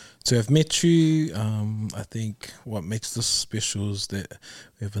grateful to have met you. I think what makes this special is that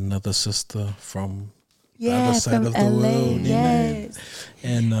we have another sister from the other side from of the LA, world. yes.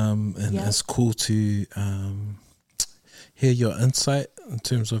 And it's cool to hear your insight in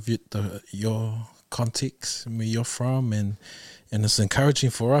terms of your context and where you're from, and it's encouraging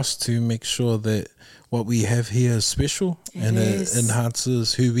for us to make sure that what we have here is special and it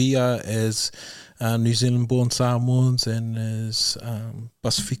enhances who we are as New Zealand born Samoans and as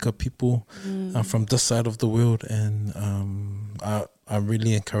Pasifika people from this side of the world. And I'm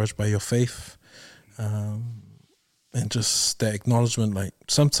really encouraged by your faith, and just that acknowledgement. Like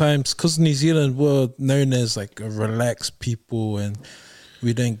sometimes, because New Zealand, we're known as like a relaxed people, and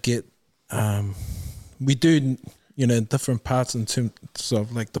we don't get we do, in different parts in terms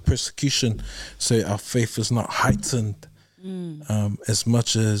of like the persecution, so our faith is not heightened as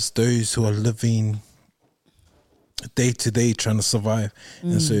much as those who are living day to day trying to survive.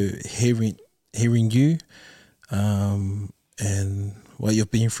 And so hearing you and what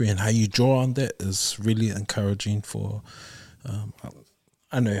you've been through and how you draw on that is really encouraging for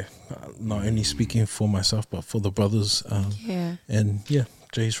I know, not only speaking for myself but for the brothers. And yeah,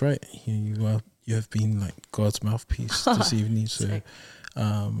 Jay's right. You have been like God's mouthpiece this evening. So,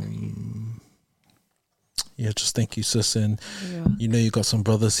 just thank you, sis. And you got some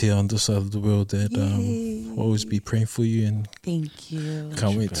brothers here on this side of the world that will always be praying for you. And thank you.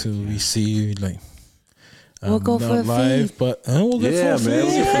 Can't wait till we see you like. We'll go for a live, feed. but we'll go for a feed. We'll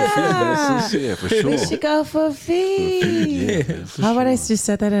go for a feed. Yeah, for sure. We should go for a feed. How about I just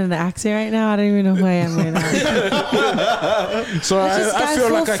set that in an accent right now? I don't even know who I am right now. So I feel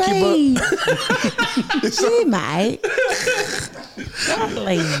like I keep up. Hey, mate.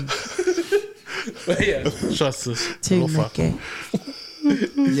 But yeah, trust us.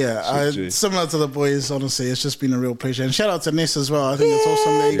 Similar to the boys, honestly, it's just been a real pleasure. And shout out to Ness as well. I think it's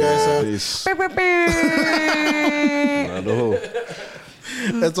awesome that you guys are.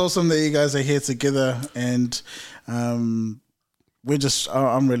 It's awesome that you guys are here together, and I'm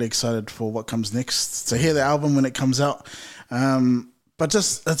really excited for what comes next, to hear the album when it comes out. But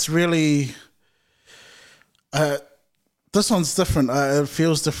just, it's really, this one's different. It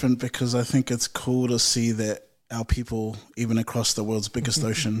feels different because I think it's cool to see that our people, even across the world's biggest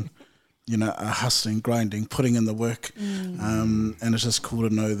ocean, are hustling, grinding, putting in the work. And it's just cool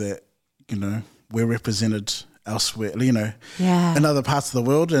to know that, we're represented elsewhere, in other parts of the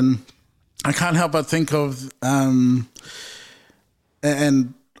world. And I can't help but think of, I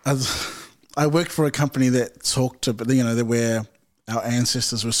worked for a company that talked about, where our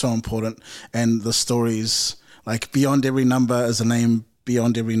ancestors were so important, and the stories, like beyond every number is a name,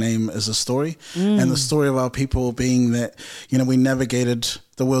 beyond every name is a story. And the story of our people being that, we navigated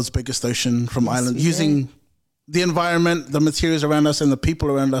the world's biggest ocean from island using the environment, the materials around us and the people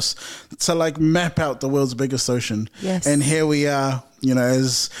around us to like map out the world's biggest ocean. Yes. And here we are,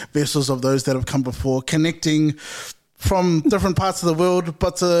 as vessels of those that have come before, connecting from different parts of the world,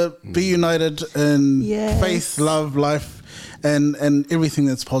 but to be united in faith, love, life, and everything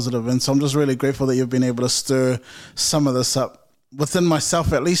that's positive. And so I'm just really grateful that you've been able to stir some of this up within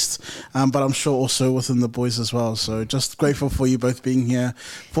myself at least, but I'm sure also within the boys as well. So just grateful for you both being here,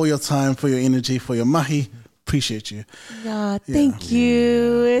 for your time, for your energy, for your mahi. Appreciate you. Thank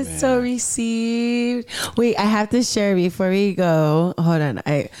you. It's so received. Wait, I have to share before we go. Hold on.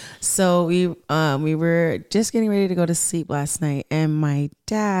 So we were just getting ready to go to sleep last night, and my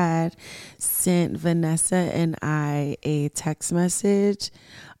dad sent Vanessa and I a text message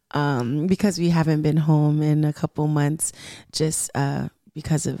because we haven't been home in a couple months, just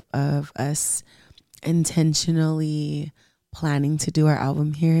because of us intentionally planning to do our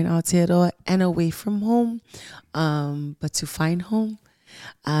album here in Aotearoa and away from home, but to find home.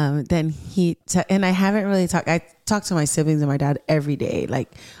 Then and I haven't really talked. I talk to my siblings and my dad every day.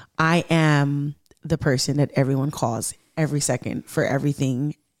 Like, I am the person that everyone calls every second for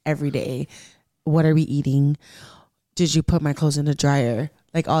everything, every day. What are we eating? Did you put my clothes in the dryer?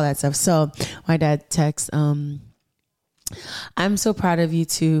 Like all that stuff. So my dad texts, I'm so proud of you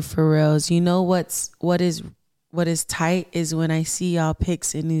too, for reals. You know what is tight is when I see y'all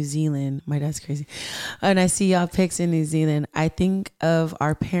pics in New Zealand. My dad's crazy. When I see y'all pics in New Zealand, I think of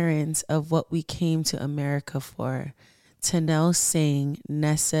our parents, of what we came to America for. Tenelle saying,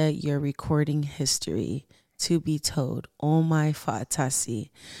 Nessa, you're recording history to be told. Oh my fatasi.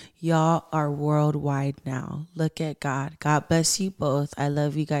 Y'all are worldwide now. Look at God. God bless you both. I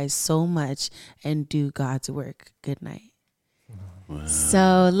love you guys so much, and do God's work. Good night. Wow.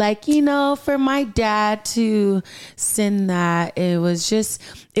 So, like, you know, for my dad to send that, it was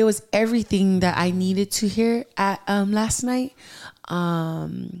everything that I needed to hear at last night.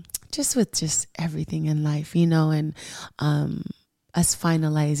 Just everything in life, you know, and us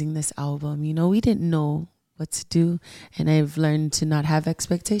finalizing this album, you know, we didn't know what to do, and I've learned to not have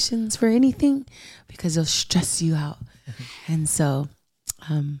expectations for anything because it'll stress you out. And so,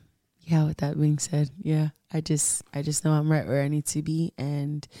 yeah, with that being said, yeah, I just know I'm right where I need to be,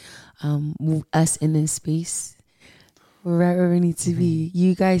 and us in this space, we're right where we need to be.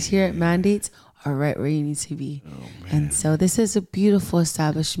 You guys here at Mandates are right where you need to be. And so this is a beautiful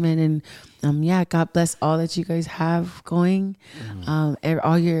establishment, and yeah, God bless all that you guys have going,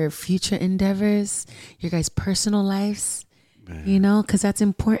 all your future endeavors, your guys' personal lives, you know, because that's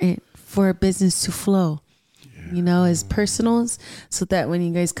important for a business to flow. You know, as personals, so that when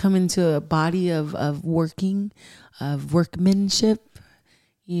you guys come into a body of working, of workmanship,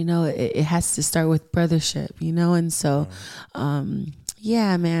 you know, it has to start with brothership, you know, and so,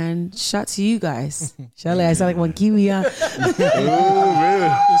 yeah, man, shout to you guys. Charlie, I sound like one Kiwi, huh? Oh,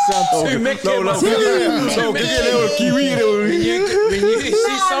 man. You sound too Mickey. No, Kiwi. When you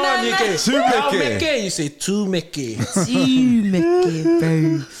see someone, you can too Mickey. You say too Mickey. Too Mickey,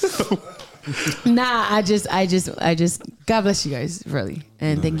 bro. Nah, I just God bless you guys, really,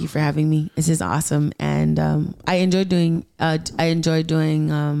 and thank you for having me. This is awesome, and I enjoy doing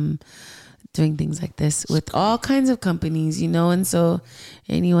things like this with all kinds of companies, you know. And so,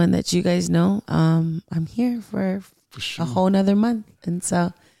 anyone that you guys know, I'm here for sure. A whole nother month, and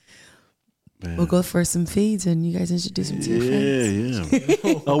so. Man. We'll go for some feeds, and you guys introduce me to your friends.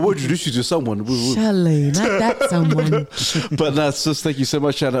 Yeah. We'll introduce you to someone. Charlie, not that someone. But sis, thank you so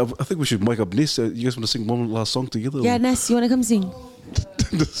much. And I think we should mic up Ness. You guys want to sing one last song together? Yeah, Ness, you want to come sing?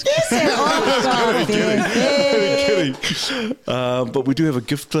 Kidding. But we do have a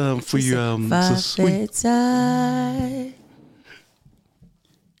gift for you, sis.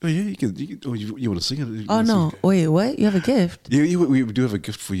 Oh yeah, you can. You want to sing it? Oh no! Wait, what? You have a gift? Yeah, we do have a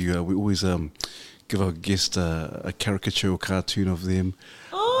gift for you. We always give our guest a caricature or cartoon of them.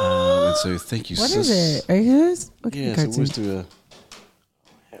 Oh, and so thank you. What sis. is it? Are you yours? What yeah, cartoon? So always do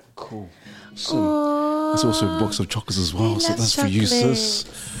a cool. So it's also a box of chocolates as well. So that's chocolate. For you, sis.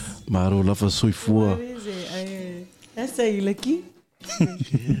 Maro lava soifua. What is it? That's how you lucky. Yeah.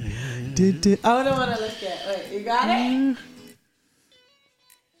 I don't want to look at. Wait, you got it?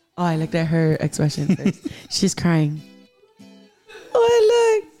 Oh, I looked at her expression first. She's crying. Oh,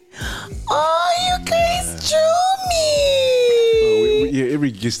 look. Oh, you guys drew me.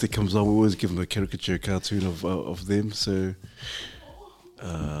 Every guest that comes on, we always give them a caricature cartoon of them. So,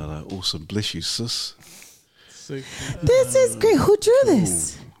 awesome. Bless you, sis. This is great. Who drew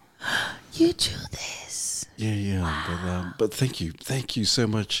this? You drew this. Yeah. But thank you so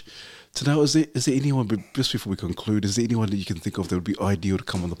much. Tenelle, is there anyone, just before we conclude, is there anyone that you can think of that would be ideal to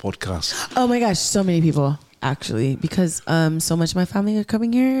come on the podcast? Oh my gosh, so many people, actually, because so much of my family are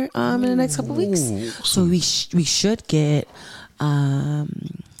coming here in the next couple of weeks. So we should get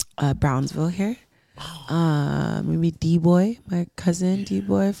Brownsville here. Maybe D-Boy, my cousin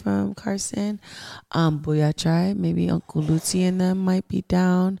D-Boy from Carson. Booyah Tribe, maybe Uncle Lucy and them might be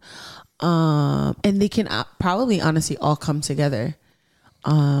down. And they can probably honestly all come together.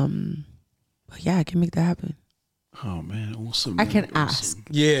 But yeah, I can make that happen. Oh man, awesome! I can ask.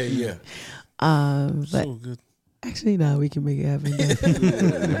 Yeah. But so good. Actually, no, we can make it happen.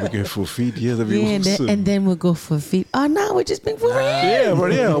 Then we go for a feed. Yeah, that'd be awesome. And then we'll go for a feed. Oh no, we're just being for real. Yeah,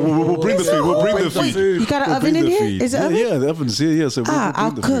 but yeah, we'll bring the food. We'll bring the food. You got an oven in here? Is it oven? Yeah, the oven's here. Yeah, so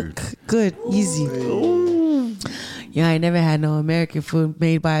I'll cook. Good, easy. Yeah, I never had no American food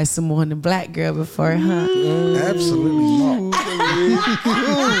made by a Samoan black girl before, huh? Absolutely not.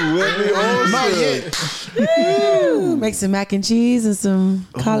 Not yet. Make some mac and cheese and some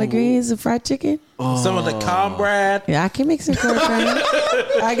collard greens and fried chicken. Some of the cornbread. Yeah, I can make some cornbread.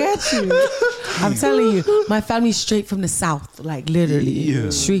 I got you. I'm telling you, my family's straight from the south, like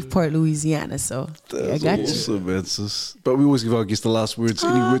literally Shreveport, Louisiana. So I got awesome, man, sis. But we always give our guests the last words.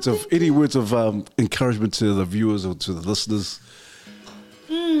 Any words of encouragement to the viewers or to the listeners?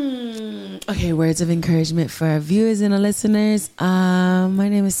 Okay, words of encouragement for our viewers and our listeners. My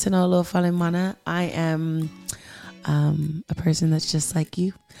name is Tenelle Falemana. I am a person that's just like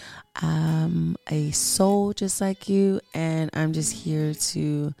you, a soul just like you, and I'm just here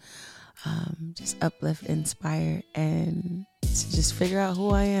to just uplift, inspire, and to just figure out who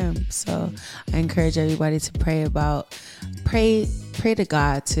I am. So I encourage everybody to pray to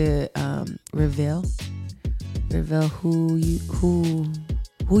God to reveal who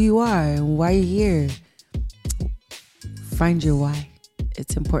you are and why you're here. Find your why.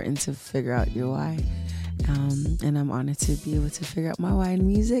 It's important to figure out your why. And I'm honored to be able to figure out my why in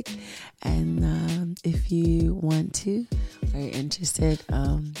music. And if you want to, or you're interested,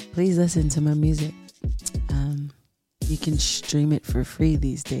 please listen to my music. You can stream it for free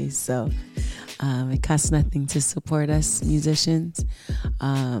these days. So it costs nothing to support us musicians.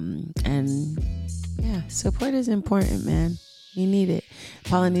 And yeah, support is important, man. We need it.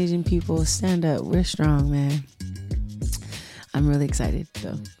 Polynesian people, stand up. We're strong, man. I'm really excited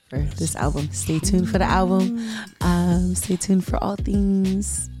though for this album. Stay tuned for the album. Stay tuned for all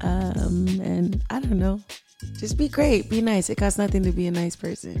things. And I don't know, just be great, be nice. It costs nothing to be a nice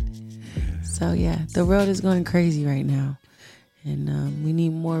person. So yeah, the world is going crazy right now, and we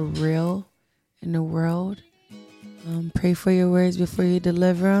need more real in the world. Pray for your words before you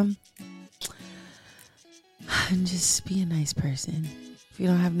deliver them. And just be a nice person. If you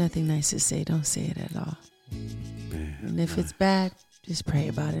don't have nothing nice to say, don't say it at all. And if it's bad, just pray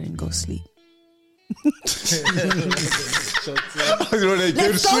about it and go sleep. Let's go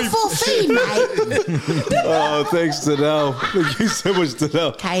for free, mate. Oh, thanks, Tenelle. Thank you so much,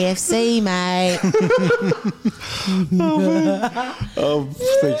 Tenelle. KFC, mate.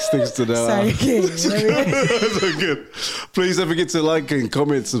 Thanks, Tenelle. Sorry, kid. That's good. Please don't forget to like and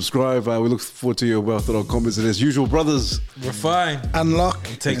comment, subscribe. We look forward to your wealth and comments. And as usual, brothers, We're fine. Unlock.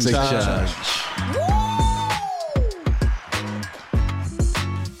 Take charge.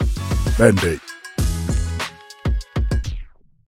 Band-Aid.